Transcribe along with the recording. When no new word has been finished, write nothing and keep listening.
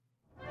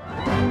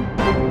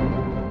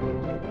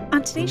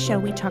On today's show,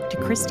 we talk to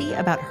Kristi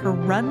about her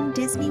Run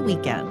Disney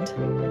weekend.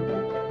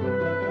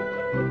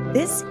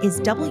 This is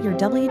Double Your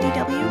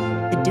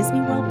WDW, the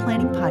Disney World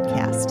Planning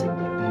Podcast.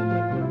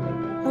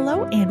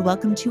 Hello and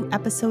welcome to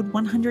episode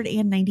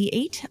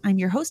 198. I'm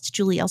your host,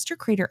 Julie Elster,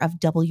 creator of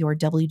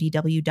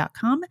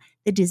doubleyourwdw.com,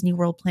 the Disney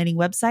World Planning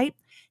website.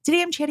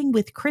 Today I'm chatting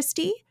with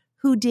Kristi,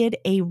 who did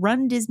a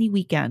Run Disney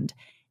weekend.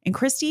 And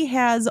Kristi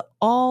has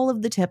all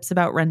of the tips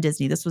about Run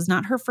Disney. This was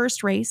not her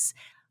first race.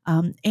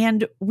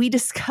 And we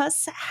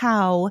discuss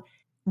how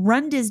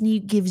Run Disney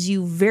gives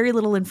you very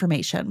little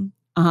information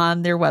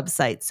on their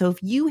website. So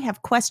if you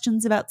have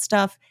questions about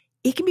stuff,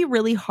 it can be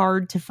really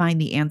hard to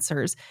find the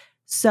answers.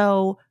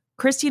 So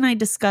Kristi and I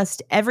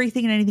discussed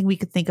everything and anything we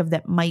could think of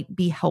that might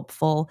be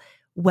helpful,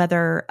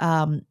 whether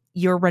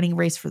you're running a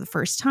race for the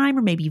first time,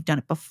 or maybe you've done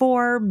it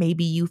before.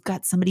 Maybe you've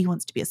got somebody who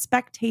wants to be a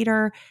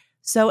spectator.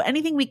 So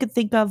anything we could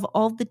think of,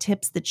 all the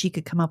tips that she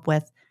could come up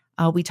with,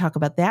 we talk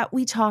about that.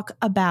 We talk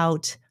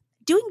about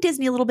doing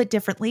Disney a little bit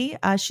differently.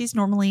 She's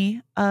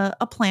normally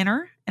a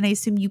planner, and I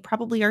assume you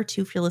probably are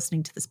too if you're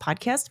listening to this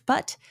podcast,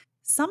 but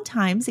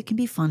sometimes it can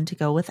be fun to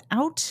go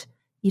without,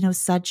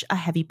 such a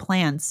heavy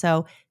plan.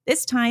 So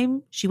this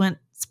time she went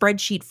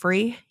spreadsheet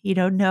free,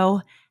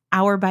 no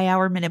hour by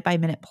hour, minute by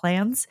minute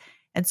plans.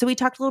 And so we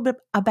talked a little bit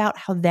about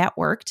how that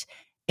worked.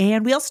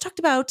 And we also talked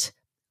about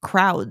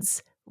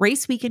crowds.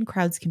 Race weekend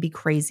crowds can be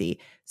crazy.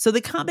 So the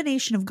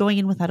combination of going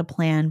in without a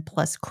plan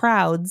plus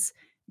crowds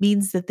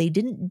means that they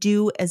didn't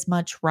do as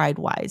much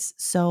ride-wise.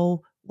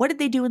 So what did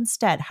they do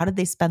instead? How did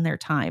they spend their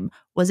time?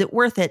 Was it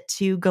worth it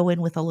to go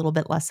in with a little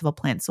bit less of a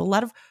plan? So a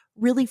lot of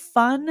really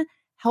fun,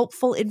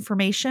 helpful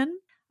information.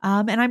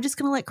 And I'm just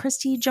going to let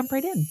Kristi jump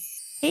right in.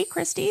 Hey,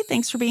 Kristi,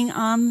 thanks for being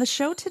on the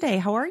show today.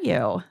 How are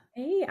you?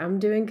 Hey, I'm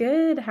doing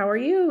good. How are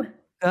you?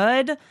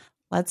 Good.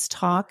 Let's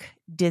talk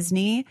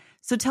Disney.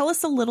 So tell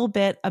us a little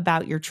bit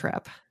about your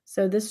trip.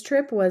 So this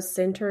trip was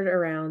centered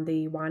around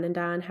the Wine and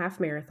Dine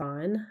Half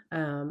Marathon.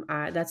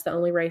 That's the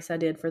only race I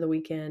did for the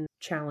weekend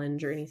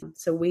challenge or anything.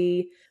 So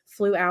we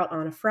flew out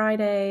on a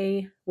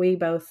Friday. We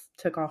both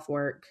took off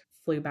work,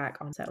 flew back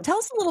on Saturday. Tell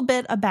us a little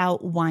bit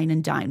about Wine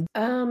and Dine.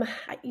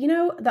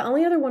 The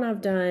only other one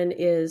I've done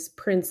is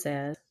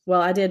Princess.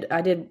 Well, I did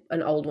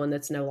an old one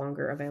that's no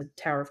longer available,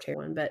 Tower of Terror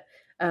one, but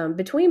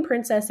between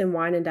Princess and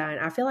Wine and Dine,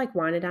 I feel like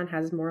Wine and Dine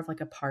has more of like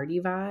a party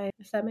vibe,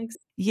 if that makes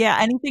sense. Yeah,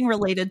 anything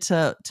related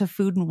to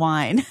food and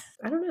wine.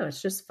 I don't know.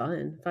 It's just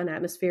fun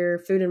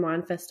atmosphere, food and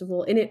wine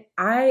festival. And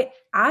I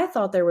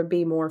thought there would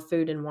be more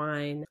food and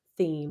wine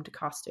themed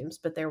costumes,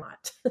 but they're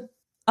not.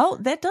 Oh,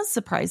 that does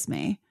surprise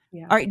me.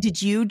 Yeah. All right. Did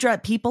you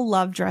people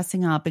love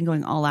dressing up and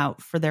going all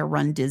out for their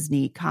Run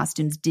Disney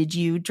costumes? Did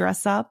you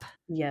dress up?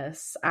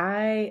 Yes.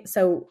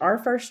 So our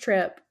first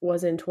trip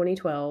was in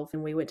 2012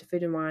 and we went to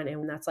Food and Wine,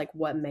 and that's like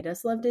what made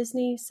us love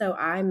Disney. So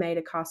I made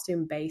a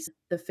costume based on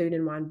the Food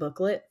and Wine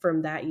booklet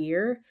from that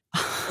year.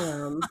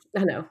 I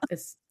know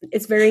it's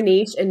very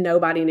niche and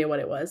nobody knew what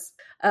it was.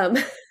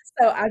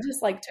 So I just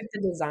took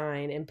the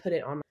design and put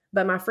it on.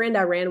 But my friend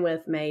I ran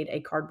with made a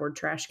cardboard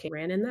trash can,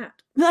 ran in that.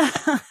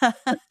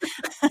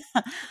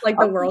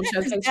 The World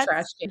Showcase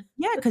trash can.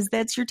 Yeah, because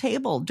that's your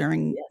table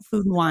during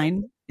Food and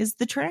Wine is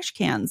the trash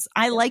cans.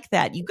 I like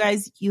that. You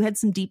guys, you had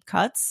some deep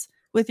cuts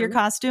with your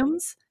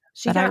costumes.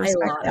 She got a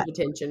lot of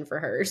attention for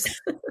hers.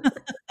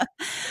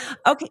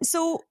 Okay,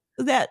 so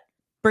that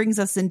brings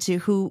us into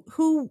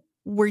who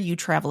were you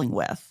traveling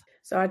with?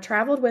 So I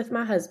traveled with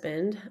my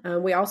husband.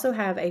 We also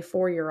have a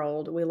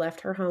 4-year-old. We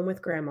left her home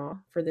with grandma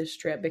for this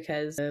trip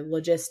because the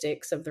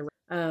logistics of the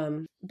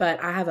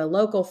but I have a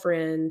local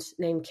friend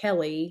named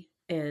Kelly.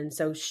 And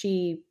so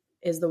she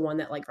is the one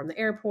that from the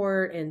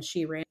airport, and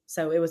she ran.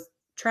 So it was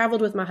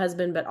traveled with my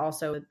husband, but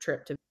also a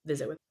trip to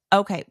visit with.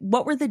 Okay.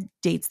 What were the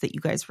dates that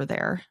you guys were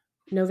there?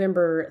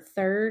 November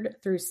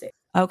 3rd through 6th.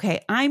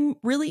 Okay. I'm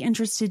really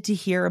interested to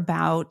hear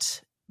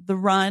about the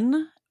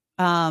run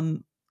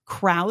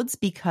crowds,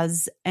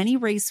 because any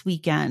race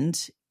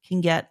weekend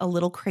can get a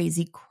little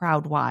crazy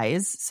crowd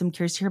wise. So I'm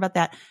curious to hear about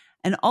that.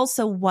 And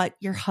also what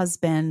your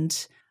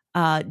husband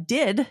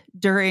did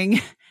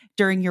during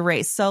your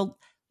race. So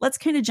let's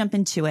kind of jump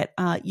into it.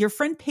 Your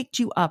friend picked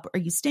you up. Are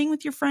you staying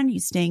with your friend? Are you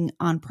staying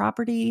on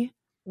property?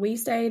 We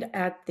stayed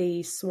at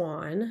the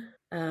Swan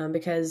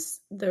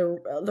because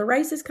the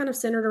race is kind of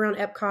centered around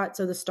Epcot.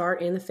 So the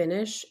start and the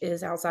finish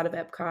is outside of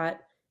Epcot.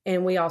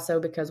 And we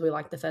also, because we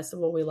like the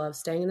festival, we love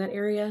staying in that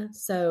area.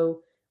 So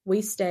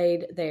we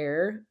stayed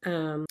there.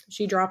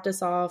 She dropped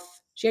us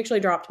off. She actually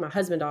dropped my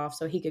husband off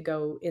so he could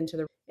go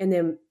into and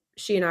then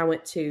she and I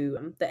went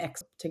to the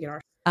Expo to get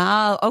our.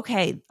 Oh,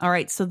 okay. All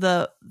right. So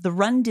the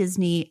Run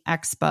Disney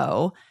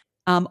Expo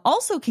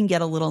also can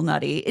get a little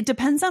nutty. It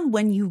depends on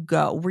when you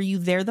go. Were you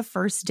there the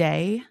first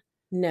day?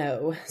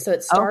 No. So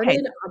it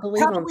started, I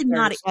believe, probably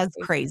not as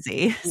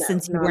crazy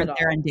since you weren't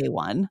there on day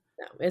one.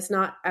 No, It's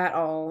not at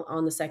all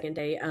on the second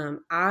day.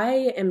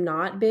 I am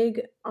not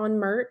big on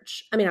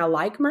merch. I mean, I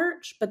like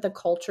merch, but the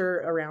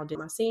culture around it,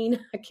 my scene,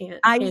 I can't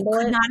I handle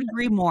could it. not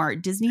agree more.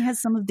 Disney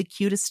has some of the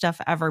cutest stuff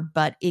ever,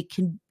 but it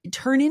can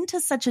turn into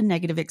such a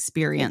negative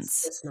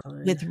experience It's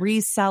not. with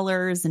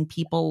resellers and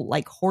people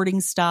like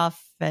hoarding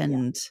stuff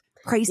and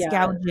price Yeah.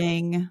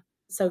 gouging.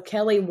 So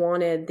Kelly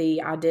wanted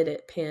the I did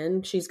it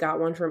pin. She's got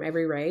one from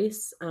every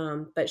race,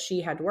 but she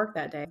had to work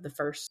that day, the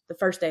first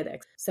day of the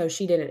expo. So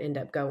she didn't end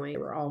up going. They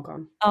were all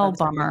gone. Oh,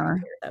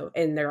 bummer.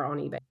 And they're on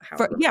eBay.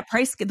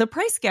 The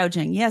price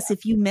gouging. Yes,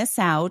 if you miss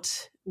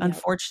out, Yeah.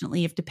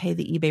 unfortunately, you have to pay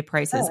the eBay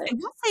prices. But- I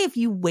will say if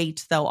you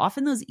wait, though,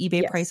 often those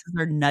eBay prices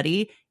are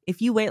nutty.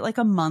 If you wait like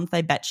a month,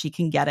 I bet she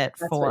can get it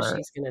That's for what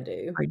she's going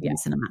to do. a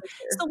decent amount.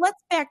 Sure. So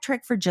let's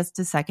backtrack for just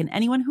a second.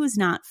 Anyone who's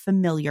not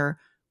familiar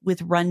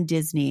with Run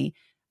Disney,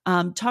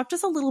 talk to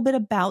us a little bit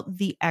about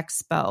the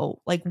expo.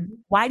 Like,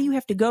 why do you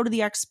have to go to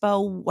the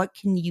expo?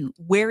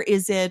 Where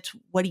is it?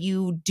 What do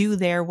you do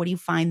there? What do you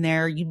find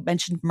there? You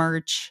mentioned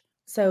merch.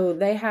 So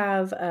they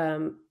have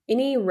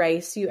any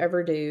race you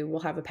ever do will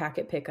have a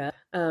packet pickup.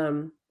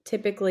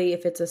 Typically,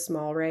 if it's a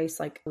small race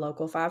like a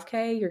local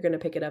 5K, you're going to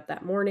pick it up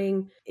that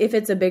morning. If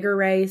it's a bigger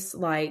race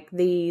like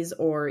these,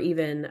 or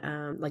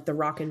even like the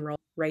rock and roll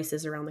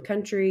races around the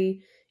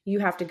country, you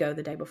have to go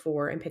the day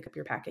before and pick up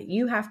your packet.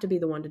 You have to be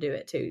the one to do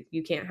it too.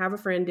 You can't have a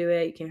friend do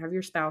it. You can't have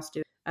your spouse do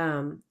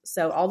it.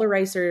 So all the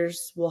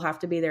racers will have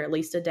to be there at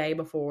least a day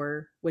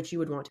before, which you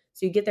would want to.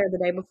 So you get there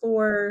the day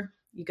before.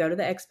 You go to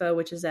the expo,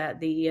 which is at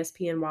the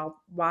ESPN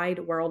Wide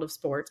World of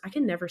Sports. I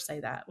can never say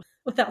that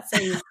without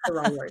saying the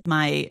wrong word.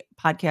 My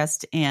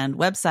podcast and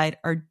website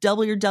are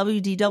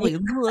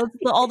WWDW.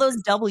 All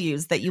those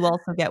W's that you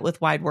also get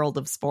with Wide World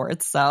of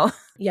Sports. So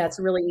yeah, it's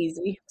really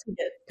easy to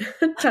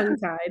get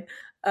tongue-tied.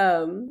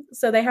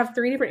 So they have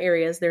 3 different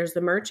areas. There's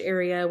the merch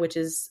area, which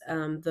is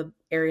the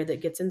area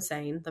that gets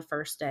insane the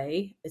first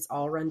day. It's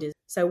all Run Disney.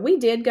 So we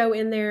did go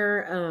in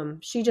there.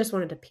 She just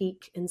wanted to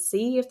peek and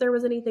see if there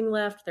was anything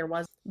left. There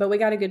was, but we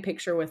got a good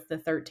picture with the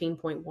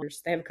 13.1.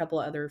 They have a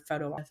couple of other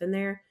photo ops in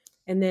there.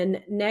 And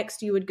then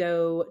next you would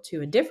go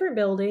to a different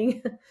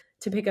building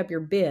to pick up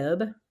your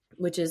bib,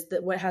 which is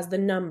what has the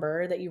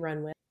number that you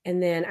run with.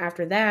 And then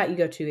after that, you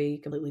go to a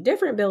completely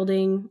different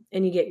building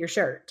and you get your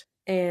shirt.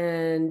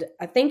 And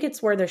I think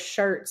it's where the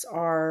shirts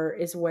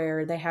is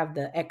where they have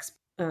the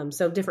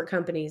so different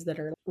companies that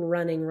are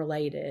running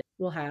related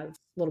will have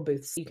little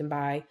booths. You can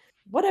buy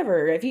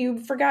whatever. If you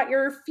forgot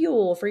your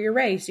fuel for your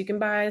race, you can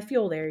buy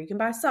fuel there. You can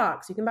buy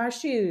socks. You can buy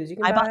shoes.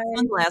 I bought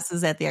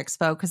sunglasses at the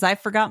expo because I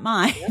forgot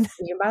mine. Yep,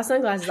 you can buy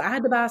sunglasses. I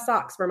had to buy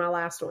socks for my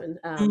last one.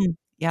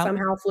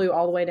 Somehow flew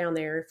all the way down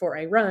there for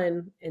a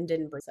run and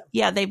didn't bring them.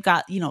 Yeah, they've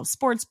got,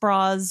 sports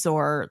bras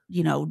or,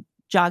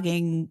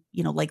 jogging,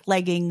 like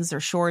leggings or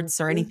shorts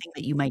or anything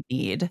that you might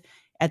need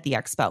at the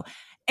expo.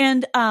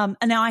 And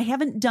now I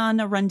haven't done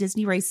a Run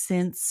Disney race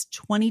since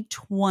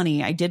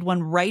 2020. I did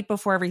one right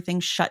before everything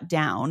shut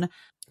down.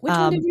 Which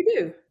one did you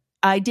do?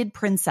 I did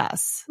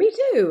Princess. Me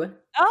too.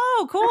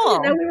 Oh, cool. I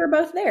didn't know we were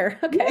both there.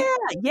 Okay.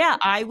 Yeah.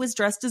 I was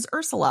dressed as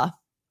Ursula.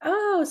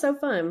 Oh, so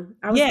fun.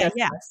 I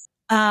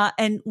was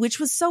and which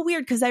was so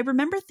weird because I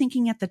remember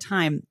thinking at the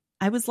time,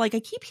 I was like, I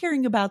keep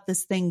hearing about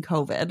this thing,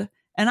 COVID.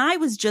 And I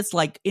was just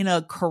like in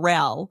a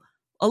corral,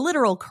 a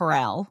literal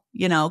corral,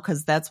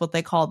 because that's what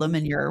they call them.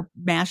 And you're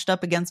mashed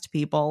up against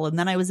people. And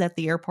then I was at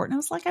the airport and I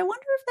was like, I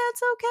wonder if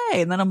that's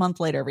okay. And then a month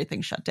later,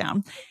 everything shut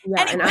down.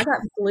 Yeah. Anyway. And I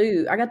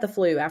got the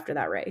flu after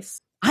that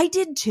race. I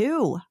did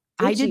too.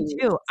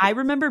 I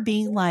remember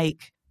being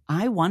like,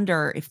 I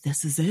wonder if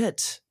this is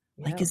it.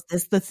 Yeah. Like, is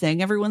this the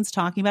thing everyone's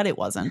talking about? It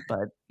wasn't,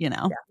 but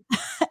Yeah.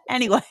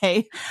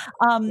 Anyway,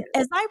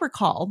 as I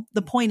recall,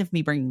 the point of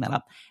me bringing that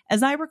up,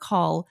 as I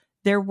recall,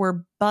 there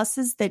were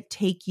buses that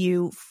take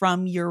you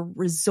from your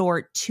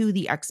resort to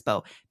the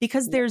expo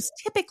because there's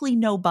typically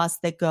no bus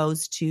that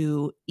goes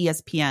to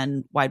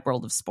ESPN Wide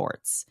World of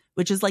Sports,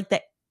 which is like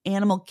the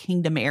Animal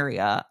Kingdom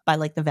area by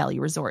like the Valley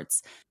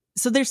Resorts.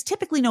 So there's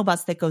typically no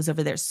bus that goes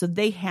over there. So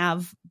they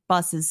have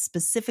buses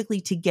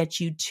specifically to get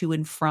you to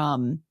and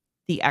from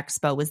the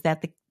expo. Was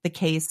that the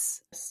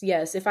case?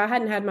 Yes. If I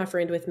hadn't had my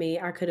friend with me,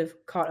 I could have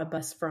caught a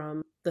bus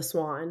from the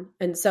Swan.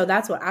 And so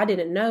that's what I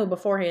didn't know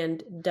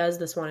beforehand. Does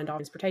the Swan and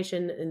Dolphin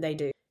Transportation? And they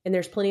do. And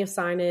there's plenty of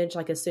signage.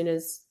 Like as soon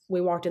as we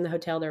walked in the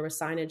hotel, there was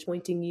signage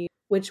pointing you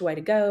which way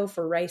to go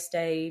for race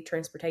day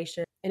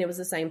transportation. And it was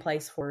the same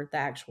place for the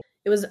actual.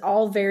 It was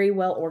all very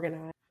well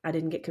organized. I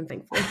didn't get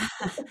confused.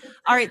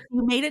 All right.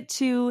 You made it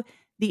to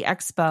the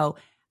expo.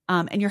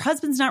 And your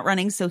husband's not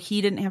running, so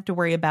he didn't have to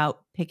worry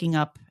about picking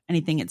up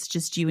anything. It's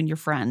just you and your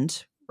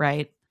friend,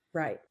 right?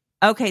 Right.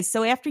 Okay,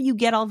 so after you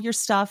get all of your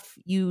stuff,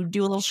 you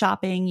do a little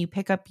shopping, you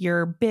pick up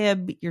your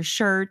bib, your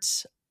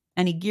shirt,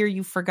 any gear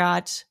you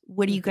forgot.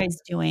 What are you guys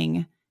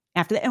doing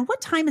after that? And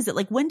what time is it?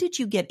 Like, when did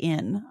you get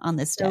in on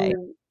this day?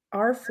 So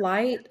our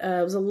flight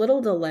was a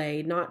little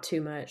delayed, not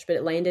too much, but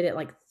it landed at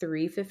like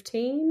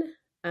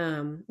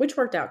 3:15, which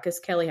worked out because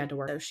Kelly had to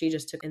work. So she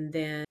just took, and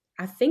then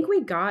I think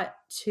we got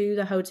to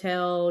the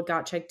hotel,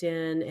 got checked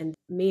in, and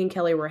me and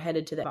Kelly were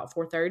headed to about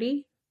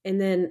 4:30. And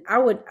then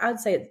I'd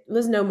say it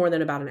was no more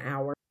than about an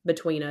hour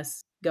between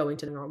us going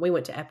to the mall. We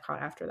went to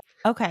Epcot after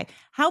that. Okay.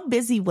 How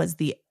busy was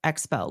the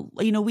expo?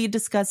 We had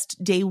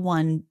discussed day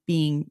one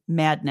being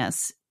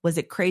madness. Was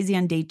it crazy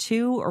on day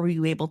two, or were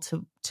you able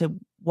to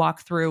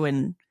walk through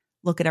and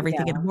look at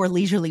everything at a more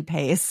leisurely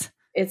pace?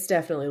 It's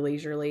definitely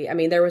leisurely. I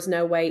mean, there was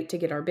no wait to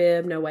get our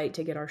bib, no wait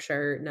to get our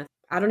shirt. Nothing.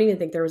 I don't even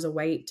think there was a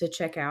wait to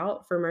check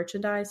out for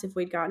merchandise if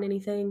we'd gotten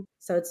anything.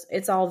 So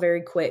it's all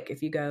very quick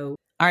if you go.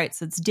 All right.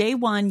 So it's day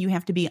one. You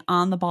have to be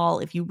on the ball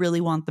if you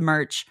really want the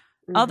merch.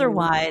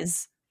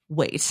 Otherwise,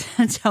 wait.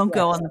 Don't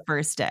go on the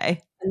first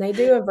day. And they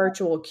do a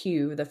virtual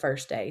queue the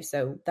first day.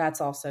 So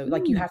that's also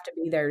like you have to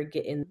be there to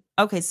get in.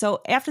 Okay. So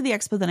after the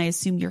expo, then I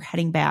assume you're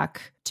heading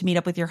back to meet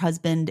up with your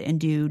husband and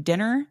do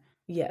dinner.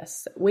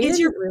 Yes. Is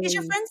your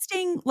friend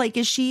staying,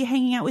 is she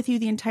hanging out with you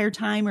the entire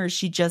time, or is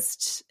she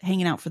just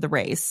hanging out for the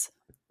race?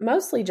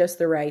 Mostly just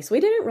the race.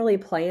 We didn't really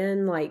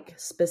plan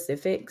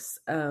specifics,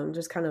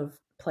 just kind of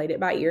played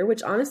it by ear,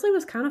 which honestly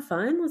was kind of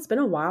fun. It's been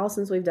a while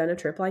since we've done a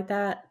trip like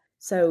that.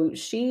 So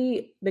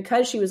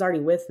because she was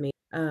already with me,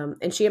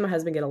 and she and my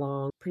husband get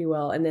along pretty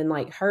well. And then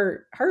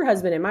her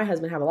husband and my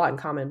husband have a lot in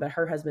common, but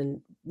her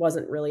husband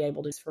wasn't really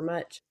able to for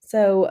much.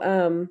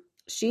 So,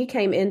 she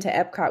came into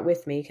Epcot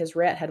with me because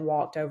Rhett had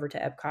walked over to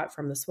Epcot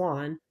from the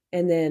Swan.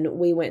 And then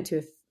we went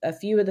to a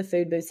few of the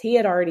food booths. He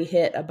had already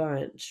hit a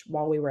bunch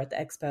while we were at the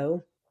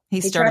expo.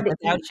 He started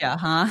without you,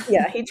 huh?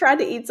 Yeah, he tried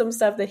to eat some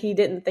stuff that he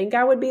didn't think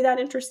I would be that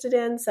interested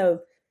in.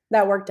 So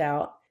that worked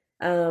out.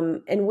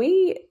 And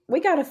we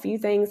got a few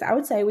things. I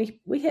would say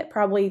we hit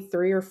probably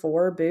 3 or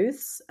 4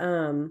 booths.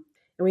 And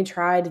we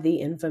tried the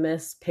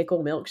infamous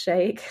pickle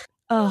milkshake.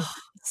 Oh,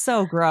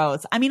 so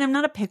gross. I mean, I'm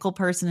not a pickle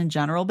person in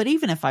general, but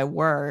even if I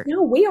were.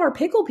 No, we are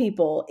pickle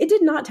people. It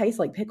did not taste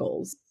like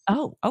pickles.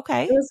 Oh,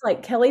 okay. It was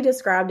like Kelly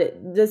described it.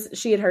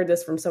 She had heard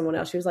this from someone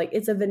else. She was like,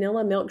 it's a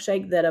vanilla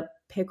milkshake that a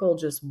pickle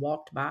just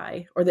walked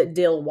by, or that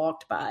dill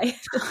walked by.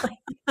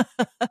 Do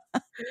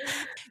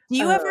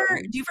you ever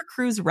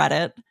cruise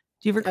Reddit? Do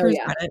you ever cruise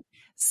Reddit?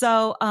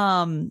 So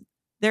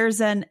there's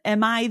an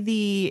Am I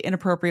the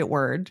Inappropriate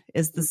Word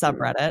is the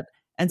subreddit.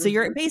 And so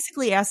you're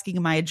basically asking,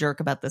 am I a jerk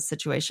about this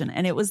situation?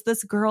 And it was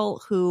this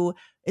girl who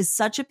is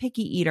such a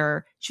picky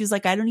eater. She was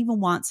like, I don't even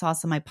want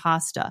sauce on my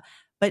pasta.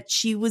 But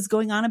she was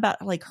going on about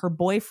her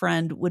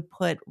boyfriend would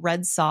put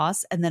red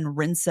sauce and then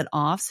rinse it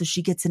off so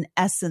she gets an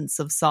essence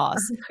of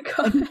sauce. Oh my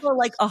God. And people are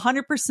like,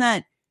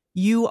 100%.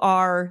 You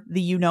are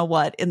the you know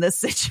what in this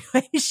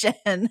situation.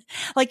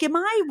 Am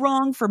I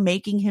wrong for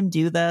making him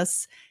do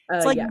this?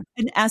 It's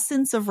an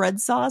essence of red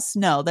sauce.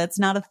 No, that's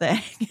not a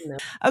thing. No.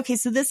 Okay,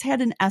 so this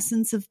had an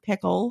essence of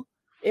pickle.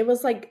 It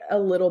was a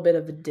little bit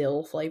of a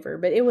dill flavor,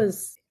 but it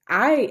was,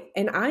 I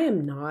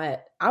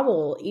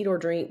will eat or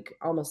drink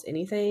almost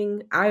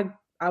anything. I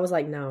was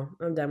like, no,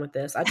 I'm done with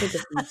this. I took a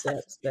few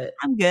sips, but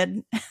I'm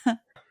good.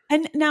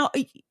 And now,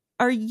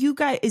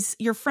 is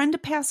your friend a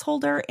pass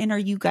holder, and are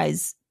you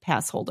guys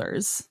pass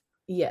holders?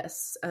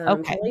 Yes.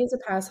 Okay. Kelly is a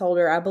pass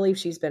holder. I believe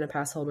she's been a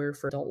pass holder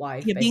for adult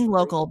life. Yeah, being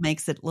local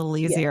makes it a little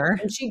easier.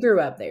 Yeah. And she grew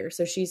up there.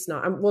 So she's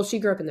not, she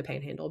grew up in the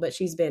Panhandle, but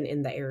she's been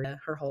in the area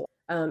her whole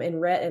and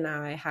Rhett and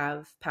I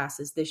have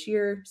passes this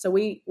year. So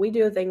we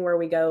do a thing where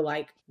we go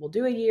we'll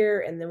do a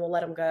year and then we'll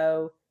let them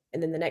go.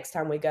 And then the next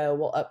time we go,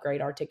 we'll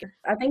upgrade our ticket.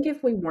 I think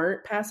if we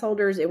weren't pass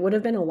holders, it would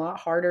have been a lot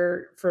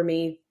harder for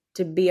me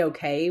to be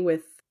okay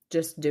with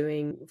just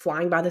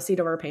flying by the seat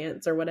of our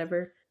pants or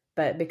whatever.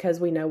 But because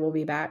we know we'll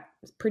be back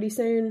pretty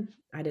soon,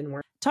 I didn't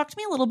worry. Talk to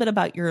me a little bit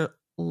about your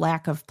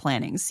lack of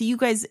planning. So you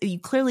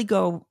clearly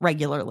go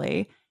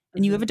regularly,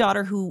 and you have a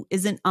daughter who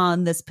isn't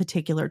on this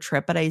particular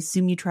trip, but I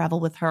assume you travel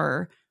with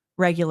her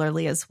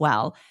regularly as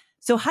well.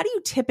 So how do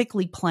you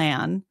typically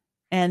plan,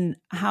 and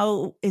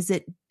how was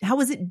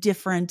it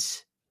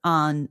different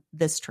on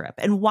this trip,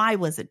 and why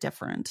was it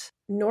different?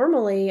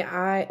 Normally,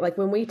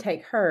 when we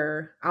take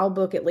her, I'll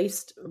book at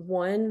least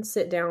one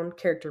sit down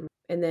character,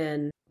 and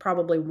then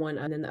probably one,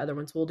 and then the other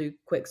ones we'll do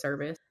quick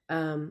service.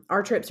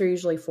 Our trips are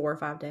usually 4 or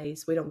 5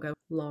 days. We don't go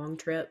long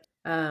trips.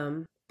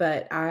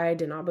 But I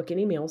did not book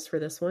any meals for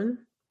this one.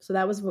 So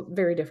that was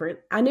very different.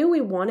 I knew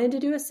we wanted to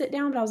do a sit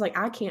down, but I was like,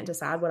 I can't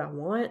decide what I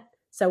want.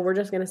 So we're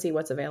just going to see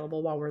what's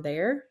available while we're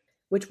there,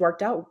 which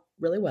worked out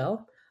really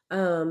well.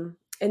 And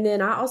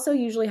then I also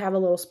usually have a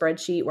little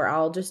spreadsheet where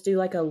I'll just do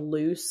a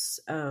loose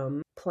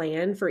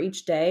plan for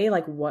each day,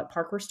 what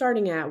park we're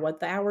starting at,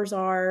 what the hours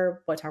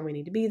are, what time we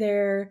need to be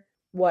there,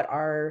 what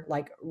our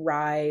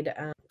ride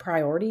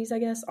priorities, I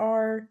guess,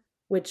 are,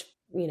 which,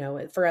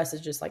 for us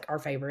is just our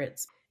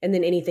favorites. And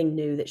then anything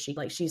new that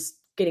she's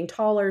getting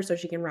taller so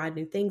she can ride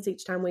new things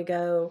each time we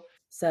go.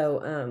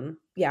 So,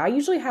 I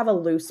usually have a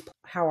loose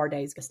how our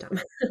days this time.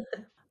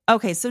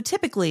 Okay. So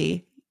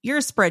typically you're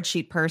a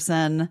spreadsheet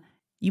person.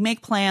 You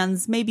make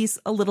plans, maybe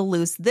a little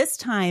loose. This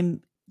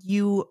time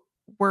you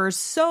were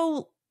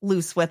so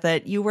loose with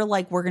it. You were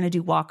like, we're going to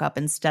do walk up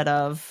instead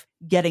of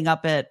getting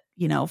up at,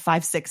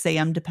 5, 6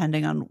 a.m.,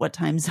 depending on what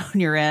time zone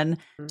you're in,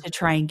 to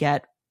try and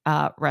get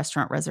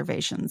restaurant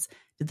reservations.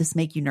 Did this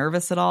make you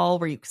nervous at all?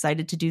 Were you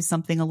excited to do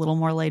something a little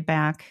more laid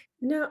back?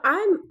 No,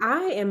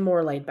 I am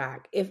more laid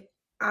back. If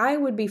I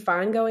would be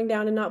fine going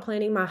down and not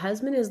planning, my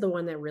husband is the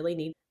one that really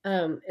needs.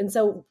 And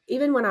so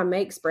even when I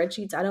make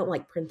spreadsheets, I don't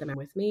like print them out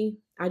with me.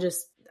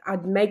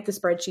 I'd make the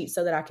spreadsheet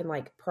so that I can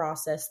like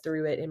process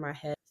through it in my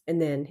head.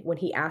 And then when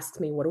he asks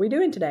me, what are we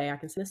doing today? I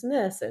can say this and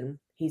this, and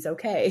he's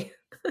okay.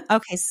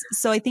 Okay.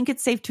 So I think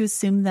it's safe to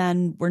assume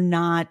then we're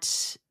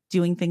not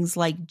doing things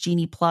like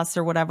Genie Plus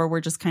or whatever. We're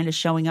just kind of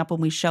showing up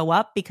when we show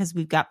up because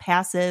we've got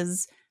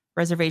passes,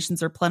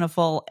 reservations are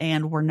plentiful,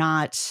 and we're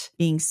not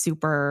being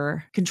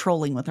super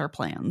controlling with our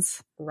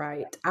plans.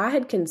 Right. I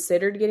had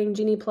considered getting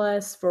Genie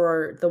Plus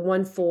for the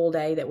one full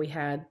day that we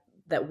had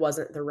that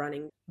wasn't the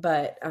running.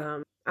 But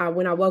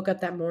when I woke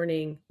up that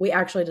morning, we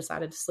actually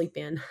decided to sleep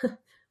in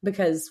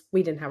because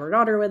we didn't have our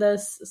daughter with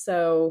us.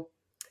 So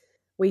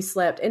we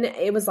slept, and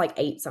it was like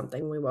 8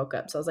 something when we woke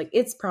up. So I was like,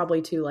 it's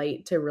probably too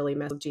late to really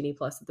mess with Genie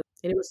Plus.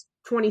 And it was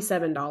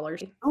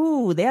 $27.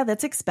 Oh, yeah,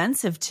 that's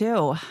expensive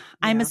too.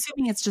 I'm Yeah.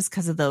 assuming it's just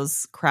because of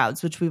those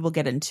crowds, which we will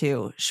get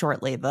into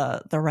shortly,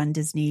 the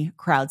RunDisney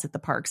crowds at the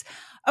parks.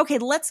 Okay,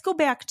 let's go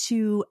back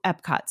to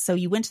Epcot. So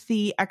you went to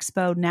the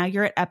expo, now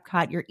you're at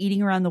Epcot, you're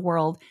eating around the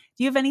world.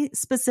 Do you have any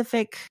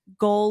specific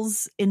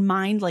goals in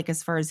mind, like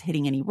as far as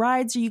hitting any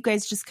rides? Or are you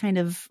guys just kind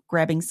of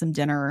grabbing some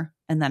dinner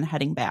and then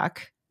heading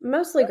back?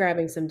 Mostly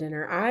grabbing some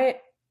dinner. I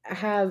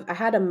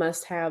had a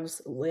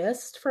must-haves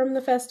list from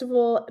the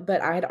festival, but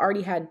I had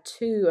already had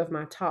 2 of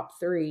my top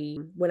 3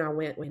 when I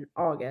went in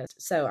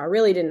August. So I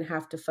really didn't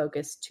have to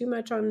focus too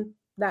much on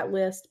that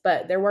list,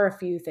 but there were a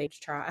few things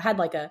to try. I had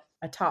like a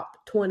top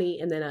 20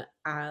 and then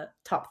a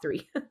top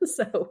 3.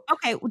 So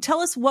Okay, well, tell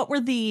us what were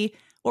the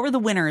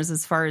winners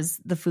as far as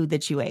the food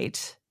that you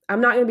ate?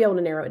 I'm not going to be able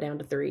to narrow it down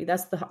to 3.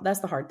 That's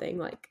the hard thing.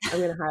 Like I'm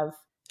going to have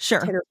Sure.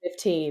 10 or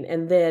 15,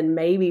 and then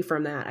maybe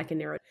from that I can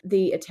narrow it.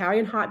 The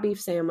Italian hot beef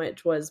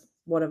sandwich was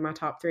one of my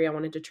top 3 I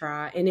wanted to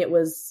try, and it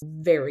was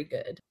very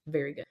good.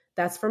 Very good.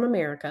 That's from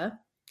America,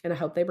 and I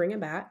hope they bring it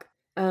back.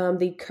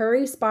 The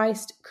curry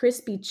spiced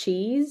crispy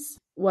cheese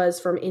was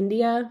from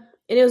India,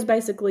 and it was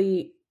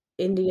basically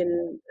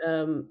Indian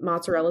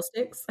mozzarella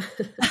sticks.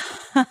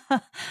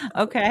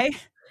 Okay.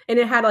 And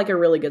it had like a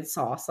really good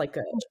sauce, like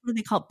a, What do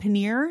they call it?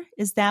 Paneer?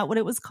 Is that what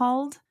it was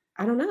called?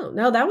 I don't know.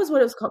 No, that was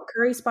what it was called.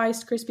 Curry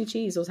spiced crispy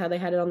cheese was how they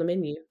had it on the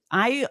menu.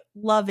 I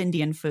love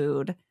Indian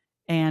food,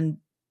 and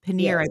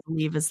paneer, Yes. I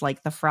believe, is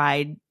like the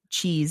fried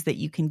cheese that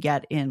you can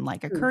get in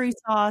like a curry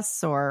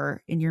sauce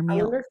or in your I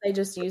meal. wonder if they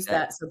just used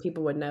that so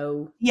people would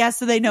know. Yeah,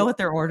 so they know what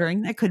they're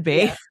ordering. That could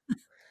be. Yeah.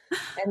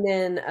 And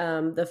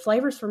then the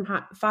flavors from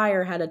Hot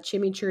Fire had a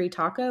chimichurri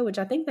taco, which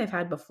I think they've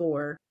had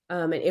before.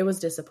 And it was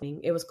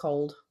disappointing. It was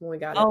cold when we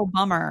got it. Oh,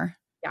 bummer.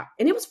 Yeah.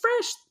 And it was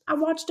fresh. I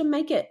watched them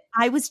make it.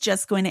 I was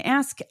just going to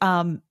ask,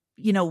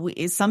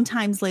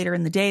 sometimes later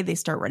in the day they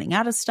start running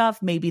out of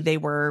stuff. Maybe they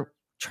were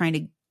trying to,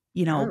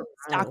 I don't know.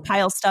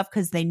 stockpile stuff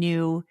because they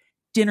knew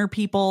dinner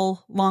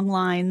people, long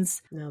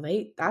lines. No,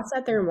 I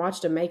sat there and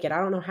watched them make it. I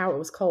don't know how it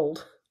was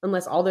cold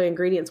unless all the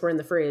ingredients were in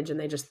the fridge and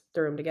they just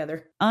threw them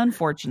together.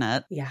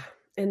 Unfortunate. Yeah.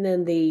 And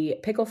then the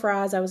pickle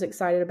fries I was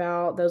excited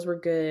about. Those were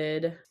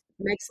good.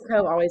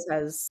 Mexico always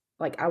has,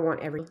 like, I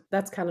want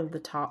that's kind of the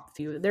top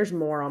few. There's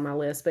more on my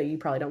list, but you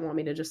probably don't want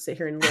me to just sit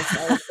here and list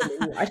all of the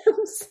menu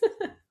items.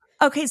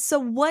 Okay, so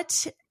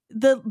what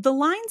the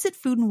lines at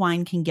Food and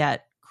Wine can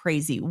get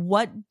crazy.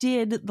 What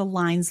did the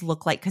lines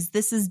look like? Because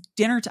this is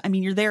dinner time. I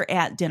mean, you're there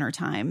at dinner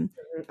time.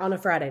 On a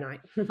Friday night.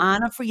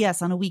 on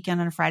a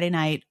weekend, on a Friday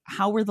night.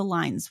 How were the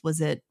lines?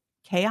 Was it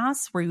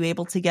chaos? Were you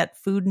able to get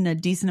food in a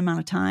decent amount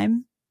of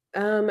time?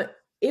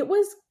 It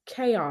was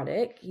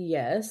chaotic,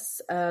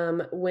 yes.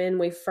 While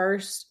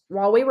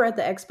we were at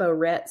the expo,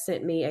 Rhett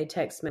sent me a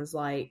text message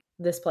like,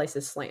 this place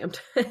is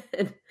slammed.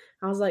 And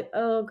I was like,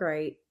 oh,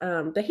 great.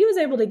 But he was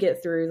able to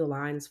get through the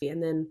lines.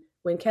 And then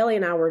when Kelly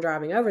and I were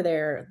driving over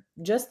there,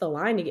 just the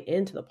line to get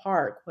into the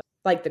park,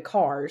 like the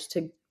cars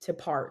to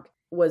park,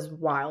 was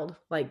wild,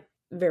 like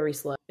very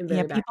slow and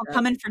very backed people up.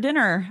 coming for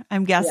dinner,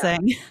 I'm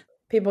guessing. Yeah.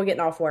 People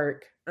getting off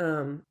work.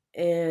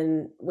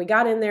 And we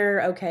got in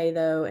there okay,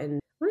 though, and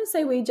I want to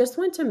say we just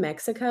went to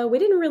Mexico. We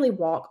didn't really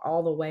walk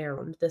all the way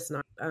around this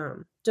night,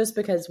 just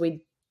because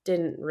we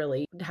didn't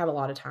really have a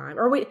lot of time.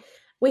 Or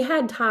we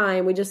had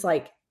time, we just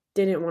like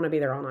didn't want to be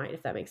there all night,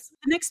 if that makes sense.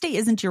 The next day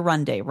isn't your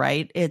run day,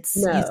 right? You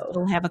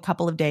still have a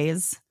couple of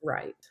days.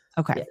 Right.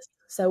 Okay. Yes.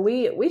 So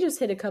we just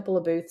hit a couple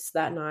of booths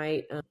that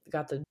night.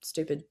 Got the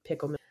stupid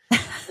pickle.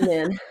 And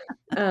then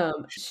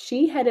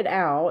Kelly headed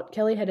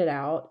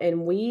out,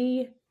 and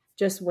we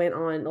just went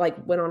on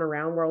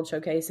around World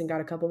Showcase and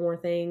got a couple more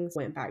things,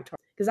 went back to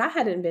because I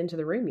hadn't been to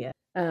the room yet.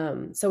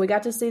 So we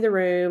got to see the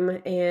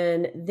room,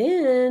 and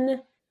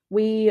then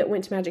we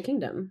went to Magic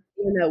Kingdom,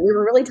 even though we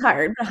were really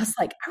tired. But I was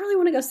like, I really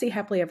want to go see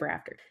Happily Ever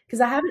After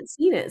because I haven't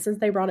seen it since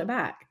they brought it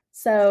back.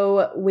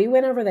 So we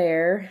went over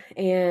there,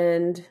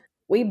 and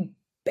we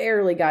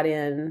barely got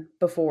in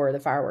before the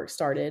fireworks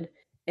started.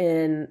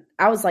 And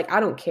I was like, I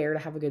don't care to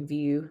have a good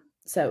view.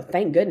 So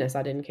thank goodness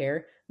I didn't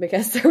care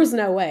because there was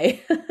no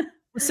way.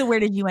 So where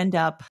did you end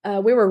up?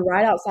 We were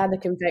right outside the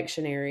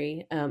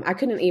confectionery. I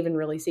couldn't even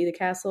really see the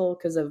castle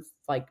because of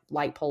like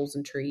light poles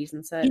and trees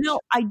and such.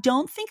 I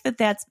don't think that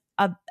that's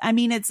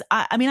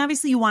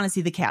obviously you want to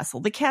see the castle.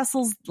 The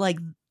castle's like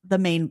the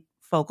main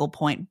focal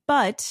point,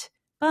 but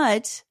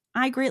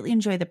I greatly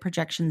enjoy the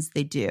projections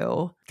they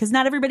do because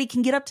not everybody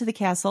can get up to the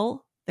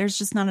castle. There's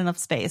just not enough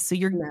space. So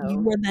you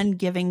are then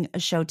giving a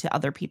show to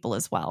other people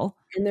as well.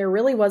 And there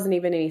really wasn't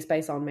even any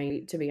space on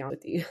me, to be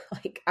honest with you.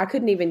 Like I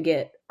couldn't even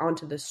get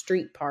onto the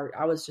street part.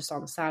 I was just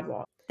on the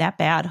sidewalk. That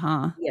bad,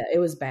 huh? Yeah, it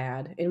was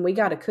bad. And we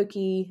got a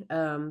cookie,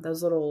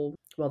 those little,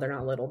 well, they're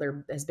not little,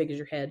 they're as big as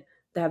your head.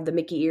 They have the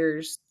Mickey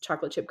ears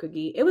chocolate chip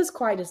cookie. It was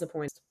quite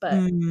disappointing,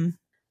 but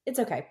it's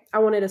okay. I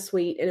wanted a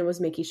sweet and it was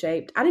Mickey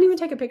shaped. I didn't even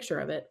take a picture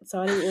of it.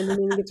 So I didn't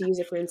even get to use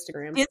it for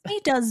Instagram. Disney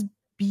does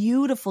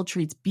beautiful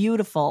treats,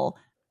 beautiful.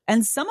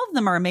 And some of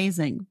them are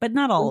amazing, but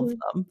not all of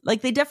them.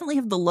 Like they definitely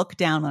have the look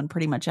down on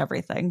pretty much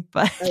everything,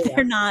 but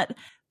they're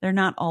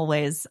not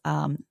always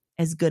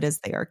as good as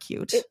they are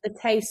cute. The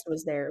taste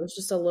was there. It was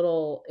just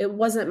it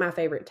wasn't my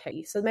favorite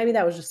taste. So maybe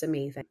that was just a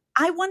me thing.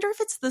 I wonder if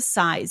it's the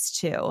size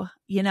too.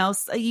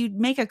 So you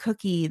make a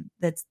cookie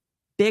that's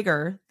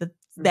bigger, that's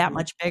that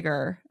much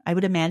bigger. I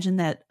would imagine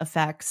that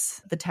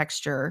affects the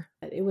texture.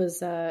 It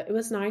was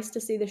nice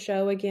to see the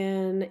show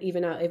again,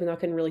 even though I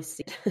couldn't really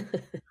see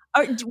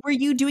it. Were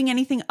you doing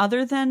anything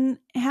other than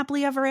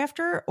Happily Ever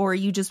After, or are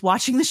you just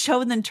watching the show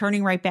and then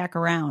turning right back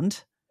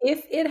around?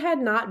 If it had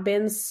not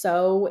been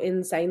so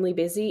insanely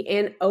busy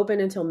and open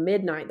until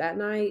midnight that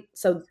night,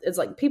 so it's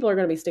like people are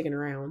going to be sticking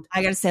around.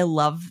 I got to say, I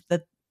love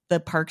that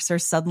the parks are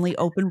suddenly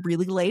open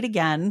really late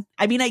again.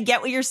 I mean, I get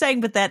what you're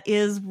saying, but that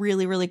is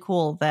really, really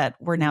cool that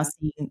we're now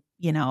seeing,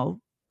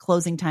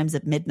 closing times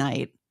at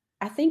midnight.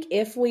 I think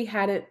if we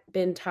hadn't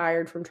been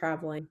tired from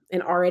traveling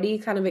and already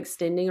kind of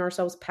extending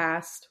ourselves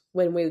past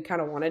when we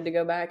kind of wanted to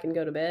go back and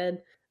go to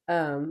bed,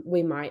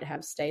 we might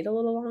have stayed a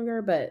little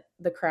longer, but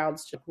the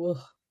crowds just, ugh.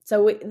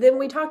 So then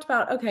we talked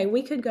about, okay,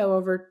 we could go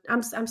over.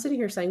 I'm sitting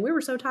here saying we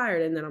were so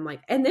tired. And then I'm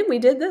like, and then we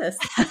did this.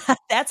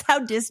 That's how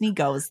Disney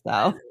goes,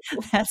 though.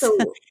 That's so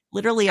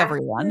literally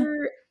everyone.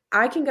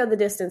 I Can Go the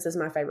Distance is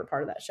my favorite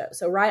part of that show.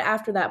 So right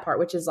after that part,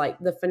 which is like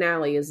the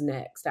finale is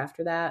next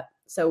after that.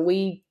 So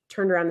we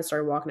turned around and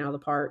started walking out of the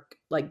park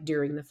like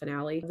during the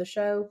finale of the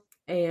show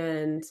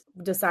and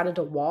decided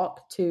to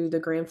walk to the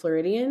Grand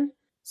Floridian.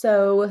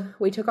 So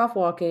we took off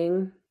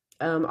walking.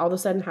 All of a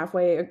sudden,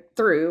 halfway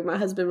through, my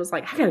husband was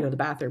like, I gotta go to the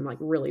bathroom, like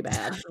really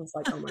bad. I was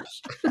like, oh my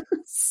gosh.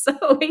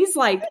 So he's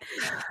like,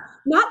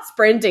 not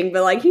sprinting,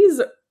 but like he's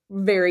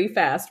very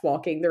fast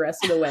walking the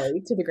rest of the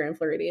way to the Grand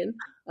Floridian.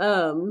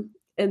 And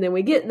then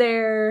we get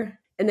there,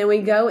 and then we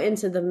go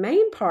into the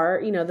main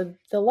part,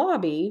 the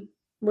lobby.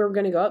 We're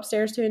going to go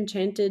upstairs to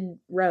Enchanted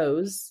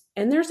Rose,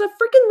 and there's a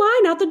freaking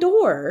line out the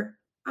door.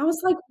 I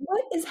was like,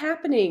 what is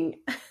happening?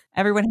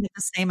 Everyone had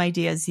the same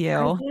idea as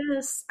you.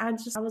 Yes. I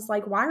was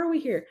like, why are we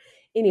here?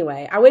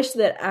 Anyway, I wish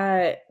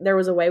that there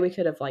was a way we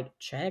could have like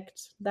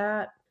checked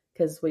that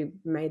because we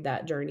made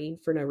that journey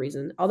for no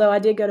reason. Although I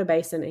did go to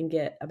Basin and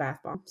get a bath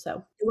bomb.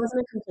 So it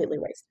wasn't a completely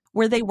waste.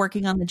 Were they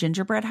working on the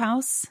gingerbread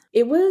house?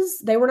 They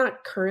were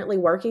not currently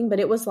working, but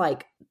it was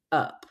like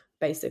up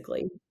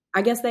basically.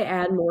 I guess they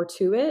add more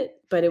to it,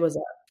 but it was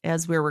up.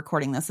 As we're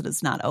recording this, it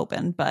is not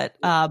open, but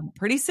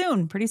pretty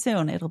soon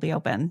it'll be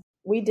open.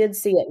 We did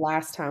see it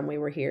last time we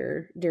were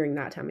here during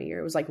that time of year.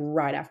 It was like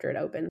right after it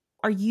opened.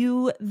 Are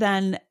you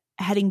then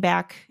heading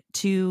back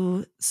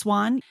to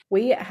Swan?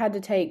 We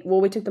took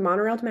the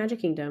monorail to Magic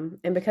Kingdom.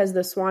 And because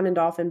the Swan and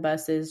Dolphin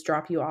buses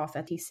drop you off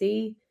at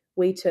TC,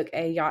 we took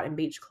a Yacht and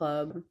Beach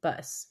Club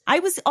bus. I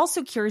was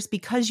also curious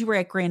because you were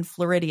at Grand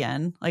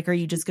Floridian, like, are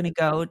you just going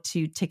to go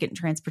to Ticket and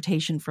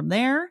Transportation from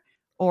there?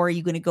 Or are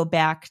you going to go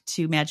back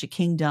to Magic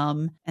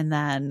Kingdom and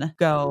then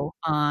go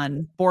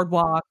on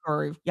Boardwalk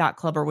or Yacht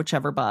Club or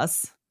whichever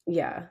bus?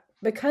 Yeah.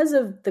 Because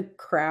of the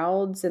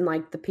crowds and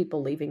like the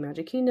people leaving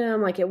Magic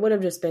Kingdom, like it would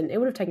have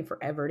taken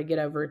forever to get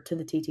over to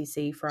the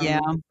TTC from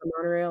the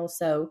monorail.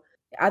 So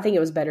I think it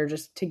was better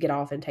just to get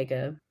off and take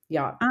a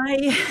yacht.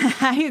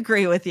 I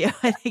agree with you.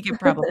 I think it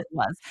probably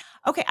was.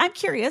 Okay. I'm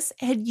curious,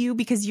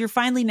 because you're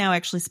finally now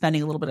actually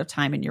spending a little bit of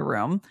time in your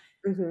room.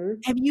 Mm-hmm.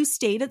 Have you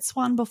stayed at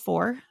Swan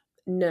before?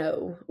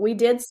 No, we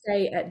did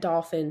stay at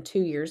Dolphin 2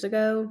 years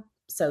ago.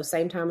 So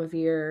same time of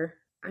year.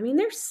 I mean,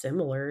 they're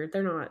similar.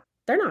 They're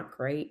not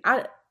great.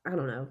 I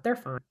don't know. They're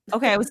fine.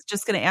 Okay. I was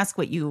just going to ask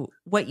what you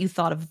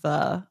thought of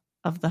the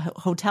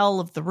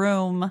hotel, of the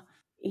room.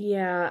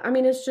 Yeah. I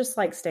mean, it's just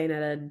like staying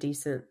at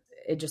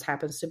it just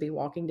happens to be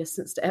walking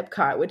distance to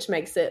Epcot, which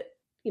makes it,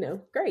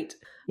 great.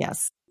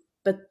 Yes.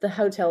 But the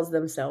hotels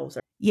themselves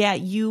are. Yeah.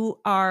 You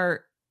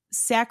are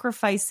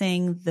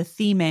sacrificing the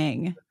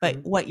theming, but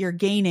what you're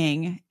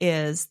gaining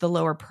is the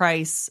lower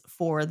price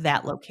for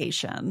that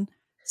location.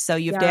 So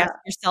you have to ask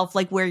yourself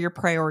like where your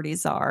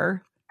priorities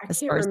are. I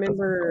can't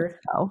remember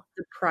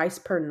the price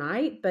per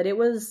night, but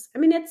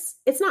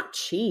it's not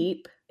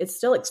cheap. It's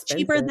still expensive.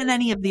 Cheaper than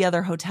any of the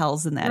other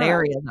hotels in that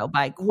area though,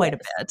 by quite a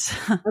bit.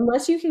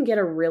 Unless you can get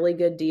a really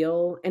good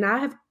deal. And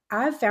I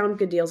I've found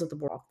good deals at the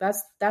Boardwalk.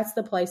 That's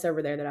the place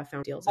over there that I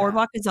found deals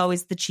Boardwalk is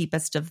always the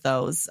cheapest of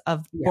those,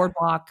 of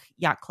Boardwalk,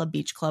 Yacht Club,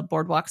 Beach Club.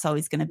 Boardwalk's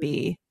always going to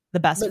be the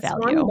best But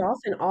value. Swan and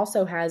Dolphin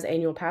also has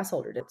annual pass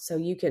holder, so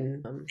you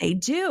can. They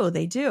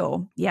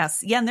do. Yes.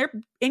 Yeah. And their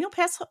annual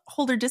pass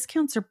holder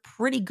discounts are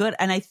pretty good.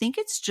 And I think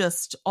it's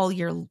just all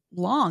year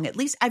long. At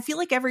least I feel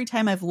like every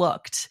time I've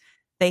looked,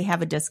 they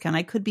have a discount.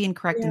 I could be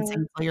incorrect in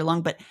saying all year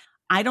long, but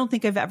I don't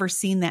think I've ever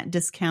seen that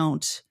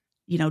discount,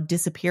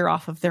 disappear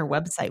off of their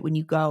website when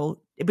you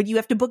go, but you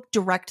have to book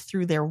direct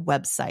through their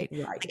website.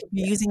 Right. Like if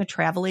you're using a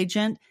travel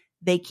agent,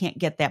 they can't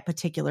get that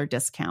particular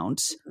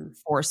discount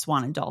for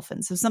Swan and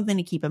Dolphin. So something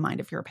to keep in mind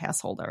if you're a pass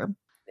holder.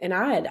 And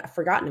I had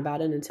forgotten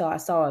about it until I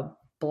saw a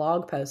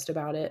blog post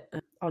about it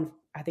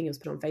I think it was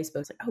put on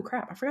Facebook. It's like, oh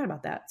crap, I forgot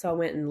about that. So I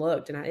went and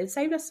looked, and it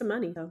saved us some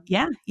money. So.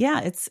 Yeah.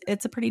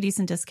 It's a pretty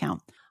decent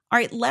discount. All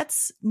right,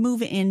 let's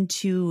move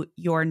into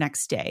your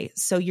next day.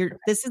 So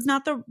this is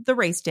not the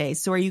race day.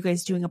 So are you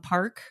guys doing a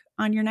park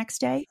on your next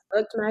day?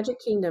 Booked Magic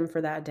Kingdom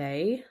for that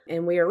day.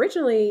 And we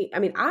originally,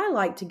 I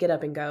like to get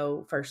up and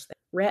go first thing.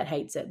 Rhett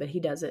hates it, but he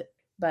does it.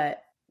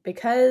 But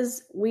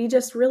because we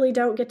just really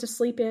don't get to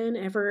sleep in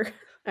ever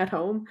at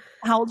home.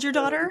 How old's your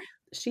daughter?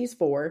 She's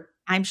 4.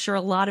 I'm sure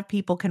a lot of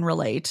people can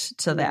relate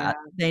to that.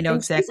 They know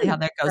exactly how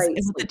that goes.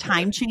 Is it the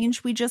time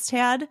change we just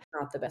had?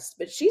 Not the best,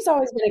 but she's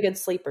always been a good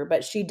sleeper,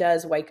 but she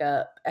does wake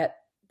up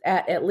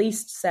at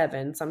least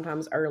 7,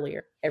 sometimes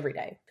earlier every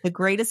day. The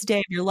greatest day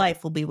of your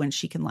life will be when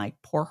she can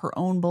pour her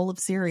own bowl of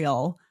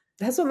cereal.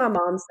 That's what my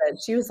mom said.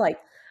 She was like,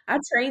 I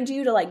trained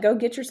you to go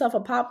get yourself a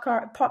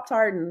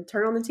Pop-Tart and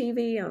turn on the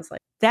TV. I was like,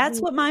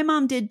 that's what my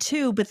mom did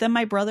too. But then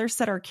my brother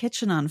set our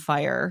kitchen on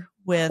fire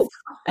with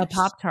a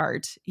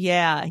Pop-Tart.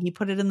 Yeah. He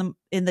put it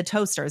in the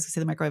toaster. I was going to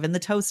say the microwave, in the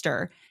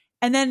toaster.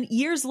 And then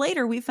years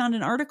later, we found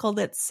an article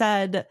that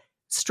said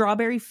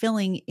strawberry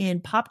filling in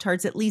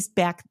Pop-Tarts, at least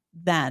back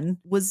then,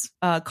 was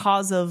a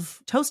cause of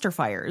toaster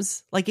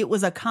fires. It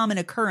was a common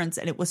occurrence,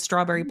 and it was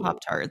strawberry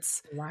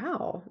Pop-Tarts.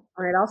 Wow.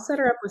 All right. I'll set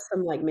her up with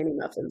some mini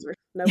muffins or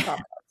no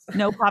Pop-Tarts.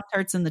 No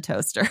Pop-Tarts in the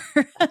toaster.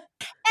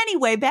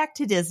 Anyway, back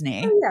to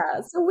Disney.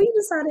 Yeah. So we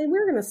decided we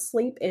were going to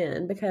sleep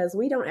in because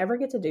we don't ever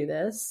get to do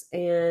this.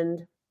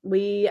 And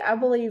I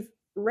believe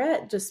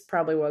Rhett just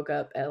probably woke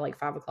up at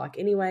 5 o'clock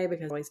anyway,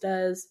 because he always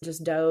does,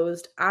 just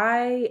dozed.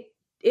 I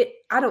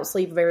don't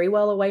sleep very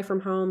well away from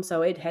home.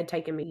 So it had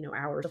taken me,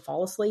 hours to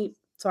fall asleep.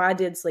 So I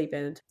did sleep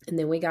in. And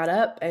then we got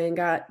up and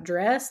got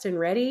dressed and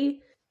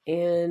ready.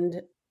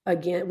 And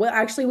again,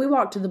 actually we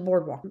walked to the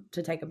boardwalk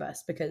to take a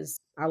bus because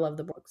I love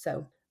the boardwalk.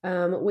 So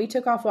we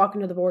took off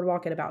walking to the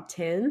boardwalk at about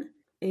 10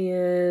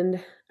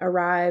 and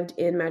arrived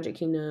in Magic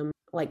Kingdom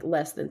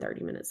less than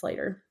 30 minutes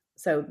later.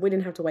 So we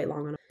didn't have to wait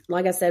long on it.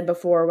 Like I said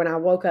before, when I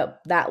woke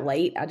up that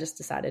late, I just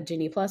decided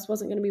Genie Plus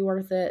wasn't going to be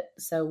worth it.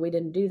 So we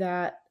didn't do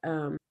that.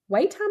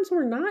 Wait times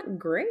were not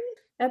great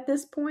at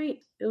this point.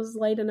 It was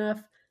late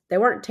enough. They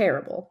weren't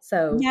terrible.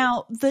 So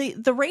now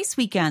the race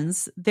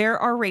weekends, there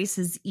are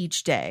races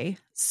each day.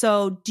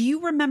 So do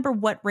you remember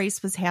what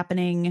race was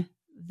happening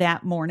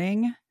that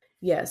morning?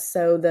 Yes.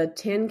 So the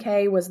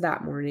 10K was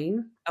that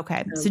morning.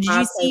 Okay. So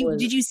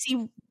did you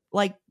see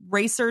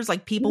racers,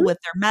 people with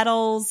their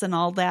medals and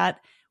all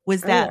that?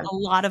 Was that a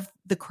lot of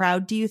the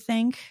crowd, do you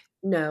think?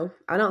 No,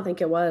 I don't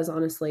think it was,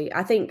 honestly.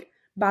 I think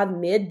by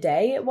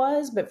midday it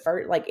was, but for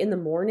in the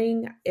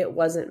morning, it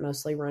wasn't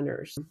mostly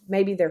runners.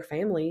 Maybe their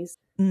families,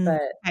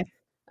 but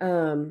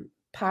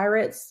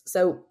Pirates.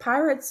 So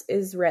Pirates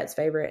is Rhett's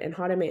favorite and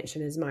Haunted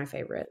Mansion is my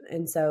favorite.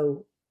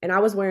 And I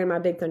was wearing my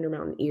Big Thunder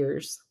Mountain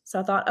ears. So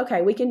I thought,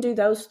 okay, we can do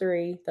those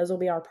 3. Those will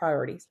be our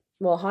priorities.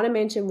 Well, Haunted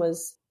Mansion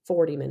was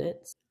 40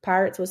 minutes.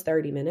 Pirates was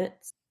 30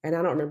 minutes. And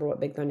I don't remember what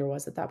Big Thunder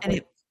was at that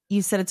point.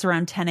 You said it's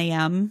around 10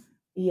 a.m.?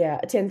 Yeah,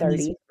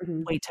 10:30.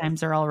 Wait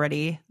times are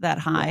already that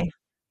high.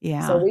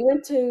 Yeah. So we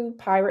went to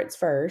Pirates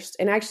first.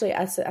 And actually,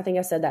 I think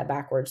I said that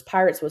backwards.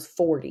 Pirates was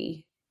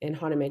 40 and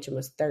Haunted Mansion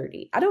was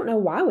 30. I don't know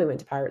why we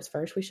went to Pirates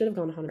first. We should have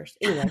gone to Haunted Mansion.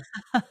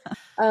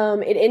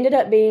 Anyway, it ended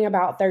up being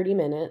about 30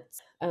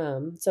 minutes.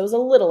 So it was a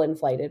little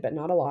inflated, but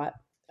not a lot.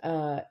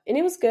 And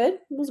it was good.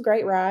 It was a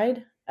great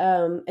ride.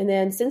 And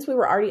then since we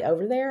were already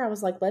over there, I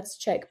was like, let's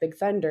check Big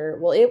Thunder.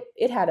 Well,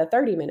 it had a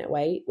 30-minute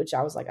wait, which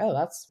I was like,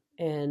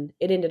 and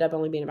it ended up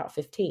only being about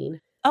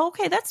 15. Oh,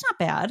 okay. That's not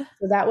bad.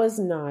 So that was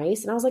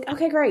nice. And I was like,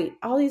 okay, great.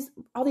 All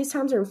these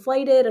times are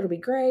inflated. It'll be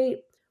great.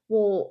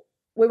 Well,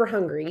 we were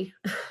hungry.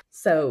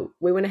 So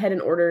we went ahead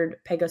and ordered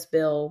Pecos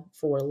Bill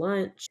for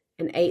lunch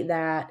and ate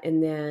that.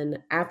 And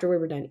then after we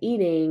were done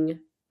eating,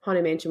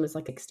 Haunted Mansion was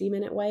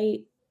 60-minute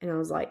wait. And I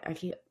was like, I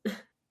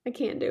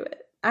can't do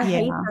it. I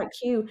hate that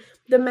queue.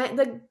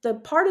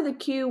 The part of the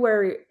queue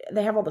where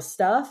they have all the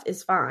stuff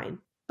is fine.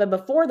 But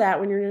before that,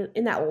 when you're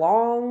in that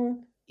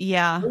long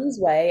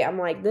way, I'm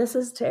like, this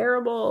is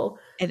terrible.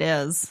 It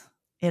is.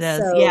 So,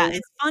 yeah.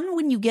 It's fun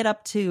when you get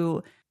up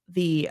to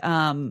the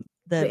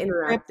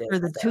interactive or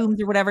the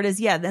tombs or whatever it is.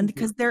 Yeah. Then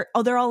because they're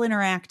all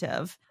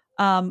interactive.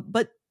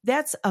 But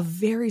that's a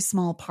very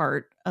small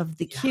part of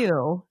the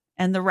queue.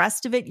 And the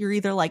rest of it, you're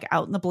either like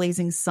out in the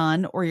blazing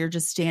sun or you're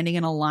just standing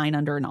in a line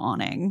under an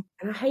awning.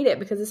 And I hate it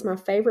because it's my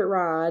favorite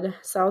ride.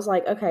 So I was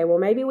like, okay, well,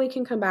 maybe we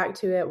can come back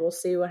to it. We'll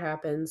see what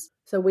happens.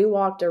 So we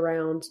walked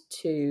around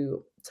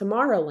to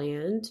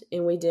Tomorrowland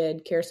and we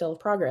did Carousel of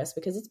Progress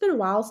because it's been a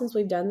while since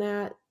we've done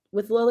that.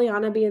 With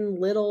Liliana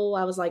being little,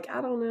 I was like, I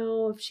don't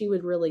know if she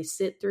would really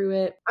sit through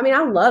it. I mean,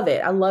 I love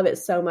it. I love it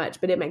so much,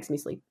 but it makes me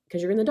sleep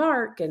because you're in the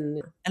dark.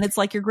 And it's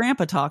like your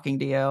grandpa talking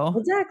to you.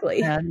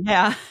 Exactly. And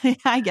yeah,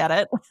 I get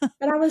it.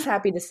 But I was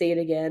happy to see it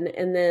again.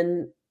 And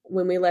then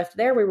when we left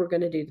there, we were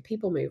going to do the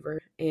People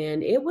Mover.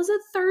 And it was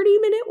a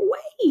 30-minute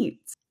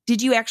wait.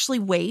 Did you actually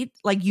wait?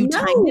 Like you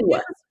timed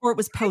it or it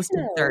was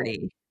posted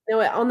 30? No,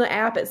 on the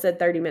app, it said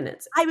 30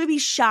 minutes. I would be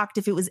shocked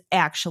if it was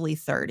actually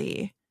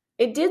 30.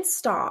 It did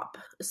stop.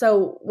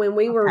 So when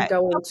we were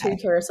going to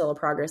Carousel of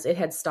Progress, it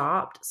had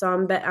stopped. So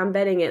I'm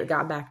betting it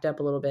got backed up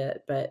a little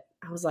bit, but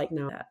I was like,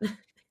 no.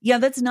 Yeah,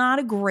 that's not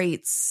a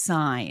great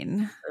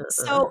sign.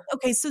 So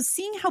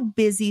seeing how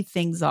busy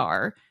things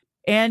are,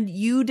 and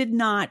you did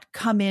not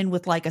come in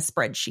with like a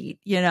spreadsheet,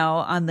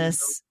 on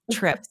this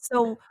trip.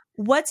 So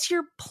what's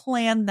your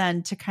plan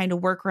then to kind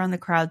of work around the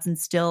crowds and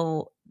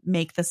still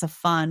make this a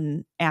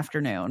fun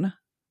afternoon?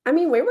 I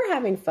mean, we were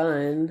having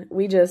fun.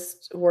 We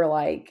just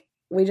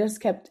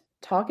kept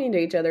talking to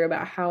each other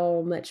about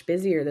how much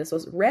busier this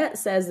was. Rhett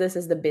says this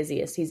is the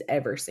busiest he's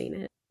ever seen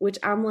it, which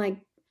I'm like,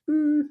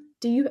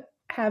 do you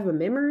have a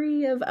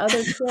memory of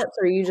other trips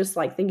or are you just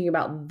like thinking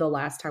about the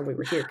last time we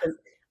were here? Because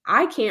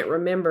I can't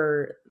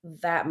remember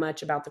that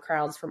much about the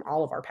crowds from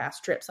all of our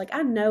past trips. Like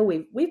I know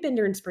we've been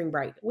during spring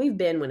break. We've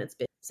been when it's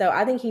been. So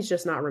I think he's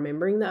just not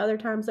remembering the other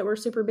times that we're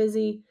super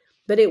busy,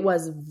 but it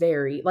was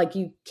very, like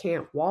you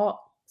can't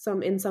walk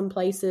in some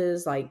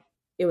places, like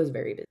it was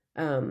very busy.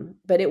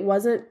 But it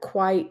wasn't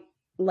quite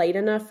late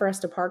enough for us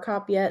to park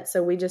hop yet.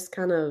 So we just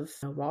kind of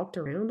walked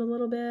around a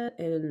little bit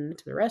and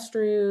to the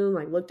restroom,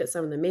 like looked at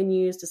some of the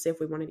menus to see if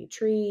we want any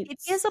treats.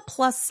 It is a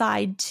plus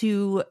side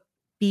to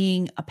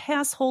being a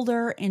pass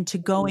holder and to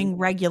going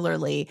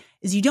regularly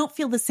is you don't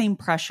feel the same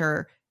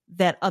pressure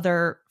that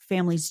other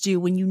families do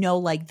when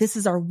like this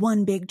is our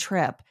one big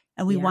trip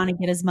and we want to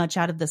get as much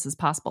out of this as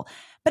possible.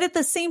 But at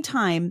the same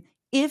time,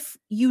 if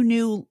you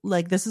knew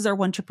like this is our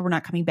one trip, we're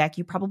not coming back,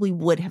 you probably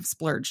would have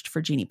splurged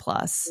for Genie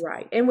Plus.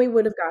 Right. And we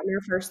would have gotten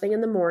there first thing in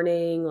the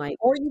morning.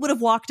 Or you would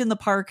have walked in the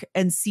park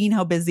and seen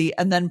how busy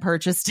and then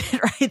purchased it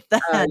right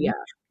then,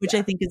 which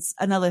I think is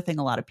another thing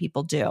a lot of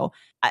people do.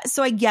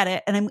 So I get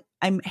it. And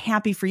I'm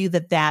happy for you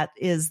that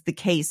is the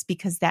case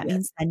because that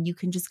means then you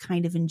can just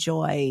kind of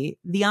enjoy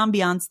the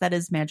ambiance that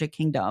is Magic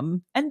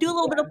Kingdom and do a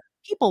little bit of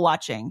people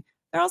watching.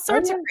 There are all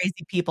sorts of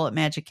crazy people at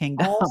Magic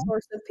Kingdom. All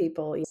sorts of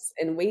people. Yes.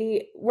 And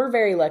we're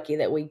very lucky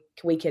that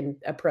we can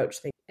approach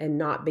things and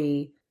not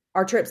be,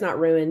 our trip's not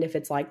ruined if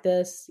it's like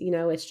this,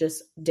 it's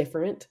just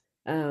different.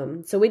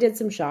 So we did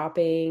some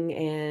shopping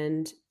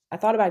and I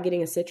thought about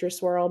getting a citrus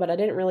swirl, but I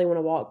didn't really want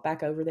to walk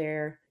back over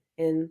there.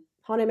 And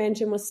Haunted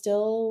Mansion was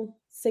still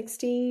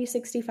 60,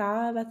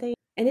 65, I think.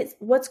 And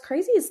what's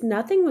crazy is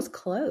nothing was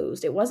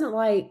closed. It wasn't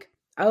like,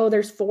 oh,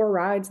 there's 4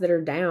 rides that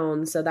are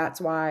down, so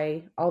that's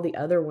why all the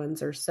other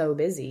ones are so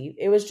busy.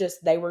 It was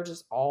just, they were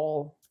just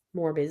all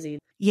more busy.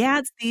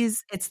 Yeah,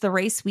 it's the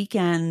race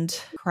weekend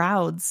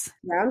crowds.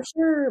 Yeah, I'm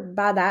sure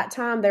by that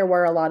time there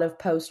were a lot of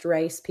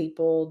post-race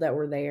people that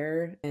were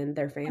there and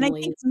their families. And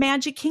I think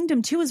Magic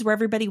Kingdom too is where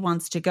everybody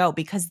wants to go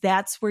because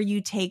that's where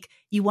you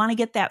want to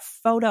get that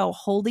photo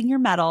holding your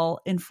medal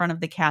in front of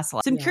the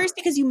castle. So I'm curious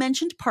because you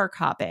mentioned park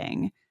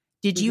hopping.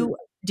 Did you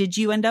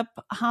end up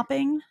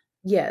hopping?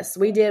 Yes,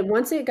 we did.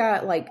 Once it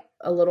got like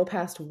a little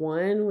past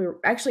 1,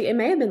 it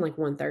may have been like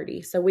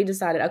 1:30. So we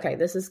decided, okay,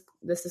 this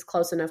is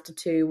close enough to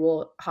 2.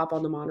 We'll hop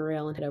on the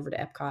monorail and head over to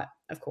Epcot.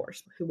 Of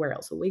course, where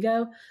else will we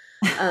go?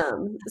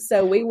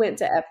 So we went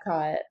to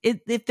Epcot.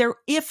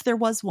 If there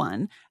was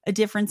a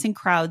difference in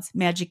crowds,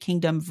 Magic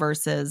Kingdom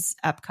versus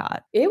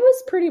Epcot. It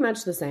was pretty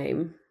much the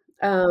same.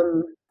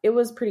 It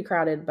was pretty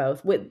crowded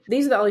both.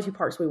 These are the only 2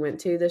 parks we went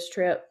to this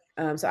trip.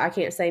 So I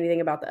can't say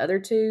anything about the other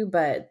 2,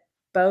 but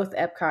both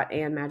Epcot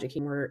and Magic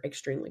Kingdom were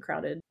extremely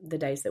crowded the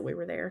days that we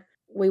were there.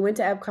 We went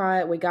to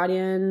Epcot. We got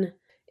in.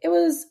 It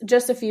was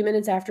just a few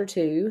minutes after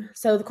 2.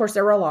 So, of course,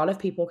 there were a lot of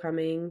people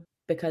coming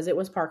because it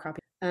was park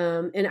hopping.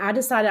 And I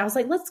decided, I was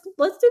like, let's do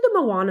the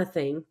Moana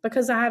thing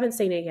because I haven't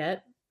seen it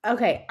yet.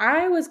 Okay,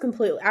 I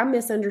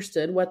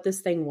misunderstood what this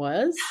thing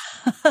was.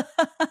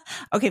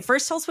 Okay,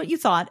 first tell us what you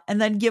thought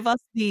and then give us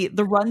the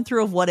run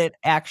through of what it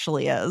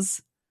actually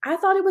is. I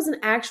thought it was an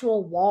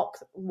actual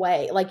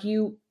walkway. Like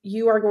you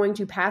are going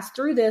to pass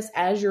through this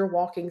as you're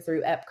walking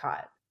through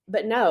Epcot.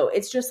 But no,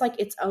 it's just like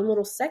its own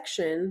little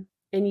section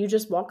and you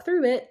just walk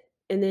through it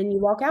and then you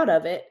walk out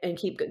of it and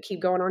keep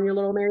going on your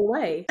little merry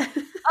way.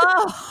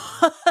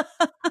 Oh,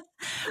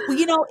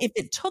 well, if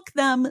it took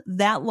them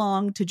that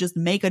long to just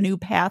make a new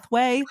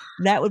pathway,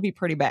 that would be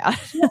pretty bad.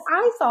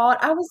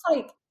 I was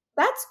like,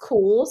 that's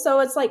cool.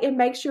 So it's like, it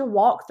makes your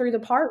walk through the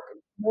park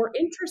more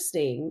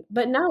interesting.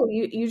 But no,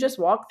 you just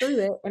walk through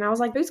it. And I was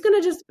like, who's going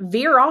to just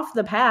veer off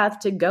the path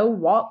to go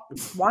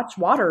watch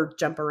water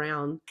jump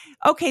around?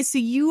 Okay, so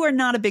you are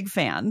not a big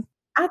fan.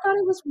 I thought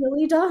it was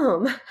really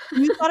dumb.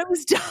 You thought it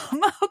was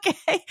dumb.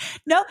 Okay.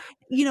 No,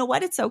 you know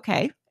what? It's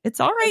okay.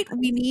 It's all right.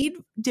 We need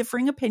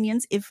differing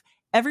opinions. If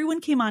everyone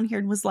came on here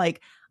and was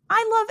like,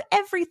 I love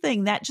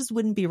everything, that just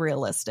wouldn't be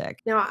realistic.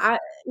 Now,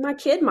 my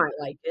kid might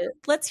like it.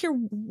 Let's hear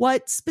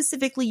what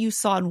specifically you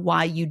saw and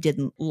why you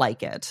didn't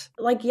like it.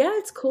 Like, yeah,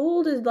 it's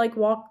cool to like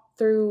walk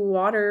through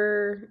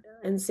water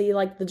and see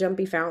like the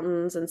jumpy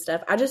fountains and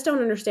stuff. I just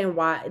don't understand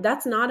why.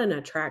 That's not an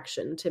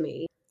attraction to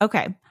me.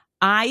 Okay.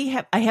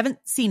 I haven't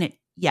seen it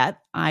yet.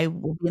 I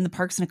will be in the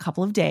parks in a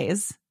couple of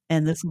days,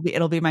 and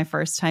it'll be my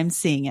first time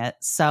seeing it.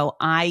 So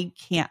I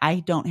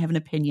don't have an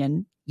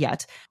opinion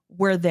yet.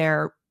 Were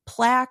there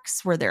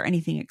plaques? Were there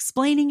anything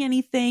explaining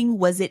anything?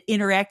 Was it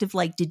interactive?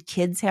 Like, did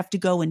kids have to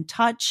go and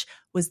touch?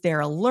 Was there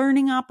a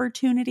learning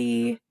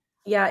opportunity?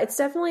 Yeah, it's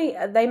definitely,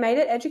 they made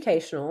it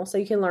educational. So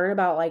you can learn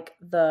about like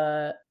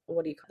the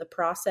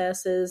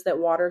processes that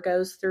water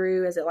goes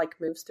through as it like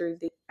moves through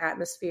the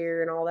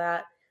atmosphere and all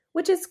that,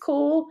 which is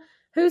cool.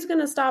 Who's going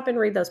to stop and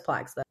read those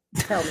plaques though?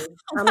 Tell me.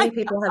 How many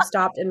people have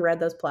stopped and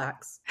read those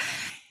plaques?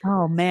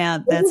 Oh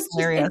man, that's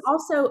hilarious. And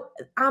also,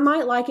 I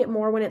might like it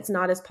more when it's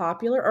not as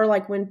popular, or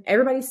like when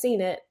everybody's seen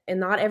it and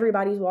not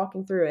everybody's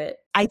walking through it.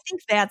 I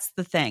think that's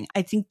the thing.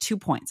 I think 2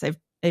 points. I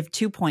have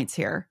 2 points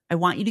here. I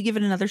want you to give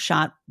it another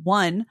shot.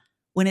 1,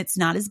 when it's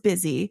not as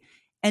busy.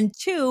 And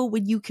 2,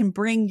 when you can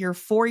bring your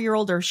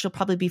 4-year-old, or she'll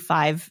probably be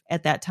 5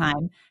 at that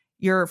time,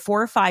 your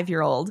 4 or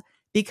 5-year-old,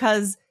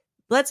 because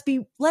let's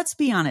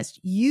be honest,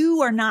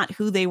 you are not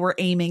who they were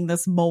aiming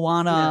this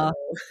Moana.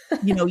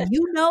 No.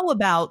 you know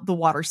about the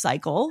water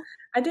cycle.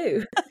 I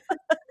do.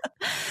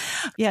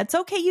 Yeah, it's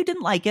okay you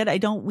didn't like it.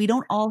 We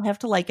don't all have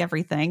to like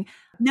everything.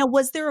 Now,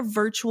 was there a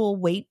virtual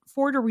wait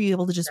for it, or were you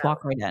able to just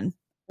walk right in?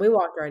 We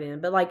walked right in,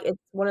 but like it's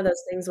one of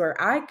those things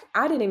where I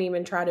didn't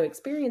even try to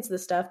experience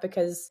this stuff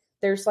because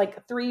there's like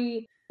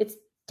it's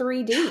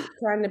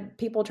 3D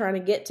people trying to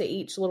get to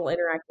each little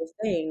interactive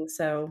thing.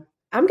 So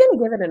I'm going to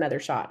give it another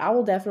shot. I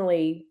will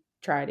definitely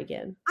try it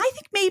again. I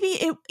think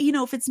maybe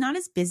if it's not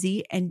as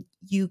busy and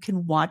you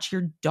can watch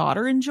your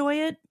daughter enjoy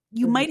it,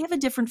 you might have a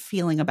different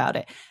feeling about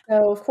it.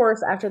 So of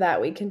course, after that,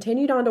 we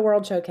continued on to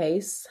World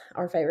Showcase,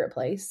 our favorite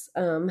place.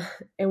 And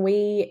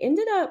we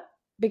ended up,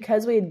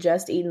 because we had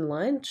just eaten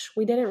lunch,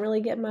 we didn't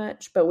really get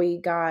much, but we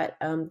got,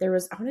 I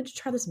wanted to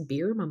try this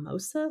beer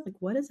mimosa. Like,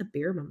 what is a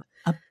beer mimosa?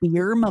 A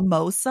beer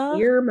mimosa?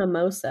 Beer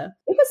mimosa.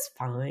 It was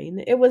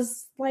fine. It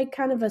was like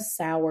kind of a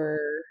sour,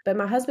 but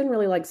my husband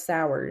really likes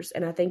sours.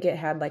 And I think it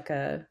had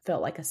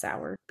felt like a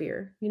sour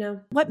beer,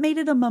 What made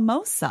it a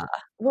mimosa?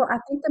 Well, I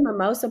think the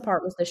mimosa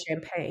part was the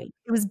champagne.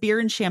 It was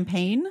beer and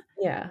champagne?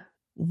 Yeah.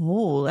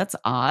 Whoa, that's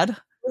odd. It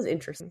was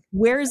interesting.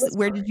 Where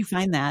did you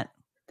find that?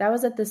 That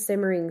was at the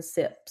Shimmering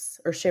Sips.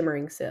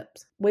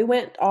 We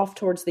went off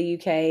towards the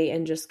UK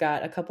and just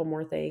got a couple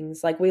more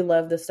things. Like, we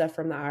love the stuff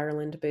from the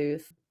Ireland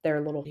booth.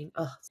 They're little,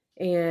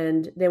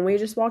 and then we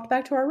just walked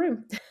back to our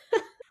room.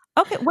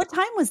 Okay, what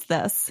time was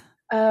this?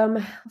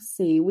 Let's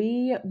see.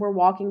 We were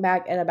walking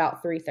back at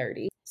about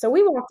 3:30. So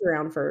we walked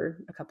around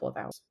for a couple of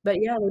hours. But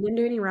yeah, we didn't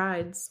do any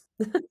rides.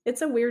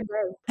 It's a weird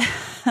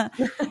day.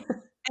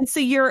 And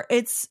so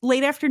it's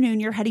late afternoon,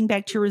 you're heading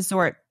back to your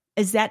resort.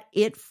 Is that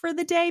it for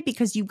the day?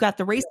 Because you've got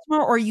the race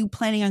tomorrow, or are you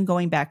planning on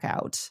going back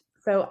out?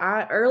 So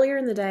earlier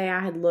in the day, I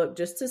had looked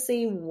just to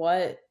see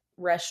what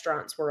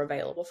restaurants were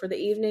available for the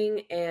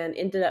evening, and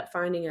ended up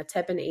finding a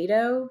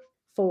Teppanyaki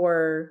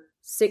for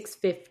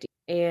 $6.50.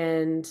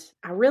 And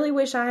I really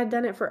wish I had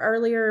done it for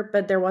earlier,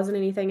 but there wasn't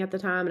anything at the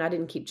time and I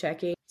didn't keep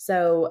checking.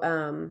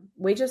 So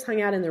we just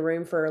hung out in the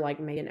room for like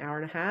maybe an hour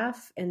and a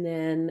half, and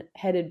then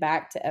headed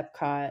back to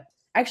Epcot.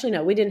 Actually,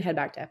 no, we didn't head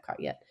back to Epcot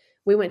yet.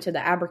 We went to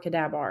the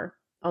Abracadabra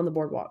on the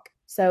boardwalk.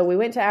 So we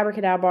went to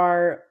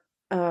Abracadabra.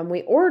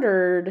 We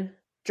ordered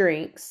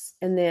drinks,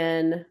 and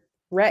then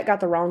Rhett got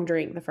the wrong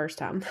drink the first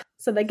time.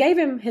 So they gave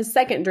him his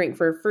second drink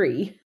for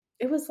free.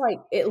 It was like,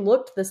 it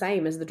looked the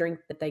same as the drink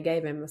that they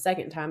gave him the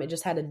second time. It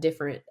just had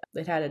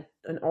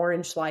an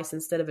orange slice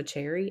instead of a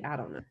cherry. I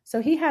don't know.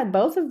 So he had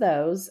both of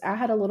those. I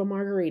had a little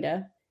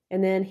margarita,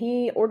 and then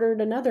he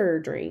ordered another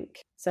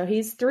drink. So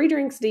he's 3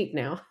 drinks deep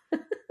now.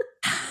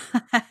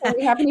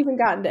 We haven't even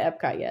gotten to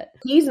Epcot yet.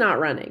 He's not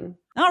running.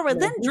 All right,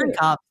 then drink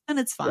up, and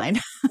it's fine.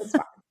 Yeah, it's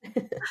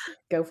fine.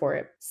 Go for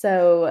it.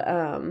 So,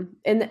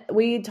 and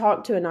we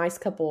talked to a nice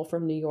couple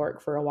from New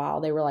York for a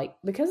while. They were like,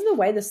 because of the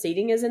way the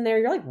seating is in there,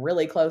 you're like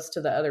really close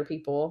to the other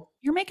people.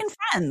 You're making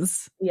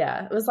friends.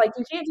 Yeah. It was like,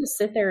 you can't just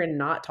sit there and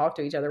not talk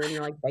to each other when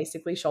you're like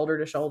basically shoulder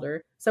to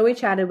shoulder. So we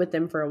chatted with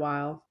them for a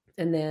while,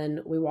 and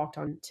then we walked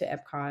on to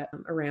Epcot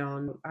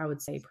around, I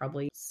would say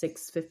probably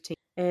 6:15.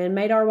 And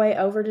made our way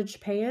over to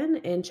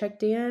Japan and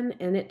checked in.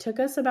 And it took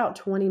us about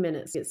 20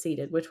 minutes to get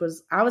seated,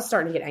 I was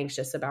starting to get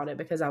anxious about it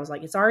because I was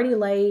like, it's already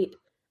late.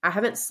 I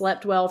haven't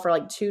slept well for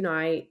like 2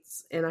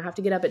 nights, and I have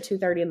to get up at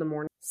 2:30 in the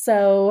morning.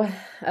 So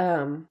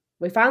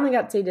we finally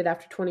got seated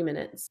after 20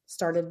 minutes,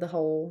 started the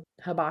whole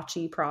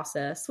hibachi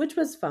process, which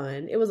was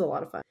fun. It was a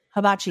lot of fun.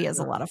 Hibachi is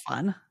a lot of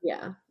fun.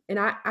 Yeah. And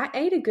I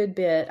ate a good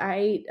bit.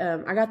 I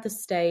got the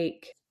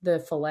steak, the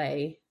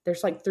filet.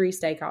 There's like 3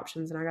 steak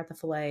options, and I got the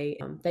filet.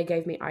 They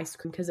gave me ice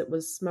cream because it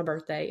was my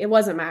birthday. It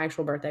wasn't my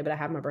actual birthday, but I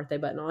have my birthday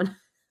button on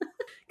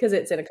because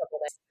it's in a couple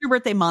of days. Your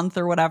birthday month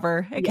or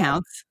whatever, it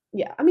counts.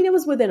 Yeah. I mean, it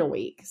was within a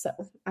week, so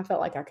I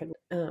felt like I could.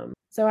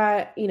 So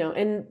I,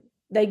 and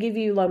they give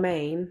you lo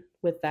mein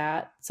with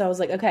that. So I was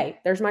like, okay,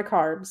 there's my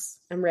carbs.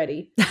 I'm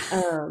ready.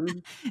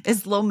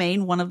 Is lo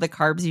mein one of the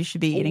carbs you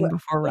should be eating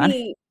before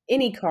running?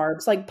 Any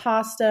carbs, like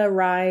pasta,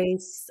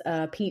 rice,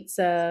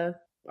 pizza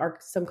are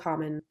some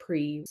common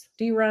pre's.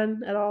 Do you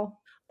run at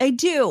all? I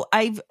do.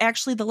 I've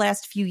actually the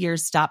last few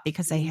years stopped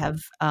because I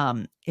have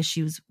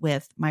issues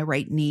with my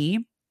right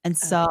knee. And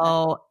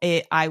so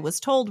I was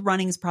told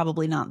running's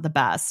probably not the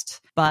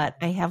best, but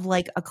I have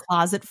like a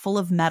closet full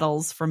of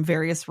medals from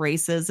various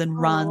races and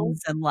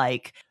runs and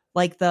like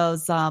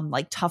those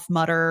like Tough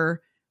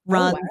Mudder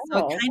runs. Oh, wow.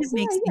 So it kind of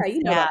makes me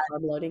you know about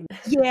carb loading.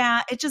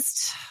 Yeah, it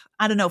just,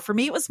 I don't know. For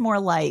me, it was more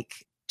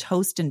like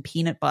toast and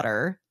peanut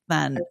butter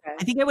than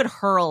I think I would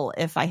hurl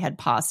if I had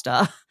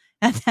pasta.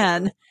 And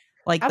then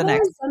like the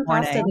next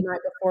morning. Pasta the night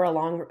before a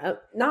long,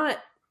 not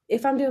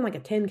if I'm doing like a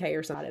 10K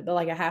or something, but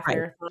like a half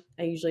marathon,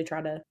 I usually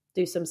try to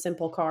do some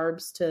simple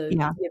carbs to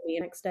give me the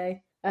next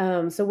day.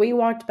 So we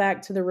walked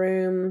back to the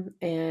room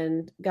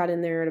and got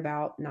in there at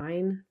about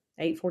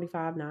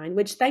 8:45, 9,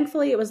 which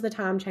thankfully it was the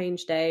time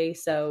change day.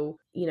 So,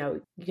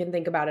 you can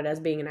think about it as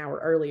being an hour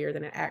earlier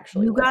than it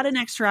actually was. You got an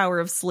extra hour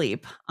of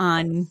sleep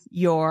on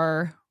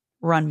your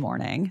run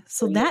morning.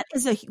 So that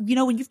is when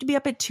you have to be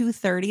up at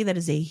 2:30, that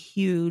is a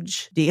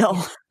huge deal.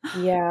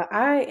 Yeah.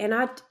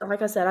 I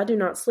like I said, I do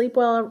not sleep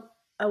well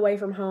away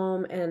from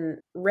home, and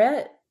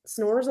Rhett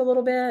snores a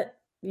little bit.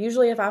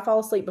 Usually if I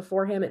fall asleep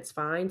before him, it's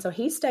fine. So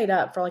he stayed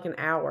up for like an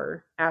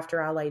hour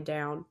after I laid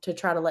down to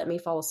try to let me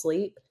fall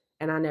asleep.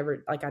 And I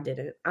never, I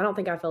didn't. I don't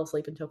think I fell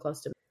asleep until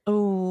close to.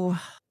 Oh.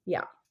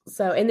 Yeah.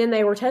 So, and then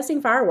they were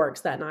testing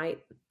fireworks that night.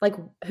 Like,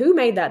 who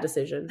made that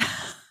decision?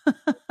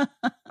 I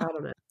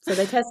don't know. So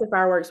they tested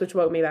fireworks, which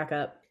woke me back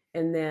up.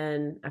 And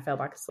then I fell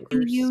back asleep.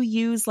 Do you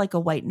use like a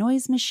white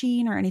noise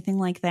machine or anything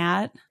like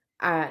that?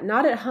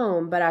 Not at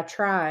home, but I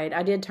tried.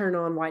 I did turn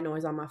on white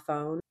noise on my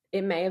phone.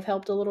 It may have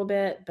helped a little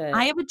bit, but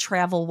I have a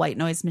travel white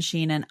noise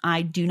machine and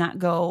I do not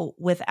go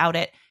without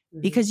it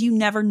because you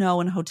never know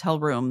in hotel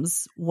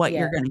rooms what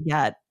you're going to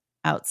get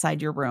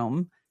outside your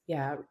room.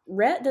 Yeah.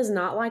 Rhett does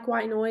not like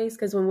white noise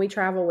because when we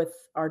travel with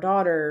our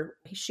daughter,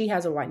 she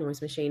has a white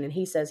noise machine and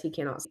he says he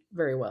cannot sleep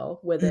very well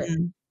with it.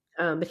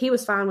 But he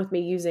was fine with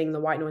me using the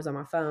white noise on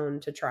my phone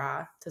to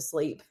try to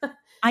sleep.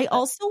 I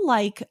also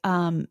like,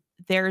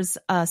 there's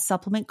a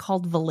supplement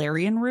called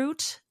valerian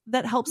root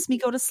that helps me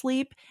go to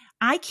sleep.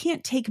 I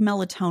can't take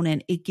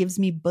melatonin. It gives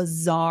me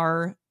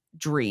bizarre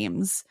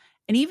dreams.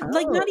 And even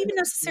not even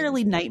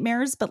necessarily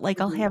nightmares, but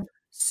like I'll have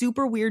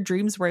super weird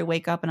dreams where I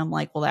wake up and I'm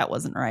like, well, that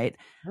wasn't right.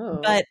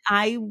 But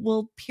I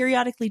will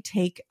periodically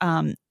take,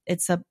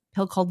 it's a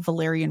pill called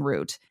valerian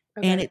root.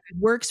 And it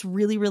works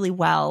really, really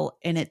well.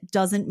 And it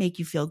doesn't make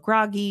you feel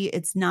groggy.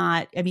 It's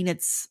not,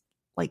 it's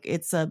like,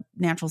 it's a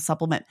natural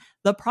supplement.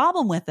 The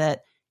problem with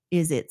it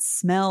is it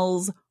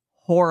smells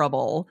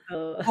horrible.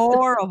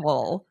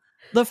 Horrible.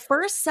 The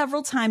first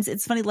several times,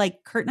 it's funny,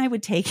 like Kurt and I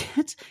would take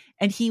it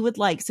and he would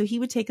he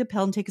would take the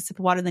pill and take a sip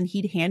of water. Then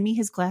he'd hand me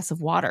his glass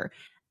of water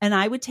and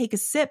I would take a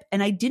sip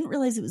and I didn't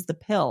realize it was the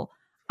pill.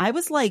 I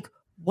was like,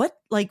 what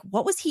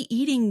was he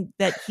eating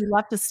that he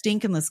left a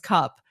stink in this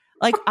cup?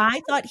 Like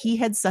I thought he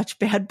had such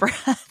bad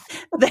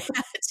breath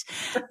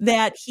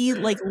that he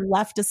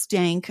left a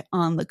stank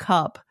on the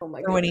cup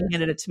when he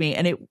handed it to me.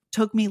 And it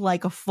took me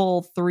like a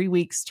full 3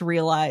 weeks to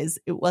realize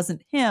it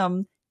wasn't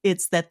him.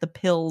 It's that the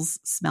pills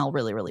smell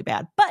really, really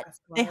bad, but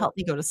they help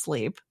me go to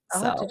sleep.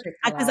 Because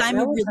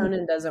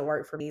melatonin doesn't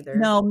work for me either.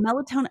 No,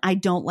 melatonin. I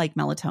don't like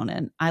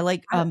melatonin. I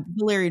like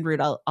valerian root.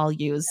 I'll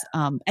use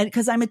and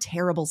because I'm a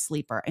terrible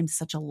sleeper. I'm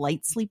such a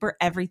light sleeper.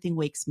 Everything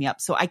wakes me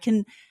up, so I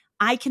can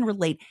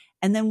relate.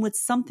 And then with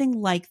something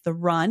like the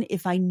run,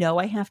 if I know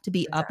I have to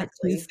be up at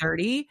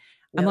 2:30,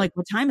 I'm like,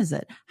 what time is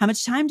it? How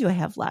much time do I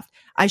have left?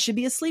 I should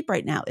be asleep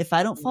right now. If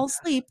I don't fall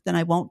asleep, then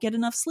I won't get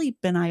enough sleep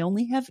and I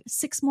only have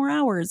 6 more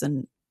hours.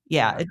 And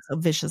it's a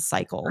vicious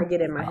cycle. I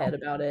get in my head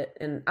about it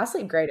and I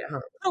sleep great at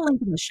home. I'll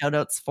link in the show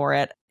notes for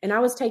it. And I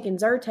was taking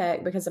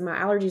Zyrtec because my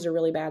allergies are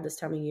really bad this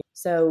time of year.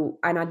 So,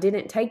 and I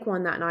didn't take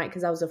one that night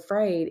because I was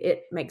afraid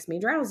it makes me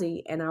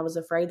drowsy. And I was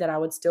afraid that I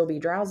would still be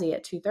drowsy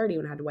at 2:30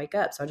 when I had to wake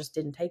up. So I just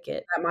didn't take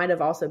it. That might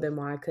have also been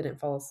why I couldn't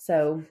fall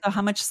asleep. So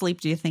how much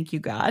sleep do you think you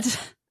got?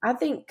 I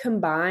think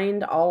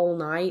combined all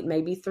night,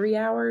 maybe 3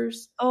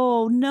 hours.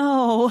 Oh,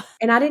 no.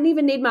 And I didn't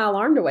even need my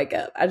alarm to wake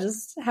up. I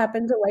just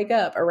happened to wake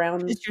up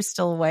around. You're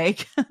still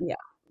awake. Yeah.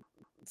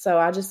 So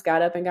I just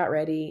got up and got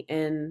ready.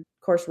 And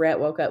of course, Rhett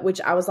woke up, which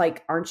I was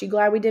like, aren't you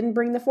glad we didn't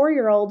bring the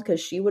 4-year-old? Because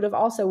she would have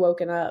also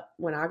woken up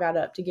when I got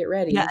up to get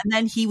ready. Yeah. And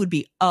then he would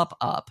be up.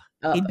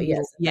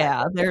 Yes,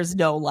 Yeah, exactly. there's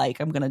no like,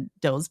 I'm going to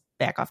doze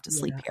back off to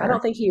sleep Yeah. I here.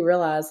 don't think he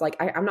realized, like,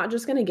 I'm not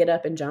just going to get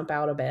up and jump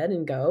out of bed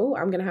and go.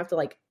 I'm going to have to,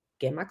 like,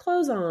 get my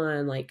clothes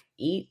on, like,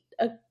 eat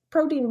a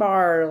protein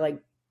bar,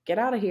 like, get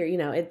out of here.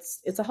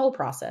 It's a whole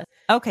process.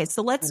 Okay,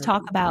 so let's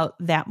talk Um, about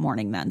that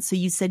morning then. So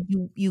you said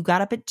you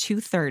got up at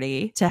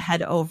 2:30 to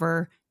head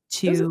over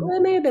to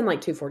it may have been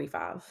like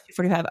 2:45.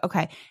 45.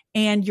 Okay.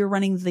 And you're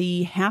running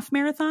the half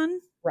marathon?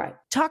 Right.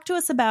 Talk to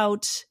us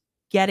about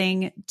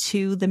getting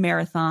to the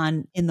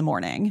marathon in the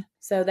morning.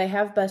 So they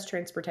have bus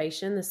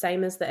transportation, the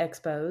same as the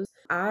expos.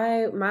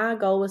 My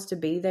goal was to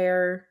be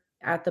there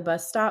at the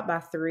bus stop by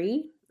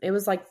 3. It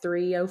was like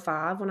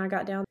 3:05 when I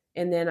got down.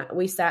 And then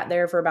we sat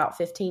there for about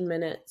 15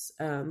 minutes,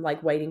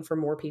 like waiting for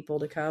more people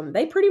to come.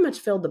 They pretty much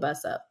filled the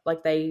bus up.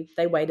 Like they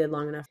waited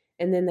long enough.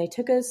 And then they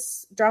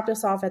dropped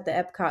us off at the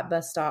Epcot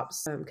bus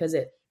stops because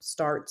it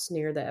starts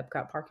near the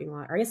Epcot parking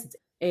lot. Or I guess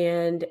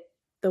and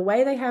the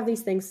way they have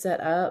these things set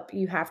up,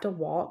 you have to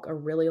walk a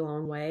really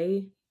long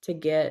way to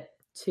get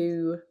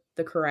to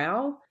the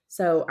corral.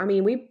 So, I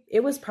mean,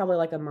 it was probably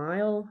like a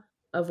mile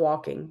of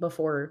walking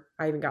before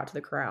I even got to the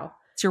corral.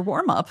 It's your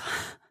warm up.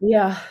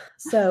 Yeah.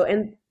 So,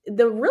 and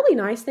the really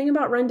nice thing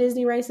about Run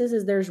Disney races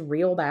is there's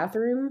real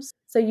bathrooms.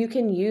 So you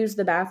can use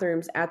the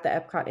bathrooms at the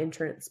Epcot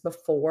entrance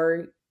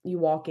before you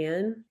walk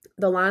in.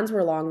 The lines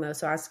were long though,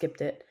 so I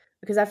skipped it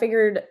because I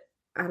figured,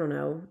 I don't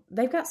know,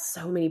 they've got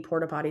so many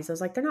porta potties. I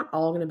was like, they're not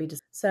all going to be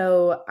just.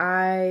 So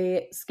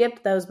I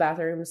skipped those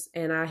bathrooms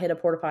and I hit a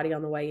porta potty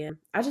on the way in.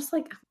 I just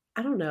like,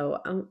 I don't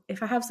know.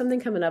 If I have something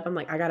coming up, I'm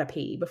like, I got to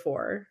pee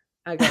before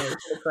I go to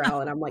the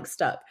corral and I'm like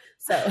stuck.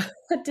 So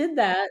I did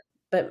that.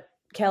 But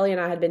Kelly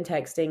and I had been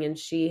texting and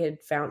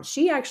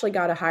she actually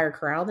got a higher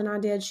corral than I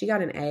did. She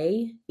got an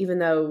A, even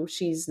though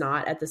she's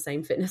not at the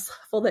same fitness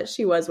level that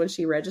she was when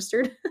she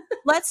registered.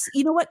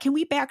 You know what? Can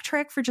we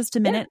backtrack for just a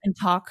minute and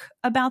talk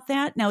about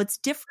that? Now, it's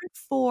different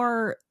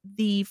for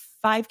the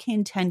 5K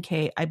and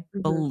 10K, I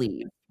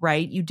believe,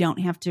 right? You don't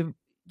have to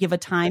give a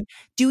time.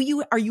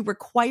 Are you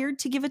required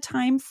to give a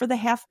time for the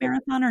half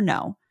marathon or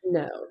no?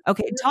 No.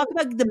 Okay. Talk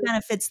about the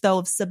benefits though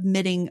of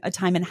submitting a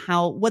time and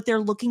what they're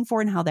looking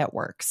for and how that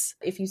works.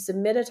 If you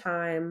submit a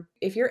time,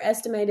 if your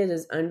estimated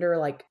is under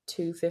like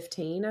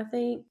 2:15, I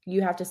think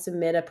you have to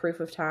submit a proof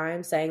of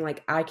time saying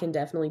like, I can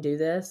definitely do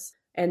this.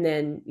 And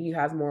then you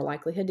have more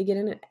likelihood to get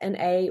an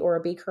A or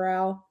a B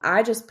corral.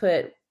 I just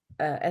put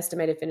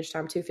estimated finish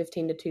time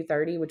 2:15 to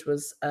 2:30, which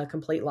was a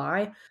complete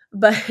lie,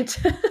 but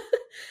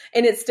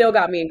and it still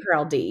got me in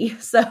corral D.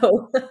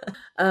 So,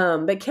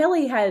 but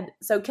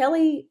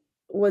Kelly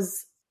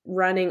was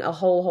running a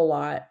whole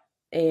lot,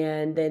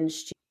 and then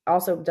she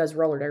also does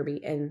roller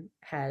derby and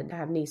had to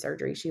have knee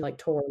surgery. She like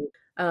tore.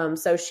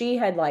 So she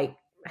had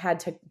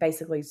to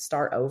basically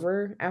start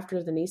over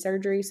after the knee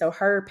surgery. So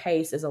her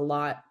pace is a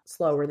lot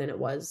slower than it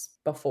was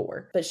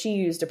before. But she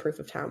used a proof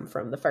of time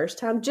from the first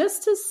time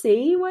just to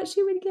see what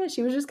she would get.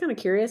 She was just kind of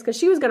curious because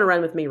she was going to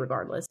run with me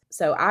regardless.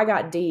 So I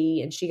got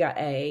D and she got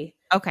A.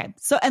 Okay.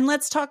 So, and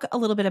let's talk a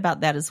little bit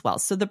about that as well.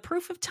 So the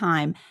proof of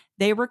time,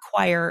 they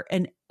require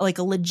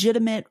a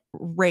legitimate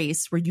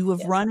race where you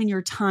have run and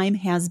your time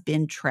has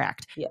been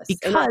tracked. Yes.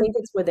 Because, and I think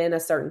it's within a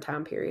certain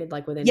time period,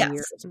 like within a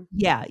year.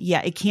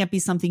 Yeah. It can't be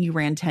something you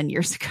ran 10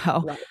 years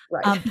ago.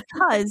 Right.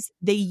 Because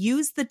they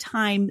use the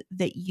time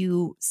that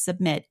you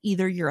submit,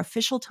 either your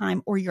official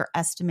time or your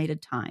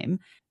estimated time,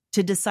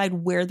 to decide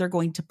where they're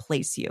going to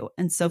place you.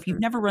 And so if you've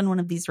never run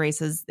one of these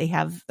races,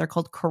 they're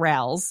called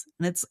corrals,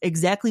 and it's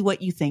exactly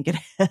what you think it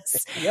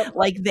is. Yep.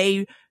 Like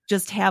they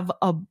just have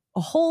a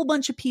whole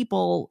bunch of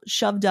people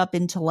shoved up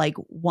into like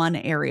one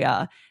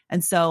area.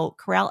 And so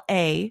corral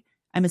A,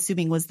 I'm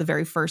assuming, was the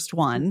very first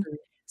one.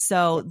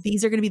 So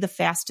these are going to be the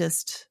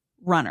fastest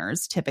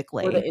runners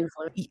typically. Or the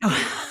influence.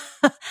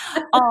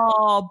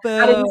 Oh, boo.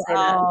 I didn't say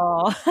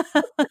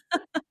that.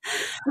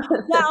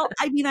 Well,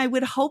 I mean, I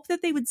would hope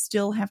that they would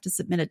still have to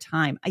submit a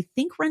time. I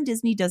think Run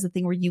Disney does a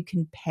thing where you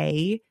can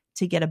pay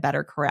to get a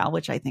better corral,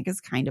 which I think is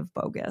kind of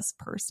bogus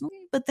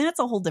personally, but that's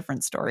a whole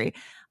different story.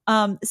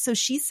 So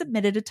she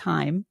submitted a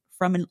time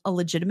from a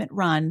legitimate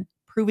run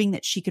proving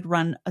that she could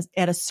run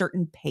at a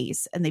certain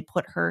pace, and they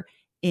put her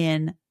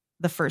in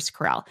the first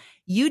corral.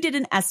 You did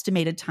an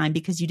estimated time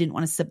because you didn't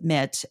want to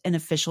submit an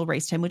official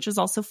race time, which is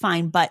also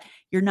fine, but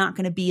you're not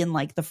going to be in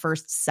like the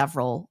first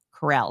several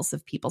corrals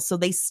of people. So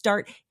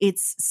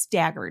it's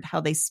staggered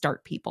how they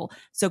start people.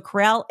 So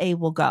corral A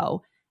will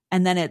go,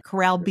 and then at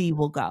corral B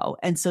will go.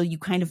 And so you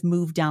kind of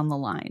move down the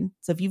line.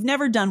 So if you've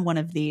never done one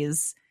of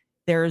these,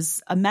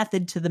 there's a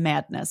method to the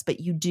madness, but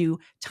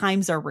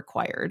times are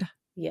required.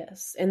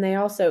 Yes. And they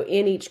also,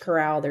 in each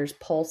corral, there's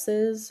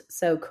pulses.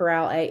 So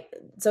corral A,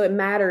 so it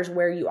matters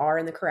where you are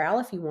in the corral.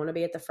 If you want to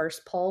be at the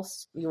first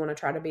pulse, you want to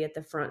try to be at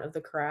the front of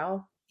the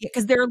corral. Yeah,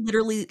 because there are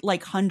literally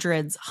like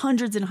hundreds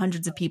and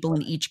hundreds of people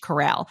in each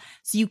corral.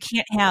 So you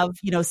can't have,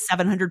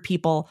 700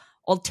 people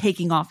all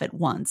taking off at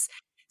once.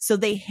 So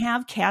they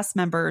have cast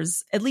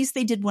members, at least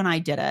they did when I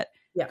did it,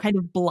 kind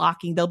of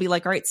blocking. They'll be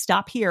like, all right,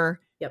 stop here.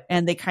 Yep.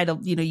 And they kind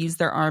of, use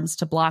their arms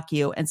to block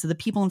you. And so the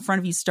people in front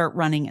of you start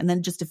running. And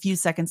then just a few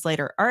seconds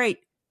later, all right,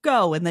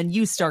 go, and then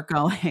you start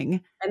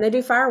going. And they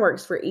do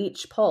fireworks for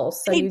each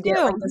pulse. So They you get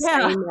do, like the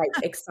yeah. same like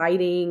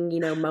exciting,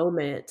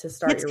 moment to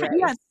start your race.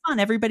 Yeah, it's fun.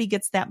 Everybody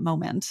gets that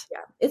moment. Yeah.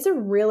 It's a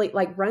really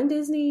like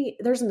RunDisney,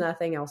 there's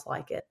nothing else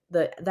like it.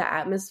 The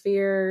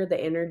atmosphere, the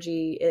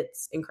energy,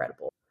 it's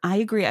incredible. I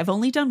agree. I've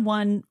only done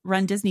one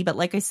RunDisney, but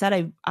like I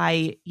said,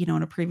 I in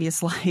a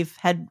previous life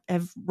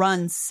have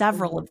run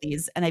several of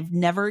these, and I've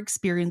never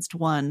experienced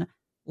one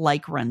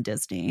like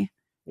RunDisney.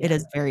 Yeah. It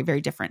is very,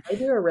 very different. They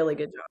do a really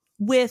good job.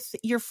 With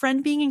your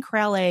friend being in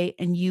Corral A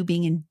and you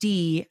being in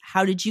D,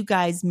 how did you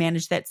guys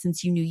manage that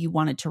since you knew you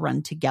wanted to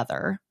run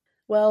together?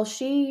 Well,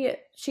 she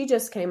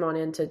just came on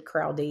into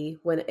Corral D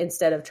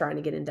instead of trying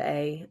to get into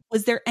A.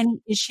 Was there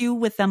any issue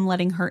with them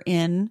letting her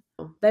in?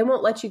 They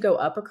won't let you go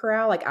up a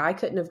corral. Like I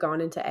couldn't have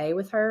gone into A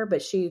with her,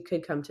 but she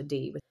could come to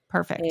D.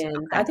 Perfect. And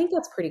okay. I think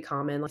that's pretty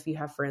common. Like if you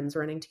have friends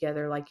running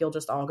together, like you'll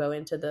just all go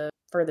into the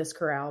furthest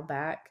corral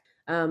back.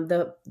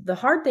 The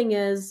hard thing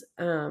is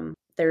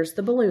there's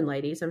the balloon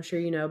ladies. I'm sure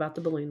you know about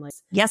the balloon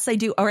ladies. Yes, I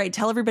do. All right.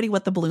 Tell everybody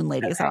what the balloon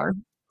ladies are.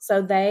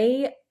 So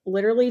they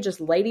literally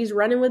just ladies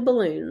running with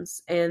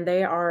balloons, and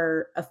they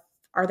are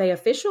they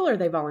official or are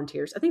they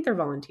volunteers? I think they're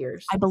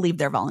volunteers. I believe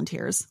they're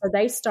volunteers. So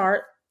they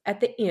start at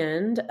the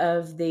end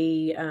of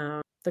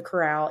the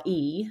corral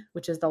E,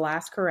 which is the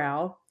last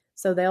corral.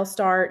 So they'll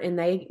start and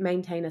they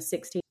maintain a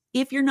 16.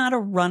 If you're not a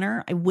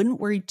runner, I wouldn't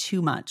worry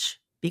too much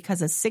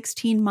because a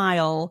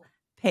 16-mile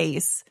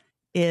pace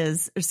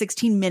is, or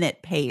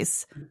 16-minute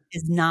pace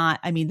is not,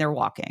 they're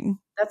walking.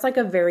 That's like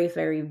a very,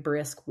 very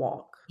brisk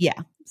walk. Yeah.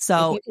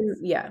 So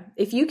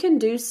if you can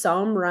do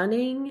some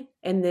running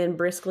and then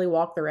briskly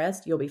walk the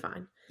rest, you'll be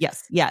fine.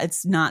 Yes. Yeah.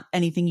 It's not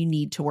anything you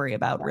need to worry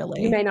about,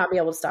 really. You may not be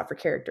able to stop for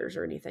characters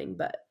or anything,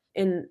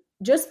 and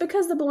just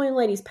because the balloon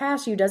ladies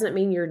pass you doesn't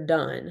mean you're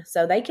done.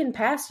 So they can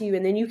pass you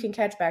and then you can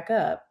catch back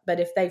up.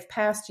 But if they've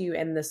passed you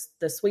and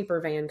the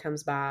sweeper van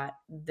comes by,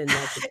 then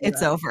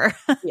it's over.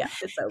 Yeah,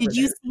 it's over. Did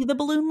you see the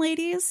balloon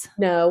ladies?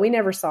 No, we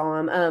never saw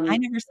them. I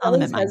never saw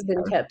them. My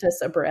husband kept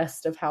us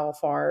abreast of how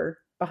far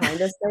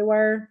behind us they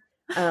were.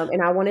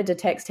 And I wanted to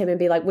text him and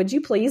be like, would you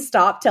please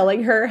stop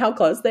telling her how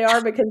close they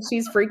are because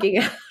she's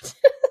freaking out.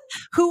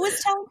 Who was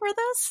telling her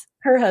this?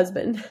 Her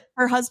husband.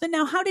 Her husband?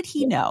 Now, how did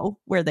he know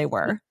where they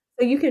were?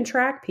 So you can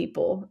track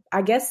people.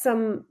 I guess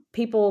some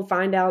people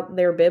find out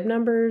their bib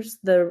numbers,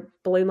 the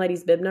balloon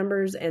ladies' bib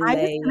numbers, and I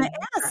was going to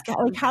ask,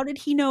 like, how did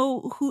he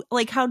know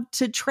how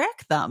to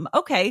track them?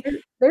 Okay.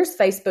 There's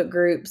Facebook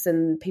groups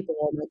and people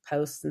will make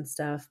posts and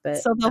stuff, but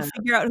so they'll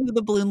figure out who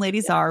the balloon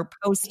ladies are,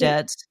 post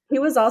it. He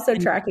was also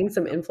tracking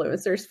some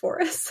influencers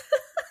for us.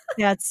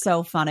 That's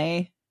so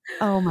funny.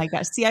 Oh my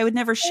gosh. See, I would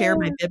never share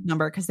my bib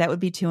number because that would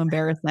be too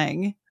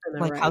embarrassing.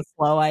 How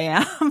slow I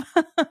am.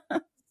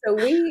 So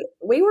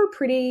we were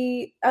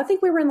I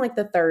think we were in like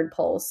the third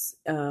pulse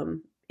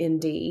in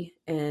D,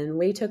 and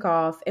we took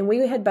off, and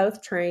we had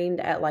both trained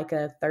at like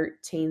a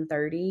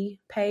 13:30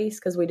 pace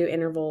because we do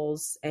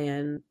intervals,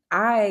 and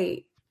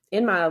I,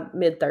 in my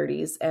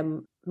mid-30s,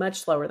 am much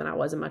slower than I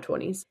was in my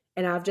 20s,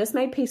 and I've just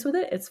made peace with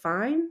it. It's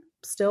fine.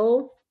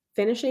 Still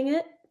finishing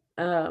it.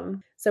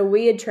 So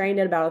we had trained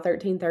at about a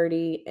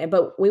 13:30,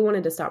 but we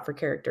wanted to stop for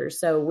characters.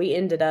 So we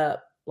ended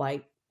up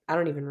like, I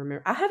don't even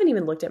remember. I haven't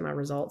even looked at my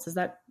results. Is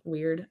that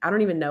weird? I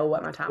don't even know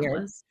what my time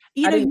was.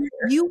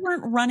 You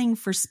weren't running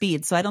for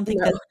speed, so I don't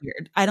think that's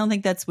weird. I don't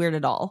think that's weird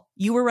at all.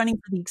 You were running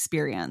for the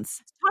experience.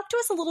 Talk to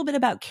us a little bit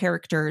about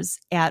characters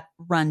at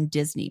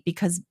RunDisney,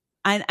 because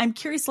I'm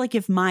curious, like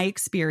if my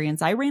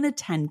experience, I ran a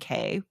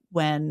 10K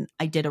when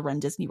I did a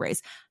RunDisney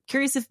race.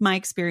 Curious if my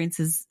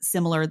experience is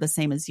similar, the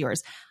same as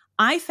yours.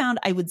 I found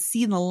I would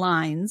see the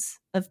lines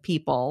of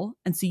people,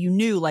 and so you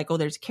knew like, oh,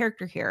 there's a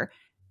character here,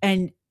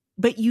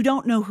 but you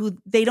don't know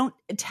they don't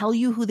tell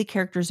you who the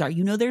characters are.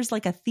 You know, there's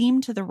like a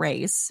theme to the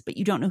race, but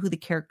you don't know who the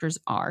characters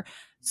are.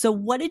 So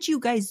what did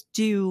you guys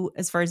do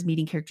as far as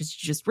meeting characters?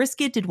 Did you just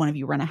risk it? Did one of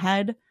you run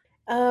ahead?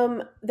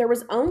 There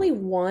was only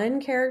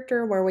one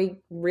character where we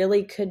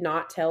really could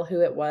not tell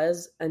who it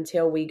was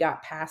until we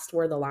got past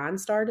where the line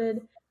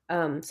started.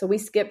 So we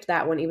skipped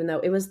that one, even though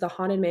it was the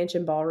Haunted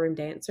Mansion Ballroom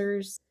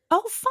Dancers.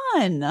 Oh,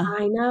 fun.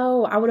 I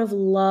know. I would have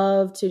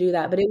loved to do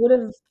that, but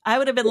I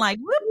would have been like,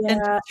 whoop.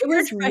 Yeah, it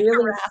was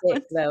really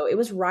thick though. It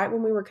was right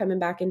when we were coming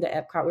back into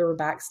Epcot. We were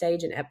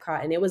backstage in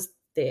Epcot and it was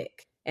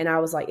thick. And I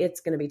was like, it's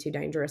going to be too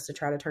dangerous to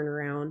try to turn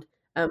around.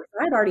 I'd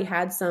already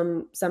had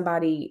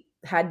somebody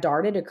had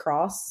darted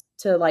across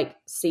to like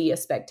see a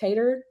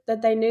spectator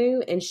that they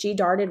knew. And she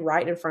darted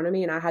right in front of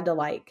me and I had to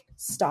like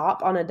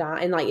stop on a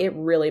dime, and like, it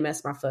really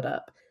messed my foot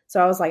up. So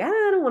I was like, I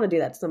don't want to do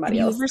that to somebody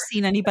else. Have you ever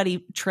seen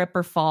anybody trip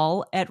or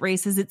fall at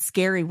races? It's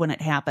scary when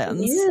it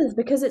happens. It is,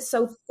 because it's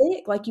so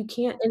thick. Like you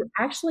can't. And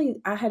actually,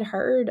 I had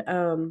heard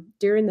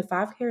during the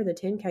 5K or the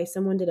 10K,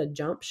 someone did a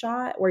jump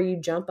shot where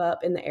you jump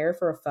up in the air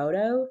for a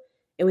photo.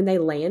 And when they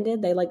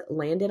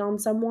landed on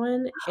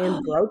someone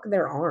and broke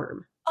their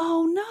arm.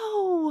 Oh,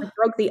 no. Like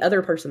broke the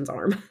other person's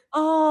arm.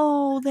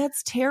 Oh,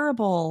 that's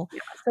terrible. Yeah,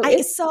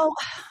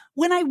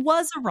 when I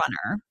was a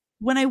runner,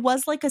 when I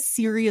was like a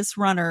serious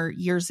runner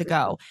years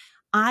ago,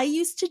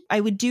 I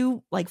would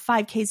do like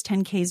 5Ks,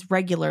 10Ks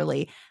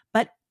regularly,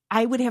 but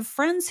I would have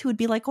friends who would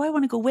be like, oh, I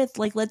want to go with,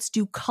 like, let's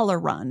do color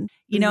run,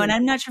 and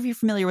I'm not sure if you're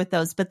familiar with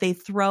those, but they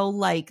throw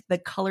like the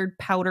colored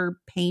powder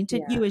paint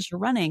at you as you're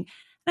running.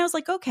 And I was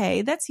like,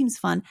 okay, that seems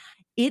fun.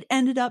 It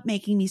ended up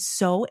making me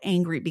so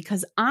angry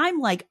because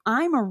I'm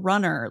a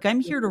runner. Like,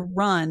 I'm here to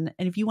run.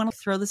 And if you want to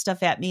throw the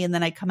stuff at me and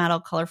then I come out all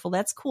colorful,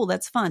 that's cool.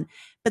 That's fun.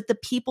 But the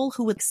people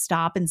who would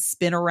stop and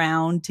spin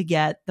around to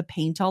get the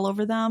paint all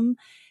over them.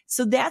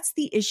 So that's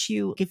the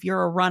issue if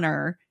you're a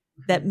runner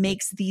that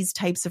makes these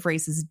types of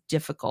races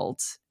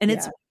difficult. And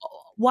it's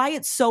why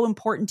it's so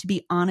important to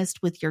be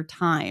honest with your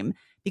time.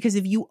 Because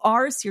if you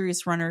are a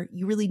serious runner,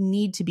 you really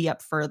need to be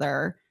up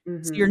further.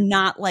 So you're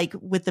not like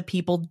with the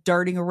people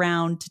darting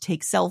around to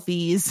take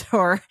selfies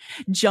or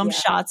jump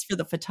shots for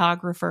the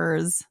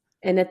photographers.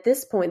 And at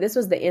this point, this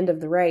was the end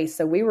of the race.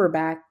 So we were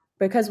back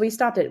because we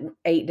stopped at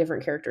 8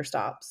 different character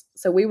stops.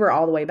 So we were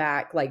all the way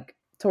back, like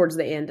towards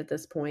the end at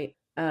this point.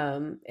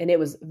 And it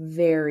was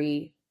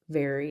very,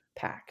 very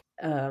packed.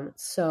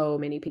 So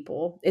many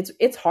people.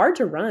 It's hard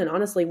to run.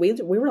 Honestly, we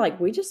were like,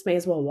 we just may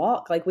as well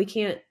walk. Like, we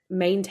can't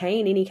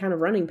maintain any kind of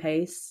running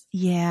pace.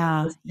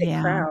 Yeah.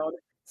 Crowd.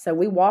 So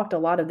we walked a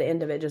lot of the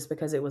end of it just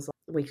because it was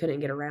we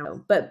couldn't get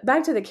around. But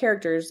back to the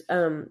characters,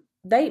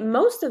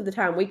 most of the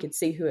time we could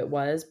see who it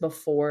was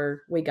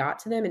before we got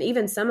to them. And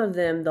even some of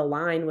them, the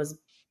line was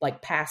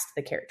like past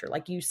the character.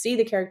 Like, you see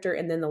the character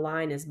and then the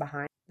line is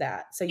behind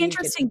that. So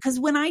interesting, because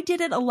when I did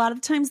it, a lot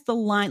of times the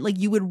line, like,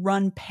 you would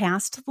run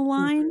past the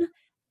line.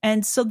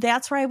 And so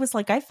that's where I was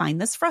like, I find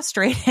this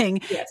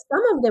frustrating. Yeah,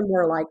 some of them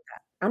were like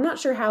that. I'm not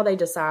sure how they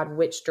decide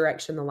which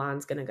direction the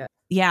line's going to go.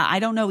 Yeah, I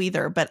don't know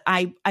either. But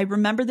I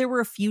remember there were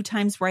a few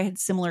times where I had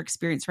similar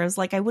experience where I was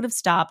like, I would have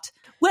stopped.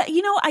 Well,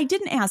 I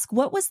didn't ask,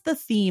 what was the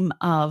theme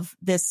of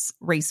this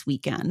race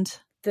weekend?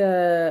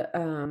 The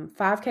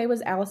 5K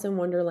was Alice in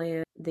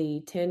Wonderland.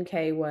 The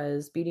 10K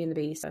was Beauty and the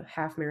Beast, a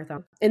half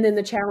marathon. And then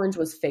the challenge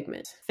was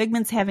Figment.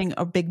 Figment's having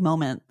a big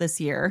moment this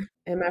year.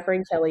 And my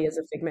friend Kelly is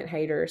a Figment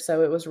hater,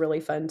 so it was really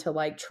fun to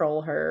like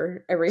troll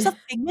her. She's a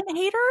Figment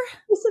hater?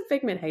 She's a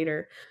Figment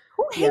hater.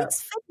 Who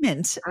hates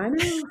Figment? I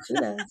know, she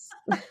does.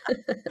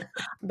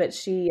 But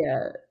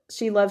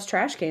she loves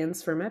trash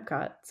cans from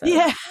Epcot. So.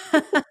 Yeah.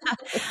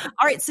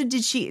 All right. So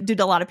did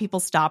a lot of people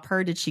stop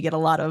her? Did she get a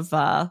lot of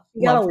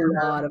she got a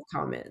lot of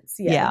comments?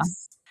 Yes. Yeah.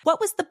 What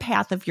was the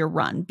path of your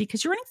run?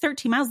 Because you're running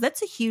 13 miles.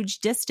 That's a huge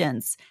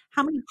distance.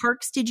 How many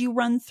parks did you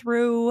run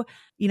through?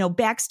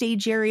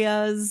 Backstage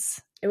areas?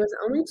 It was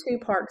only 2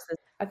 parks.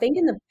 I think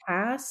in the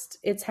past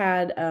it's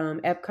had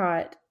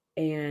Epcot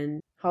and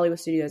Hollywood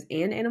Studios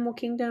and Animal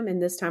Kingdom.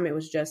 And this time it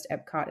was just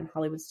Epcot and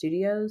Hollywood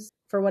Studios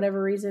for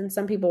whatever reason.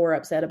 Some people were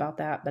upset about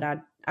that, but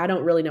I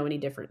don't really know any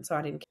different. So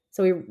I didn't.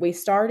 So we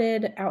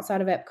started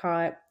outside of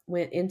Epcot,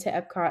 went into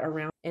Epcot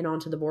around and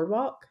onto the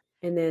boardwalk.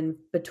 And then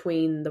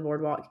between the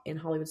boardwalk and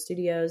Hollywood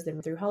Studios,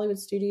 then through Hollywood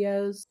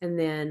Studios. And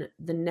then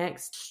the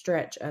next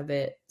stretch of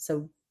it.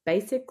 So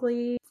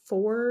basically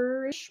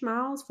 4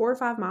 or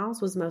 5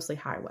 miles was mostly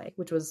highway,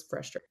 which was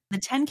frustrating. The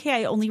 10K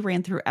I only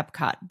ran through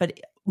Epcot, but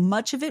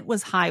much of it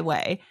was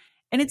highway.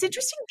 And it's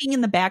interesting being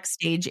in the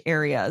backstage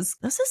areas.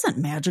 This isn't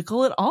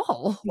magical at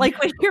all. Like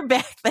when you're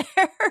back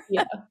there.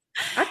 Yeah.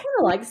 I kind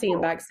of like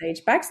seeing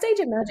backstage. Backstage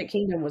at Magic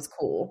Kingdom was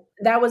cool.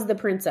 That was the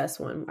princess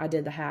one. I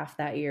did the half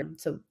that year.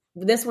 So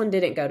this one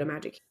didn't go to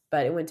Magic,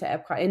 but it went to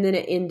Epcot and then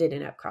it ended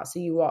in Epcot. So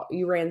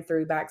you ran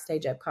through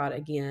backstage Epcot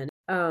again.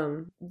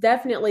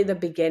 Definitely the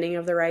beginning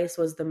of the race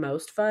was the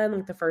most fun.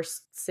 Like the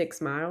first 6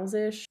 miles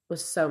ish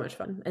was so much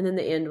fun. And then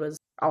the end was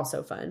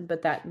also fun,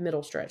 but that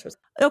middle stretch was.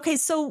 Okay.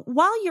 So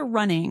while you're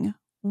running,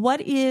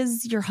 what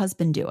is your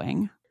husband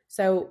doing?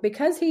 So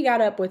because he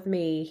got up with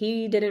me,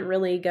 he didn't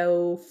really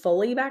go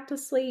fully back to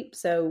sleep.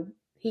 So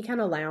he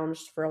kind of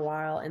lounged for a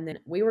while, and then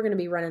we were going to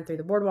be running through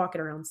the boardwalk at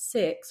around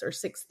 6 or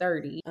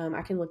 6:30.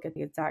 I can look at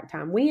the exact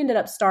time. We ended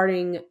up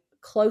starting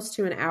close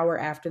to an hour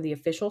after the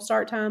official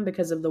start time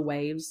because of the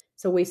waves.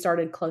 So we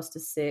started close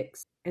to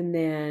 6, and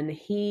then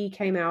he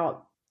came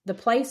out. The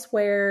place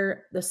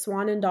where the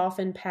Swan and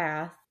Dolphin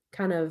path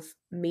kind of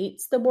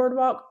meets the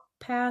boardwalk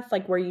path,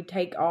 like where you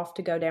take off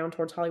to go down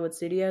towards Hollywood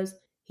Studios,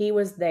 he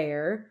was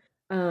there.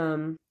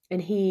 And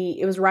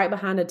it was right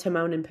behind a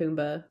Timon and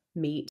Pumbaa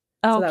meet.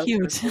 Oh, so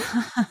cute.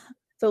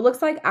 So it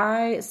looks like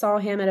I saw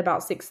him at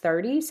about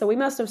 6:30. So we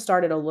must have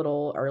started a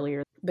little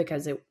earlier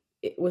because it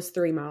was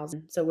 3 miles.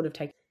 So it would have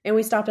taken, and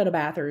we stopped at a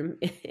bathroom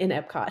in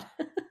Epcot,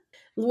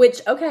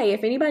 which, okay,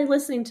 if anybody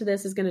listening to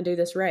this is going to do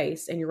this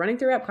race and you're running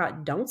through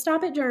Epcot, don't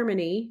stop at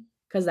Germany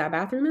because that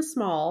bathroom is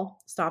small.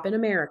 Stop in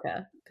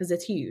America because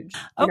it's huge.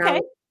 Okay.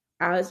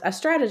 I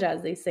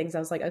strategized these things. I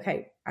was like,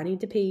 okay, I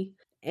need to pee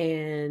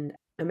and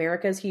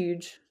America is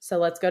huge. So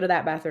let's go to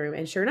that bathroom.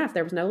 And sure enough,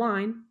 there was no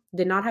line.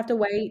 Did not have to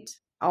wait.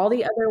 All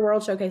the other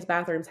World Showcase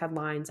bathrooms had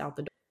lines out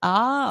the door.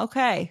 Ah,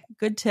 okay.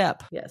 Good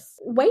tip. Yes.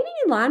 Waiting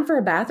in line for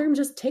a bathroom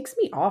just ticks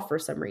me off for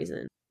some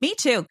reason. Me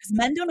too, because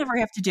men don't ever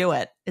have to do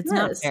it. It's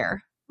not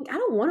fair. Like, I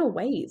don't want to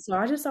wait. So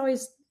I just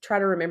always try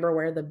to remember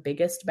where the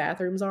biggest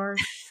bathrooms are.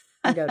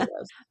 and go to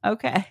those.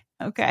 Okay.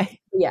 Okay.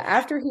 Yeah,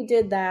 after he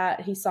did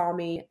that, he saw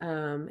me.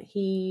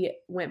 He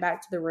went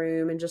back to the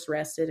room and just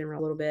rested and a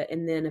little bit.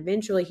 And then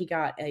eventually he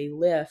got a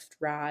lift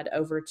ride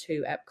over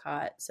to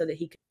Epcot so that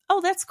he could.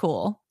 Oh, that's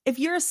cool. If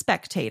you're a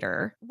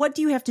spectator, what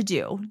do you have to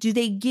do? Do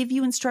they give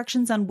you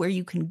instructions on where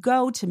you can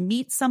go to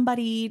meet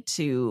somebody,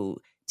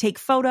 to take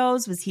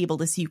photos? Was he able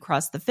to see you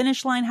cross the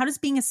finish line? How does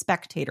being a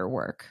spectator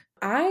work?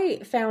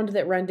 I found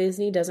that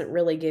RunDisney doesn't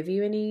really give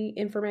you any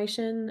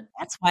information.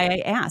 That's why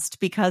I asked,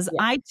 because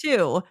I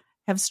too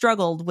have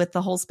struggled with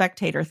the whole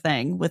spectator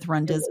thing with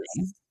RunDisney.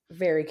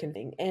 Very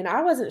convenient. And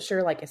I wasn't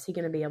sure, like, is he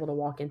going to be able to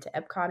walk into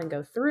Epcot and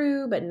go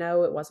through? But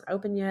no, it wasn't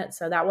open yet.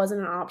 So that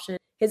wasn't an option.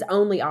 His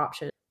only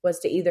option was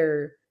to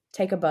either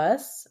take a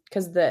bus,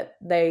 because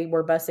they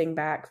were busing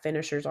back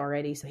finishers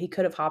already. So he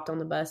could have hopped on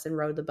the bus and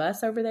rode the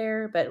bus over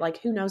there. But like,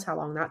 who knows how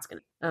long that's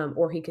going to,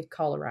 or he could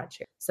call a ride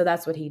share. So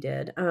that's what he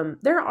did.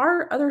 There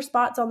are other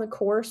spots on the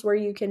course where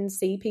you can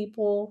see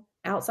people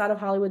outside of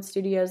Hollywood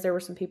Studios. There were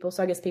some people.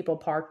 So I guess people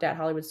parked at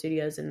Hollywood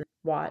Studios and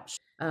watched.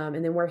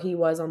 And then where he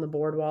was on the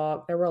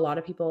boardwalk, there were a lot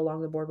of people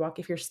along the boardwalk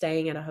if you're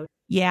staying at a hotel.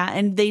 Yeah.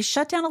 And they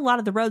shut down a lot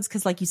of the roads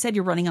because, like you said,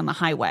 you're running on the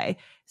highway.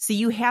 So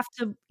you have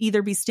to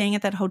either be staying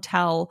at that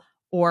hotel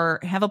or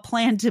have a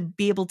plan to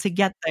be able to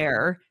get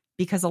there,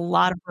 because a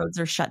lot of roads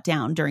are shut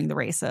down during the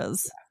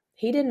races. Yeah.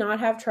 He did not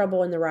have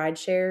trouble in the ride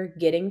share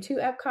getting to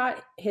Epcot.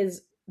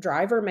 His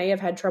driver may have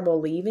had trouble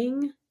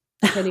leaving,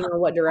 depending on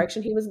what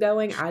direction he was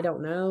going. I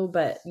don't know.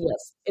 But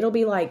yes, it'll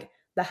be like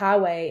the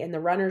highway and the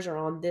runners are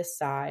on this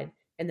side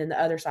and then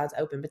the other side's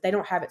open, but they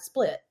don't have it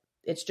split.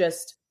 It's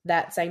just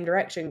that same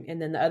direction,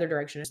 and then the other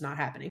direction is not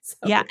happening. So.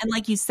 Yeah. And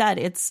like you said,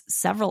 it's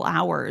several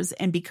hours.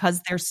 And because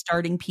they're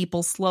starting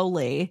people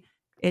slowly,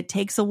 it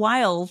takes a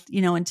while,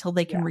 until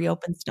they can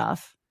reopen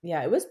stuff.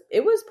 Yeah, it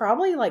was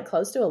probably like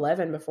close to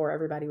 11 before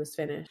everybody was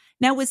finished.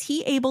 Now, was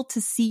he able to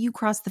see you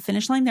cross the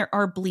finish line? There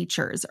are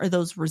bleachers. Are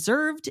those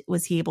reserved?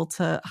 Was he able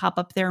to hop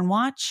up there and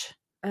watch?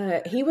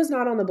 He was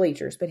not on the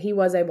bleachers, but he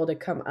was able to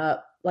come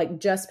up like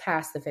just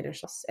past the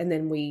finish line. And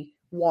then we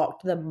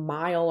walked the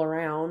mile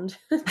around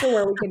to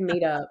where we could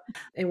meet up.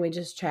 And we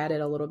just chatted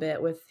a little bit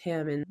with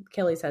him and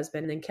Kelly's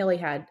husband. And then Kelly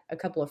had a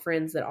couple of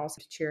friends that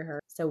also cheer her.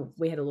 So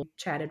we had a little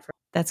chatted.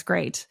 That's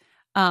great.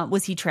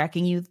 Was he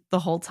tracking you the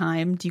whole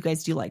time? Do you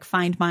guys do like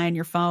Find My on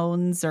your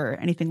phones or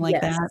anything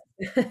like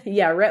that?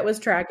 Yeah, Rhett was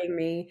tracking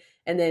me,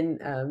 and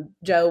then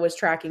Joe was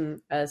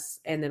tracking us,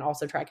 and then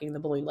also tracking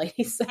the balloon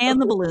ladies. So.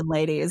 And the balloon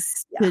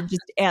ladies to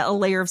just add a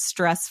layer of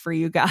stress for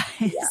you guys.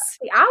 Yeah.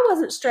 See, I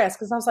wasn't stressed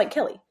because I was like,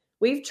 Kelly,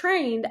 we've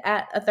trained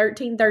at a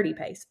 13:30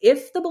 pace.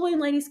 If the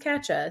balloon ladies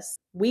catch us,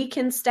 we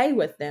can stay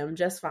with them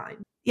just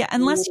fine. Yeah,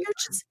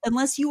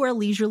 unless you are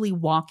leisurely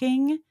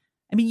walking.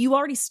 I mean, you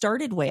already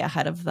started way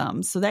ahead of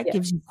them. So that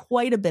gives you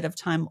quite a bit of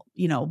time,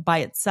 by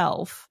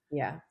itself.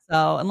 Yeah.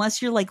 So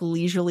unless you're like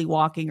leisurely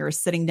walking or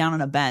sitting down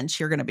on a bench,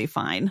 you're going to be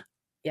fine.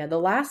 Yeah. The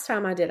last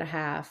time I did a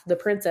half, the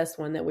princess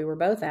one that we were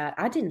both at,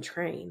 I didn't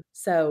train.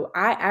 So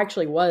I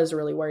actually was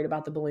really worried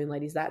about the balloon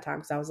ladies that time.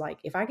 Because I was like,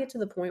 if I get to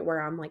the point where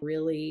I'm like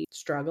really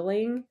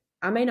struggling,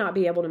 I may not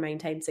be able to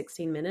maintain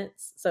 16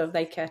 minutes. So if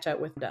they catch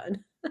up with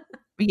done.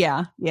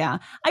 Yeah.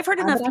 I've heard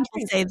enough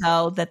people say,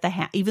 though,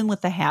 that even with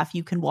the half,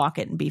 you can walk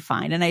it and be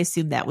fine. And I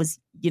assume that was,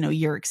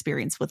 your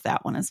experience with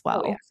that one as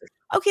well. Oh,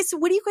 yeah. Okay. So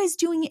what are you guys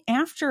doing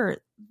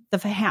after the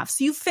half?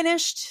 So you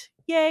finished.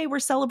 Yay. We're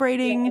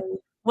celebrating. Yay.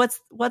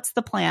 What's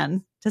the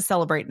plan to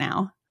celebrate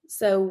now?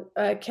 So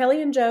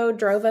Kelly and Joe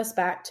drove us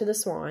back to the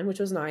Swan, which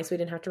was nice. We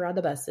didn't have to ride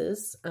the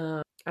buses.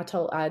 I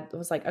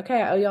was like,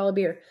 okay, I owe y'all a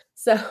beer.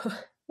 So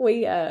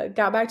we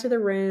got back to the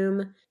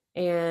room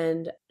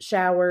and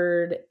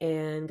showered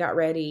and got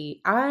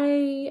ready.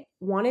 I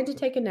wanted to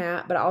take a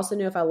nap, but I also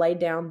knew if I laid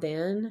down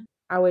then,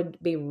 I would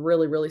be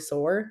really, really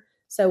sore.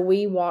 So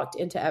we walked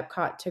into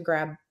Epcot to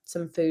grab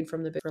some food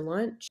from the booth for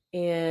lunch,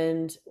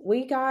 and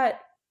we got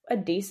a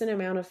decent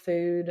amount of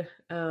food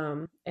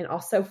and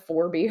also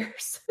 4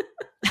 beers.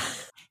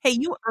 Hey,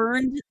 you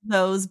earned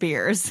those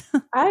beers.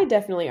 I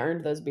definitely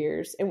earned those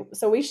beers. And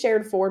so we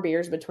shared 4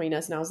 beers between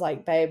us, and I was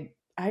like, babe,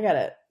 I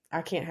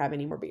can't have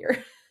any more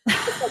beer.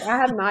 Like, I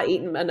have not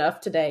eaten enough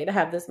today to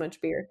have this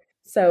much beer.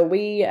 So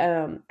we,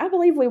 I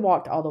believe we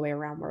walked all the way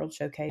around World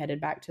Showcase,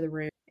 headed back to the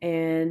room,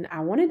 and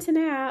I wanted to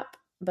nap,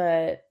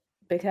 but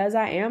because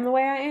I am the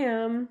way I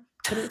am,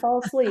 couldn't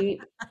fall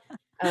asleep.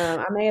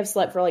 I may have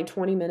slept for like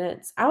 20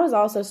 minutes. I was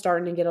also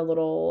starting to get a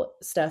little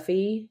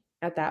stuffy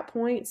at that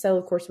point. So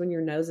of course, when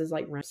your nose is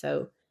like running,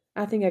 so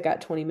I think I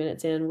got 20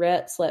 minutes in.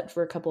 Rhett slept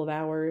for a couple of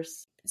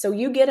hours. So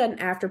you get an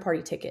after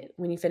party ticket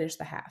when you finish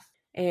the half.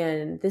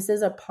 And this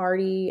is an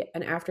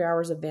after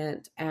hours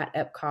event at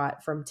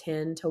Epcot from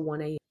 10 to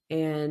 1 a.m.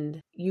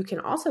 And you can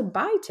also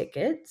buy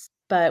tickets,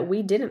 but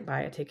we didn't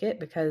buy a ticket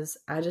because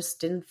I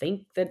just didn't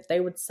think that they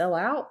would sell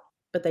out,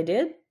 but they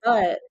did.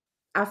 But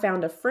I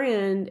found a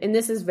friend, and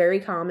this is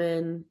very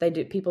common.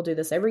 People do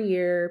this every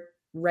year.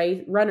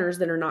 Runners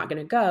that are not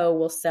going to go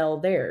will sell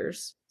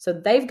theirs. So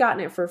they've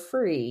gotten it for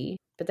free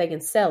but they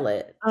can sell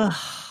it, Ugh.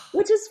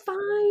 which is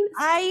fine.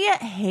 I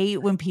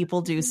hate when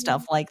people do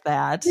stuff like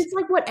that. It's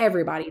like what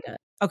everybody does.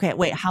 Okay,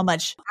 wait, how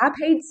much? I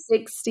paid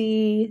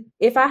 $60.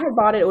 If I had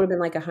bought it, it would have been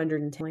like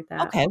 $110, like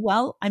that. Okay,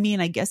 well, I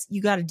mean, I guess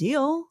you got a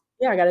deal.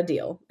 Yeah, I got a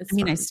deal. It's I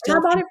mean, fine. I still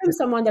And I bought think it from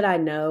someone that I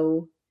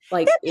know,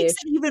 like, that makes ish.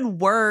 it even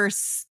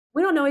worse.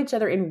 We don't know each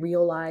other in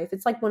real life.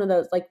 It's like one of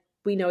those, like,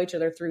 we know each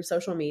other through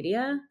social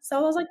media. So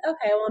I was like,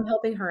 okay, well, I'm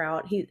helping her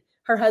out.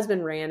 Her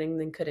husband ran and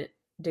then couldn't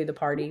do the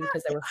party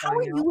because they were How are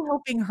flying out. you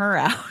helping her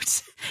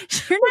out?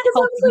 You're not Because I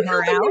was helping like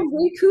her helping out. them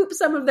recoup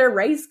some of their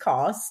race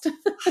cost.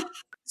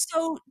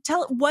 So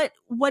tell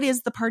what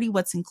is the party?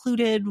 What's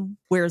included?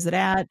 Where is it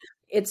at?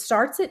 It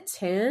starts at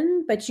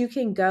 10, but you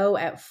can go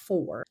at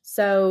 4.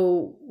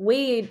 So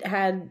we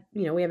had,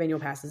 we have annual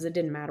passes. It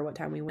didn't matter what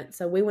time we went.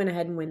 So we went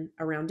ahead and went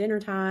around dinner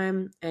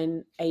time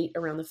and ate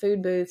around the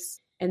food booths.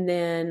 And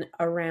then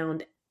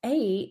around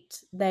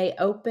 8, they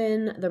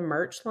open the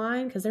merch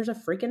line because there's a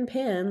freaking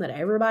pin that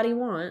everybody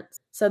wants.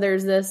 So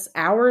there's this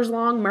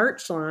hours-long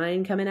merch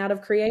line coming out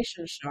of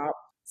Creation Shop.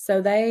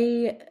 So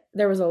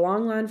there was a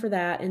long line for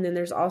that. And then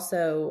there's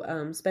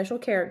also special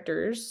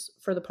characters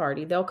for the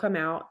party. They'll come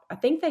out. I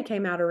think they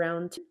came out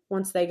around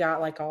once they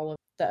got like all of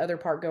the other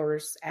park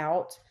goers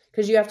out,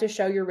 because you have to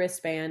show your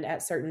wristband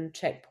at certain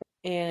checkpoints.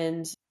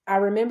 And I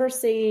remember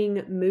seeing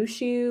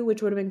Mushu,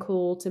 which would have been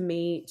cool to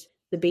meet.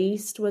 The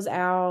Beast was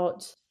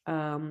out.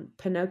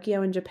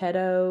 Pinocchio and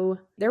Geppetto.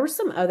 There were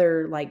some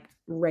other like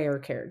rare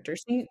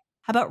characters.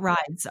 How about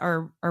rides?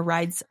 Are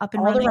rides up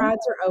and all running? the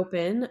rides are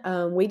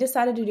open. We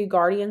decided to do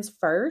Guardians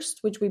first,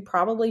 which we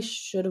probably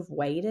should have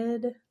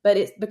waited, but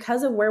it's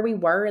because of where we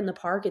were in the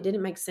park, it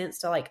didn't make sense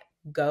to like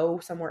go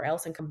somewhere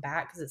else and come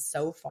back because it's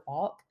so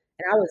far.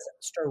 And I was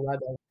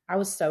struggling. I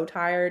was so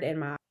tired,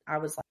 and I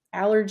was like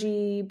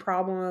allergy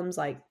problems,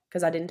 like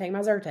because I didn't take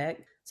my Zyrtec,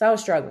 so I was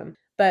struggling.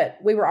 But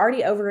we were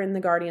already over in the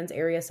Guardians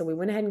area, so we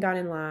went ahead and got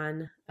in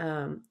line.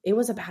 It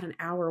was about an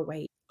hour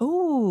wait.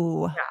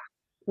 Ooh. Yeah.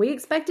 We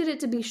expected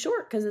it to be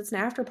short because it's an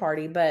after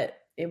party, but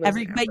it was.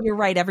 But you're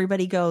right.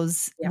 Everybody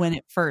goes when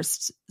it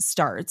first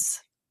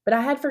starts. But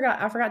I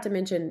forgot to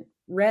mention,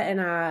 Rhett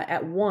and I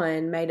at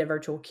 1 made a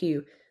virtual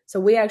queue. So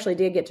we actually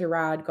did get to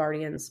ride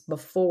Guardians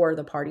before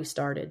the party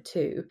started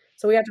too.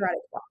 So we got to ride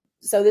it twice.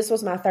 So this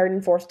was my 3rd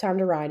and 4th time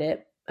to ride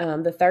it.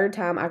 The 3rd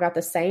time I got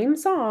the same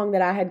song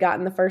that I had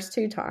gotten the first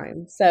 2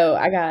 times. So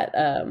I got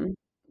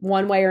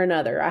One Way or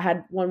Another. I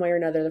had One Way or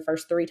Another the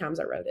first 3 times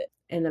I rode it.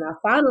 And then I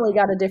finally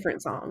got a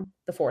different song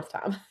the 4th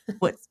time.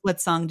 What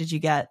song did you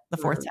get the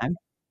 4th time?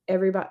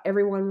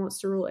 Everyone Wants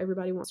to Rule.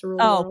 Everybody Wants to Rule.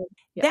 Oh,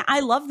 yeah. I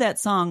love that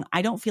song.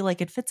 I don't feel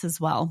like it fits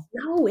as well.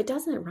 No, it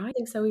doesn't. Right? I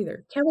think so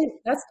either.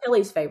 That's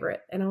Kelly's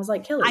favorite. And I was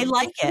like, Kelly. I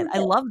like it. I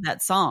love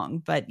that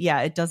song. But yeah,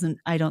 it doesn't.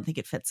 I don't think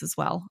it fits as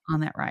well on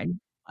that ride.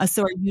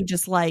 So are you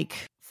just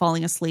like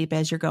falling asleep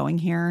as you're going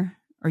here?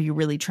 Or are you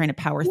really trying to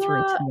power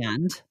through it to the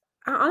end?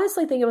 I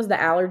honestly think it was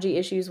the allergy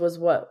issues was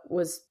what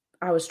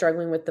I was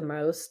struggling with the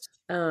most,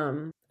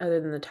 other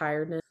than the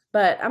tiredness.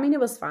 But I mean, it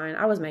was fine.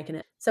 I was making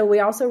it. So we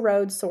also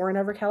rode Soarin'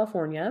 Over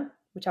California,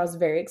 which I was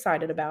very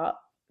excited about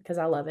because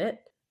I love it.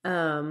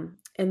 And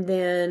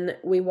then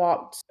we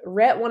walked.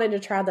 Rhett wanted to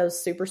try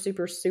those super,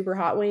 super, super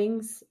hot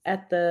wings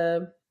at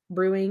the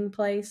brewing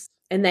place.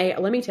 And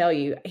let me tell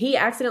you, he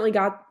accidentally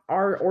got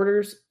our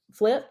orders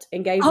flipped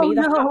and gave me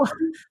the hot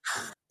one.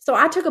 So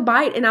I took a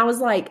bite and I was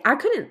like, I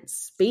couldn't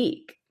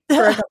speak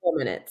for a couple of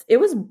minutes. It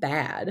was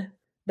bad.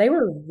 They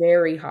were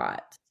very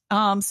hot.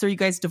 So are you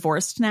guys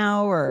divorced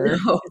now, or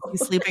is he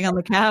sleeping on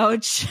the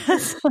couch?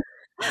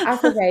 I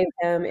forgave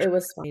him. It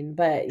was fine.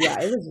 But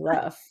yeah, it was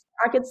rough.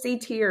 I could see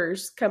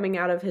tears coming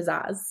out of his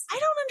eyes. I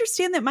don't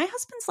understand that. My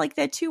husband's like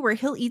that too, where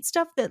he'll eat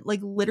stuff that like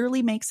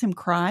literally makes him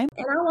cry.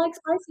 And I like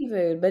spicy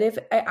food, but if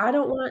I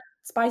don't want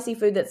spicy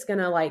food that's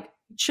gonna like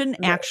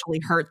shouldn't actually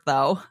hurt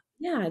though.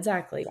 Yeah,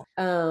 exactly.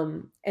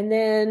 And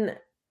then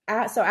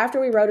so after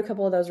we rode a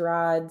couple of those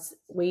rides,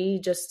 we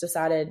just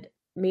decided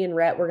me and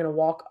Rhett were going to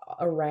walk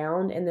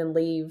around and then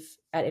leave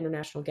at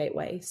International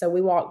Gateway. So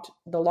we walked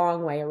the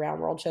long way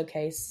around World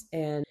Showcase,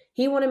 and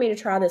he wanted me to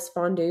try this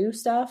fondue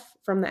stuff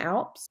from the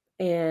Alps,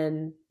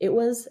 and it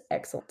was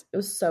excellent. It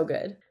was so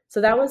good.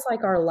 So that was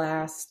like our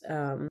last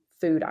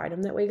food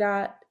item that we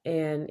got,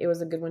 and it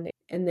was a good one.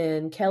 And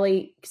then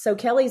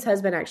Kelly's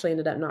husband actually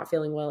ended up not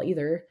feeling well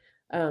either.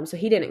 So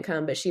he didn't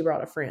come, but she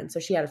brought a friend.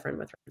 So she had a friend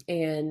with her,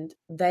 and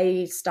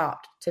they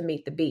stopped to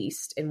meet the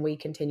Beast, and we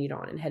continued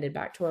on and headed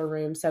back to our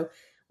room. So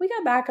we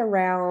got back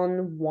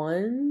around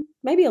 1,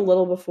 maybe a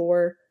little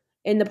before,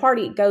 and the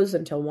party goes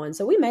until 1.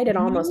 So we made it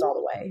almost all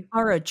the way. You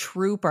are a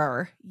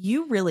trooper.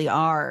 You really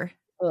are.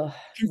 Ugh,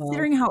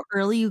 considering how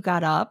early you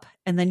got up,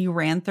 and then you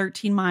ran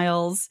 13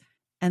 miles,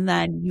 and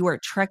then you were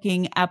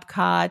trekking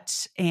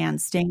Epcot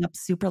and staying up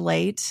super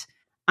late.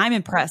 I'm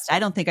impressed. I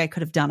don't think I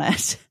could have done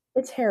it.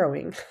 It's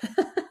harrowing.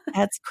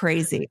 That's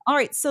crazy. All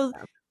right. So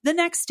the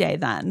next day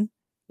then,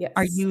 yes.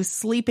 Are you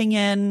sleeping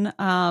in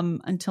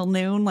until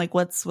noon? Like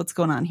what's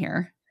going on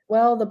here?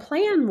 Well, the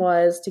plan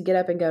was to get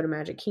up and go to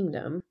Magic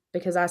Kingdom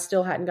because I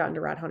still hadn't gotten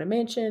to ride Haunted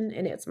Mansion,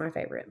 and it's my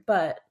favorite.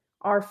 But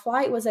our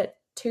flight was at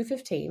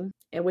 2:15,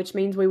 and which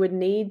means we would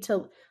need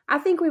to, I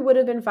think we would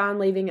have been fine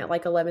leaving at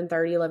like 11:30,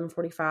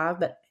 11:45,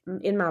 but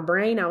in my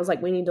brain, I was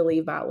like, we need to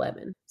leave by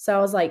 11. So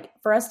I was like,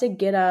 for us to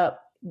get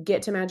up,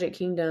 get to Magic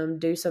Kingdom,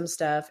 do some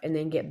stuff, and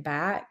then get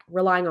back,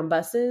 relying on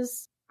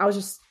buses, I was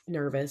just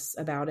nervous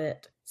about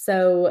it.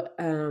 So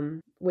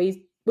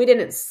we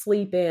didn't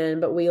sleep in,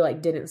 but we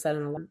like didn't set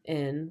an alarm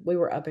in. We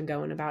were up and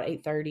going about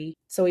 8:30.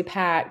 So we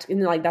packed,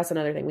 and like that's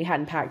another thing. We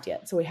hadn't packed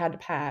yet. So we had to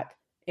pack,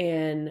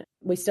 and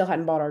we still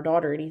hadn't bought our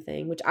daughter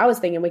anything, which I was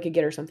thinking we could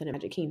get her something at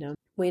Magic Kingdom.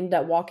 We ended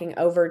up walking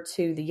over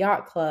to the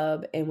yacht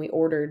club, and we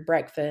ordered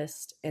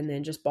breakfast and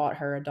then just bought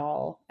her a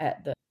doll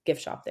at the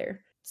gift shop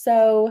there.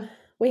 So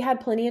we had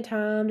plenty of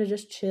time to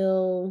just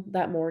chill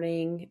that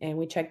morning, and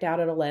we checked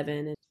out at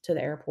 11 to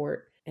the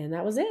airport, and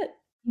that was it.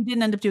 You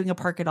didn't end up doing a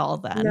park at all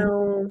then?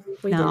 No,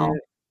 we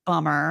didn't.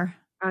 Bummer.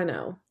 I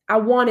know. I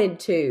wanted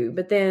to,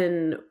 but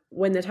then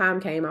when the time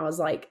came, I was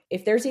like,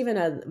 if there's even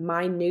a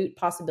minute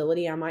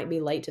possibility I might be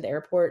late to the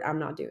airport, I'm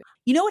not doing it.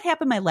 You know what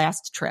happened my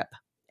last trip?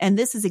 And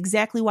this is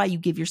exactly why you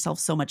give yourself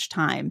so much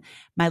time.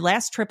 My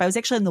last trip, I was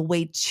actually on the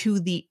way to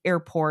the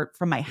airport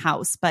from my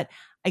house, but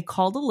I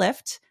called a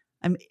Lyft.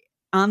 I'm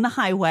on the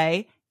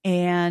highway,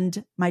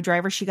 and my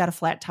driver, she got a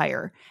flat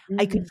tire.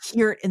 I could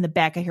hear it in the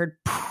back. I heard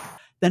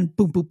then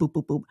boom, boom, boom,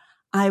 boom, boom.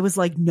 I was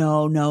like,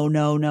 no.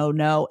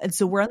 And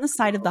so we're on the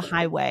side of the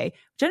highway,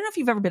 which I don't know if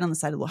you've ever been on the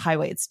side of the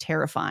highway. It's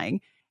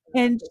terrifying.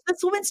 And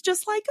this woman's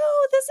just like,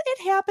 oh,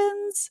 it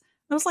happens.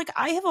 I was like,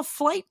 I have a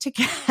flight to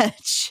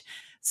catch.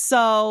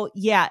 So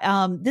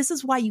yeah, this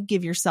is why you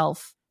give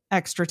yourself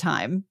extra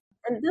time.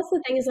 And that's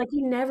the thing is like,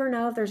 you never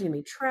know if there's going to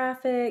be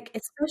traffic,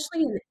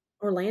 especially in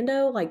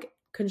Orlando, like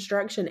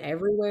construction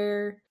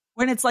everywhere.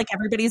 When it's like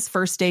everybody's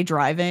first day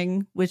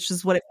driving, which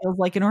is what it feels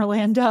like in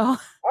Orlando.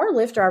 Our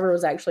Lyft driver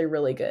was actually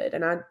really good.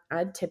 And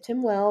I tipped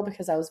him well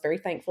because I was very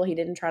thankful he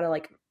didn't try to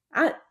like,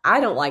 I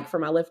don't like for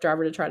my Lyft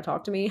driver to try to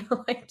talk to me.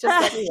 Like,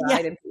 just let me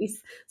ride in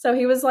peace. So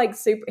he was like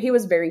he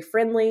was very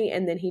friendly,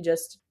 and then he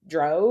just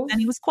drove. And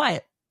he was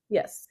quiet.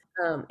 Yes.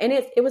 And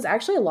it was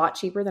actually a lot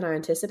cheaper than I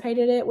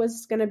anticipated it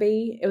was going to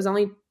be. It was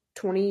only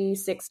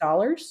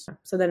 $26.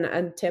 So then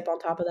a tip on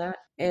top of that.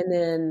 And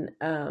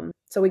then,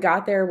 so we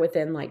got there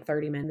within like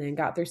 30 minutes and then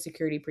got through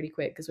security pretty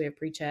quick because we have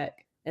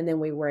pre-check. And then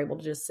we were able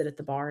to just sit at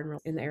the bar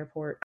in the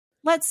airport.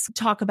 Let's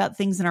talk about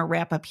things in our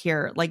wrap up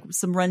here, like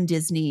some Run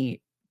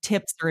Disney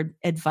tips or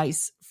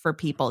advice for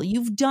people.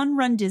 You've done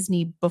Run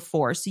Disney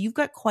before, so you've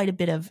got quite a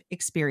bit of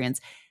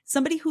experience.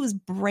 Somebody who's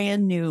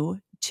brand new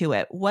to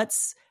it,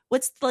 what's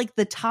like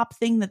the top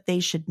thing that they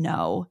should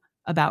know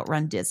about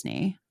Run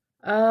Disney?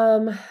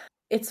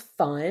 It's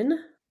fun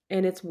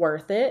and it's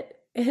worth it.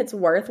 It's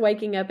worth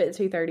waking up at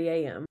 2:30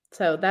 a.m.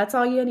 So that's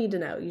all you need to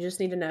know. You just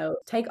need to know,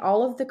 take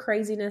all of the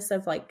craziness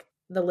of like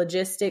the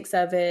logistics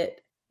of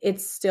it.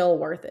 It's still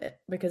worth it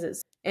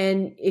because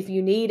and if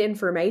you need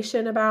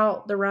information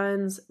about the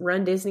runs,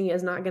 Run Disney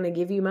is not going to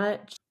give you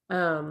much.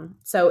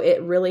 So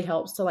it really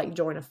helps to like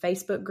join a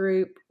Facebook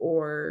group,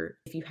 or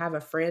if you have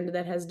a friend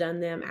that has done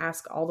them,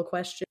 ask all the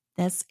questions.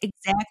 That's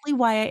exactly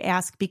why I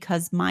ask,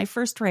 because my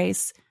first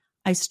race,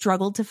 I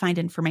struggled to find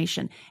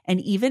information.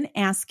 And even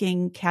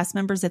asking cast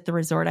members at the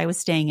resort I was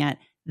staying at,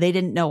 they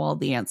didn't know all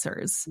the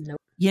answers.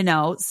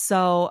 Nope.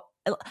 So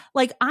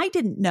like I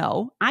didn't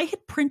know. I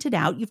had printed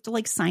out, you have to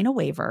like sign a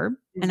waiver,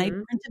 and I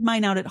printed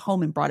mine out at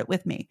home and brought it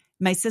with me.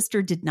 My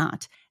sister did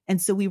not.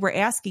 And so we were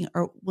asking,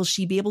 will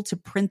she be able to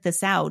print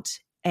this out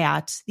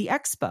at the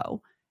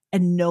expo?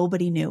 And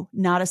nobody knew.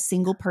 Not a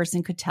single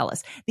person could tell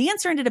us. The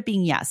answer ended up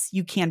being yes,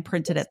 you can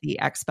print it at the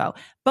expo.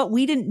 But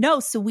we didn't know.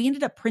 So we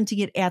ended up printing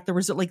it at the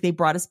resort. Like they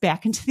brought us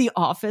back into the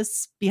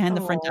office behind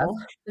the front desk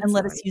and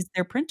let us use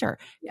their printer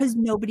because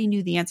nobody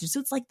knew the answer. So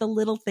it's like the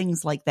little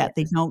things like that.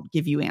 They don't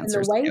give you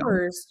answers. And the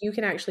waivers, you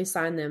can actually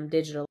sign them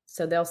digital.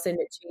 So they'll send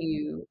it to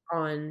you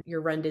on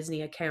your Run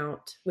Disney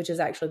account, which is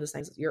actually the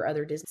same as your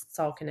other Disney. It's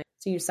all connected.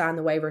 So you sign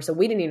the waiver. So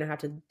we didn't even have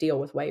to deal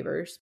with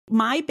waivers.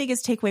 My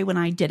biggest takeaway when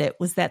I did it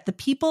was that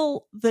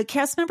the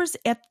cast members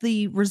at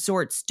the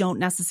resorts don't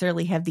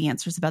necessarily have the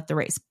answers about the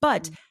race,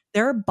 but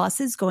there are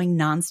buses going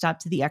nonstop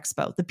to the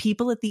expo. The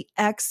people at the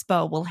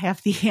expo will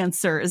have the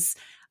answers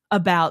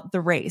about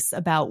the race,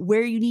 about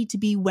where you need to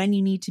be, when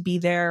you need to be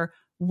there,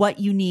 what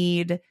you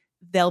need.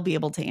 They'll be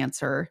able to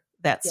answer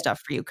that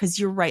stuff for you. Because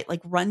you're right,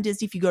 like Run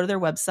Disney, if you go to their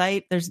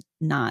website, there's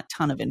not a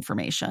ton of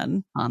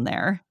information on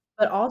there.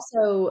 But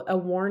also a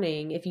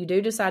warning, if you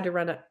do decide to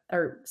run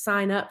or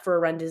sign up for a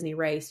Run Disney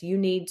race, you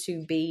need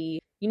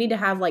to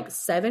have like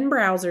 7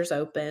 browsers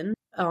open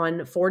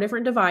on 4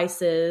 different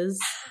devices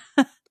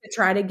to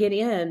try to get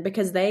in,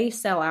 because they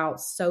sell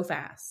out so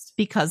fast.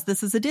 Because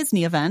this is a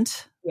Disney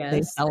event. Yes,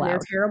 they sell out. They're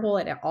terrible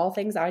at all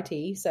things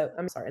IT. So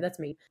I'm sorry, that's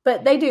me.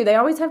 But they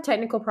always have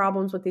technical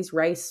problems with these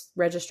race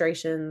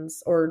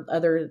registrations or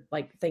other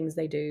like things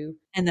they do.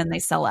 And then they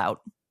sell out.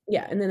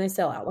 Yeah, and then they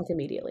sell out like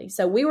immediately.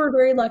 So we were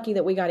very lucky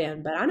that we got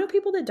in, but I know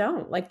people that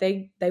don't. Like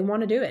they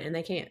want to do it and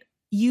they can't.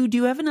 You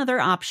do have another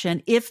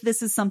option if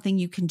this is something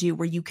you can do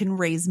where you can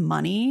raise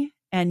money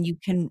and you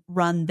can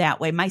run that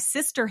way. My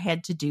sister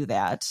had to do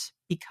that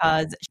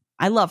because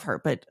I love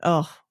her, but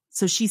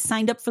so she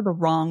signed up for the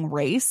wrong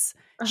race.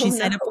 She Oh,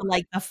 signed no. up for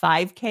like the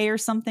 5K or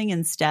something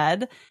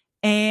instead.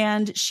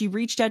 And she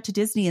reached out to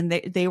Disney and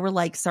they were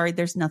like, sorry,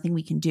 there's nothing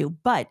we can do.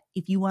 But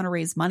if you want to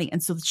raise money.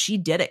 And so she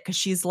did it because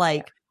she's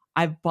like,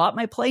 I've bought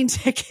my plane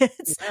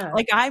tickets. Yeah.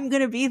 Like, I'm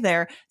going to be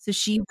there. So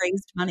she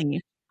raised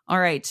money. All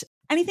right.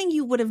 Anything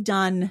you would have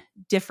done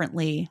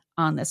differently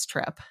on this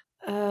trip?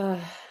 I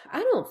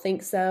don't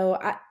think so.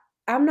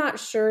 I'm not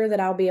sure that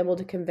I'll be able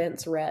to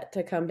convince Rhett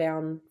to come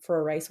down for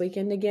a race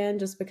weekend again,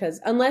 just because,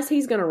 unless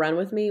he's going to run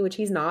with me, which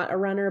he's not a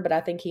runner, but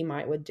I think he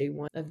would do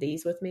one of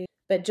these with me.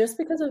 But just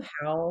because of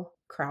how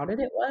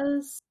crowded it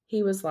was,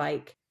 he was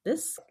like,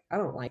 I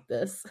don't like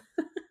this.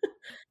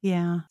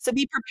 Yeah. So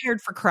be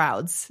prepared for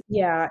crowds.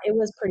 Yeah, it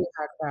was pretty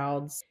high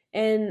crowds.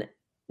 And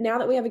now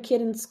that we have a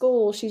kid in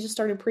school, she just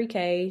started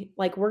pre-K,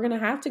 like we're going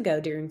to have to go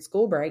during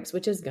school breaks,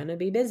 which is going to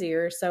be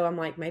busier. So I'm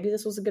like, maybe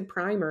this was a good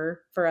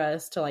primer for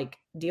us to like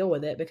deal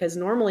with it, because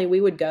normally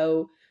we would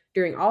go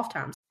during off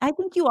times. I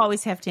think you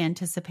always have to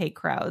anticipate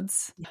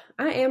crowds.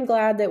 I am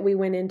glad that we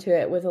went into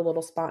it with a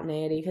little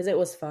spontaneity because it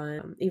was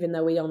fun, even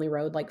though we only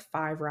rode like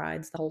 5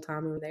 rides the whole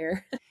time we were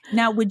there.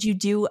 Now, would you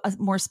do a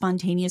more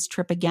spontaneous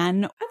trip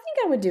again? I think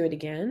I would do it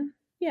again.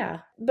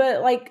 Yeah.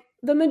 But like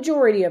the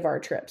majority of our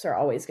trips are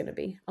always going to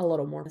be a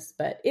little more,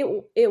 but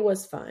it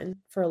was fun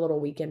for a little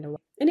weekend away.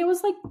 And it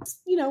was like,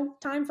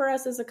 time for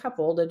us as a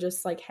couple to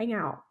just like hang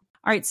out.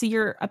 All right. So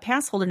you're a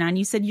pass holder now, and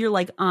you said you're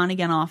like on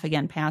again, off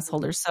again pass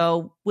holder.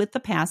 So with the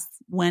pass,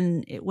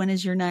 when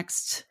is your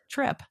next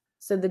trip?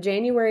 So the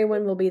January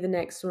one will be the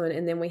next one.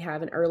 And then we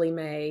have an early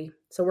May.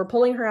 So we're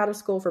pulling her out of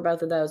school for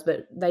both of those,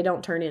 but they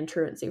don't turn in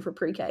truancy for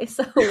pre-K.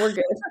 So we're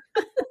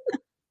good.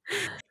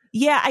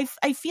 Yeah,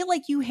 I feel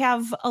like you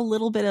have a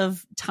little bit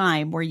of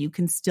time where you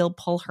can still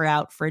pull her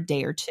out for a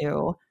day or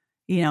two,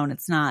 and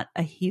it's not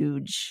a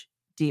huge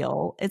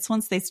deal. It's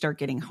once they start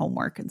getting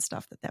homework and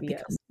stuff that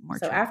becomes more.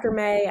 So after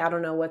May, I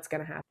don't know what's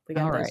going to happen. We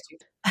got those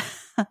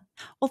two.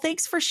 Well,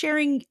 thanks for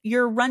sharing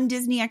your Run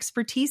Disney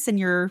expertise and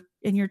your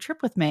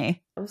trip with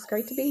me. It was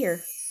great to be here.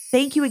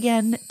 Thank you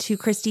again to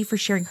Kristi for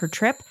sharing her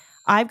trip.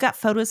 I've got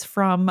photos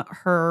from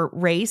her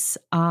race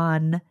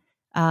on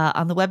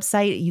the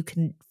website. You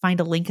can find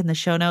a link in the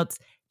show notes.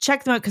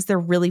 Check them out because they're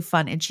really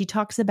fun. And she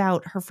talks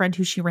about her friend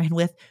who she ran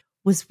with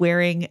was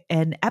wearing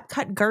an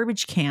Epcot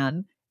garbage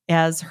can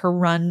as her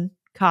Run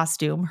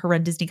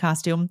Disney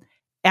costume.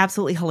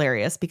 Absolutely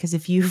hilarious, because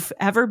if you've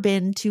ever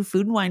been to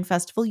Food and Wine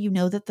Festival, you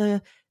know that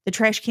the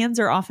trash cans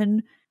are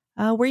often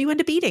where you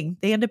end up eating.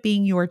 They end up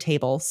being your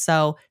table.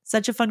 So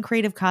such a fun,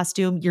 creative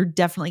costume. You're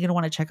definitely going to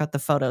want to check out the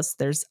photos.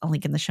 There's a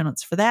link in the show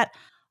notes for that,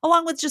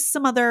 along with just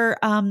some other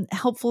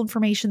helpful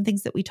information,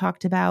 things that we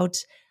talked about.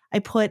 I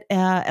put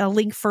a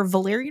link for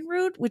valerian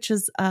root, which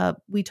is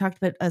we talked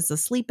about as a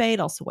sleep aid,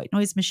 also white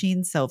noise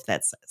machine. So if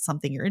that's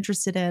something you're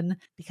interested in,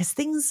 because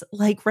things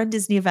like Run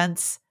Disney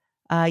events,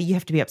 you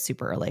have to be up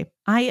super early.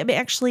 I am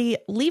actually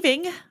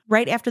leaving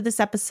right after this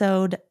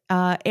episode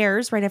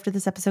airs, right after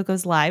this episode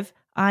goes live.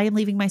 I am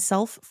leaving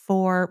myself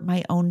for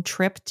my own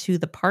trip to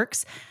the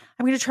parks.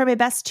 I'm going to try my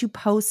best to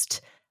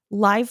post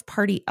live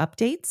party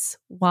updates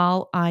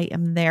while I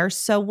am there.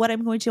 So what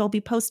I'm going to, I'll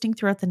be posting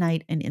throughout the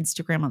night and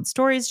Instagram on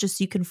stories, just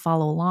so you can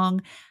follow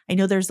along. I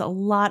know there's a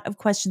lot of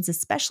questions,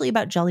 especially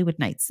about Jollywood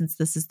Nights, since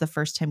this is the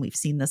first time we've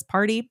seen this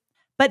party.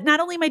 But not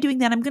only am I doing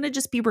that, I'm going to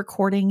just be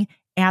recording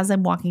as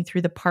I'm walking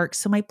through the park.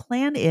 So my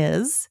plan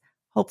is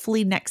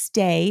hopefully next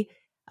day,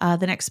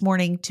 the next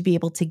morning, to be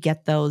able to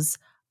get those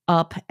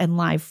up and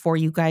live for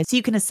you guys. So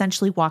you can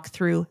essentially walk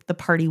through the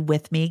party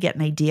with me, get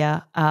an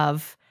idea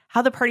of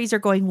how the parties are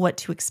going, what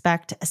to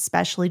expect,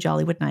 especially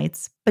Jollywood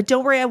Nights. But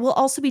don't worry, I will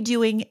also be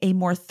doing a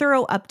more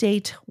thorough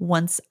update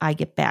once I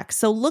get back.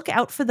 So look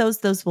out for those.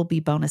 Those will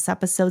be bonus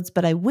episodes,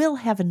 but I will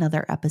have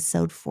another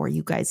episode for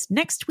you guys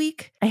next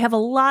week. I have a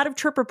lot of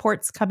trip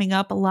reports coming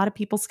up, a lot of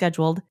people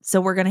scheduled. So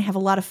we're going to have a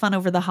lot of fun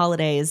over the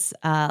holidays,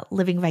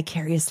 living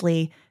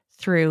vicariously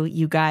through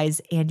you guys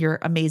and your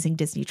amazing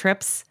Disney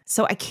trips.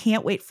 So I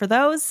can't wait for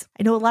those.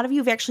 I know a lot of you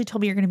have actually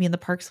told me you're going to be in the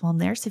parks while I'm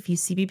there. So if you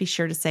see me, be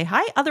sure to say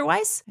hi.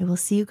 Otherwise, I will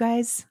see you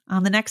guys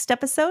on the next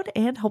episode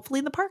and hopefully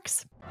in the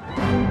parks.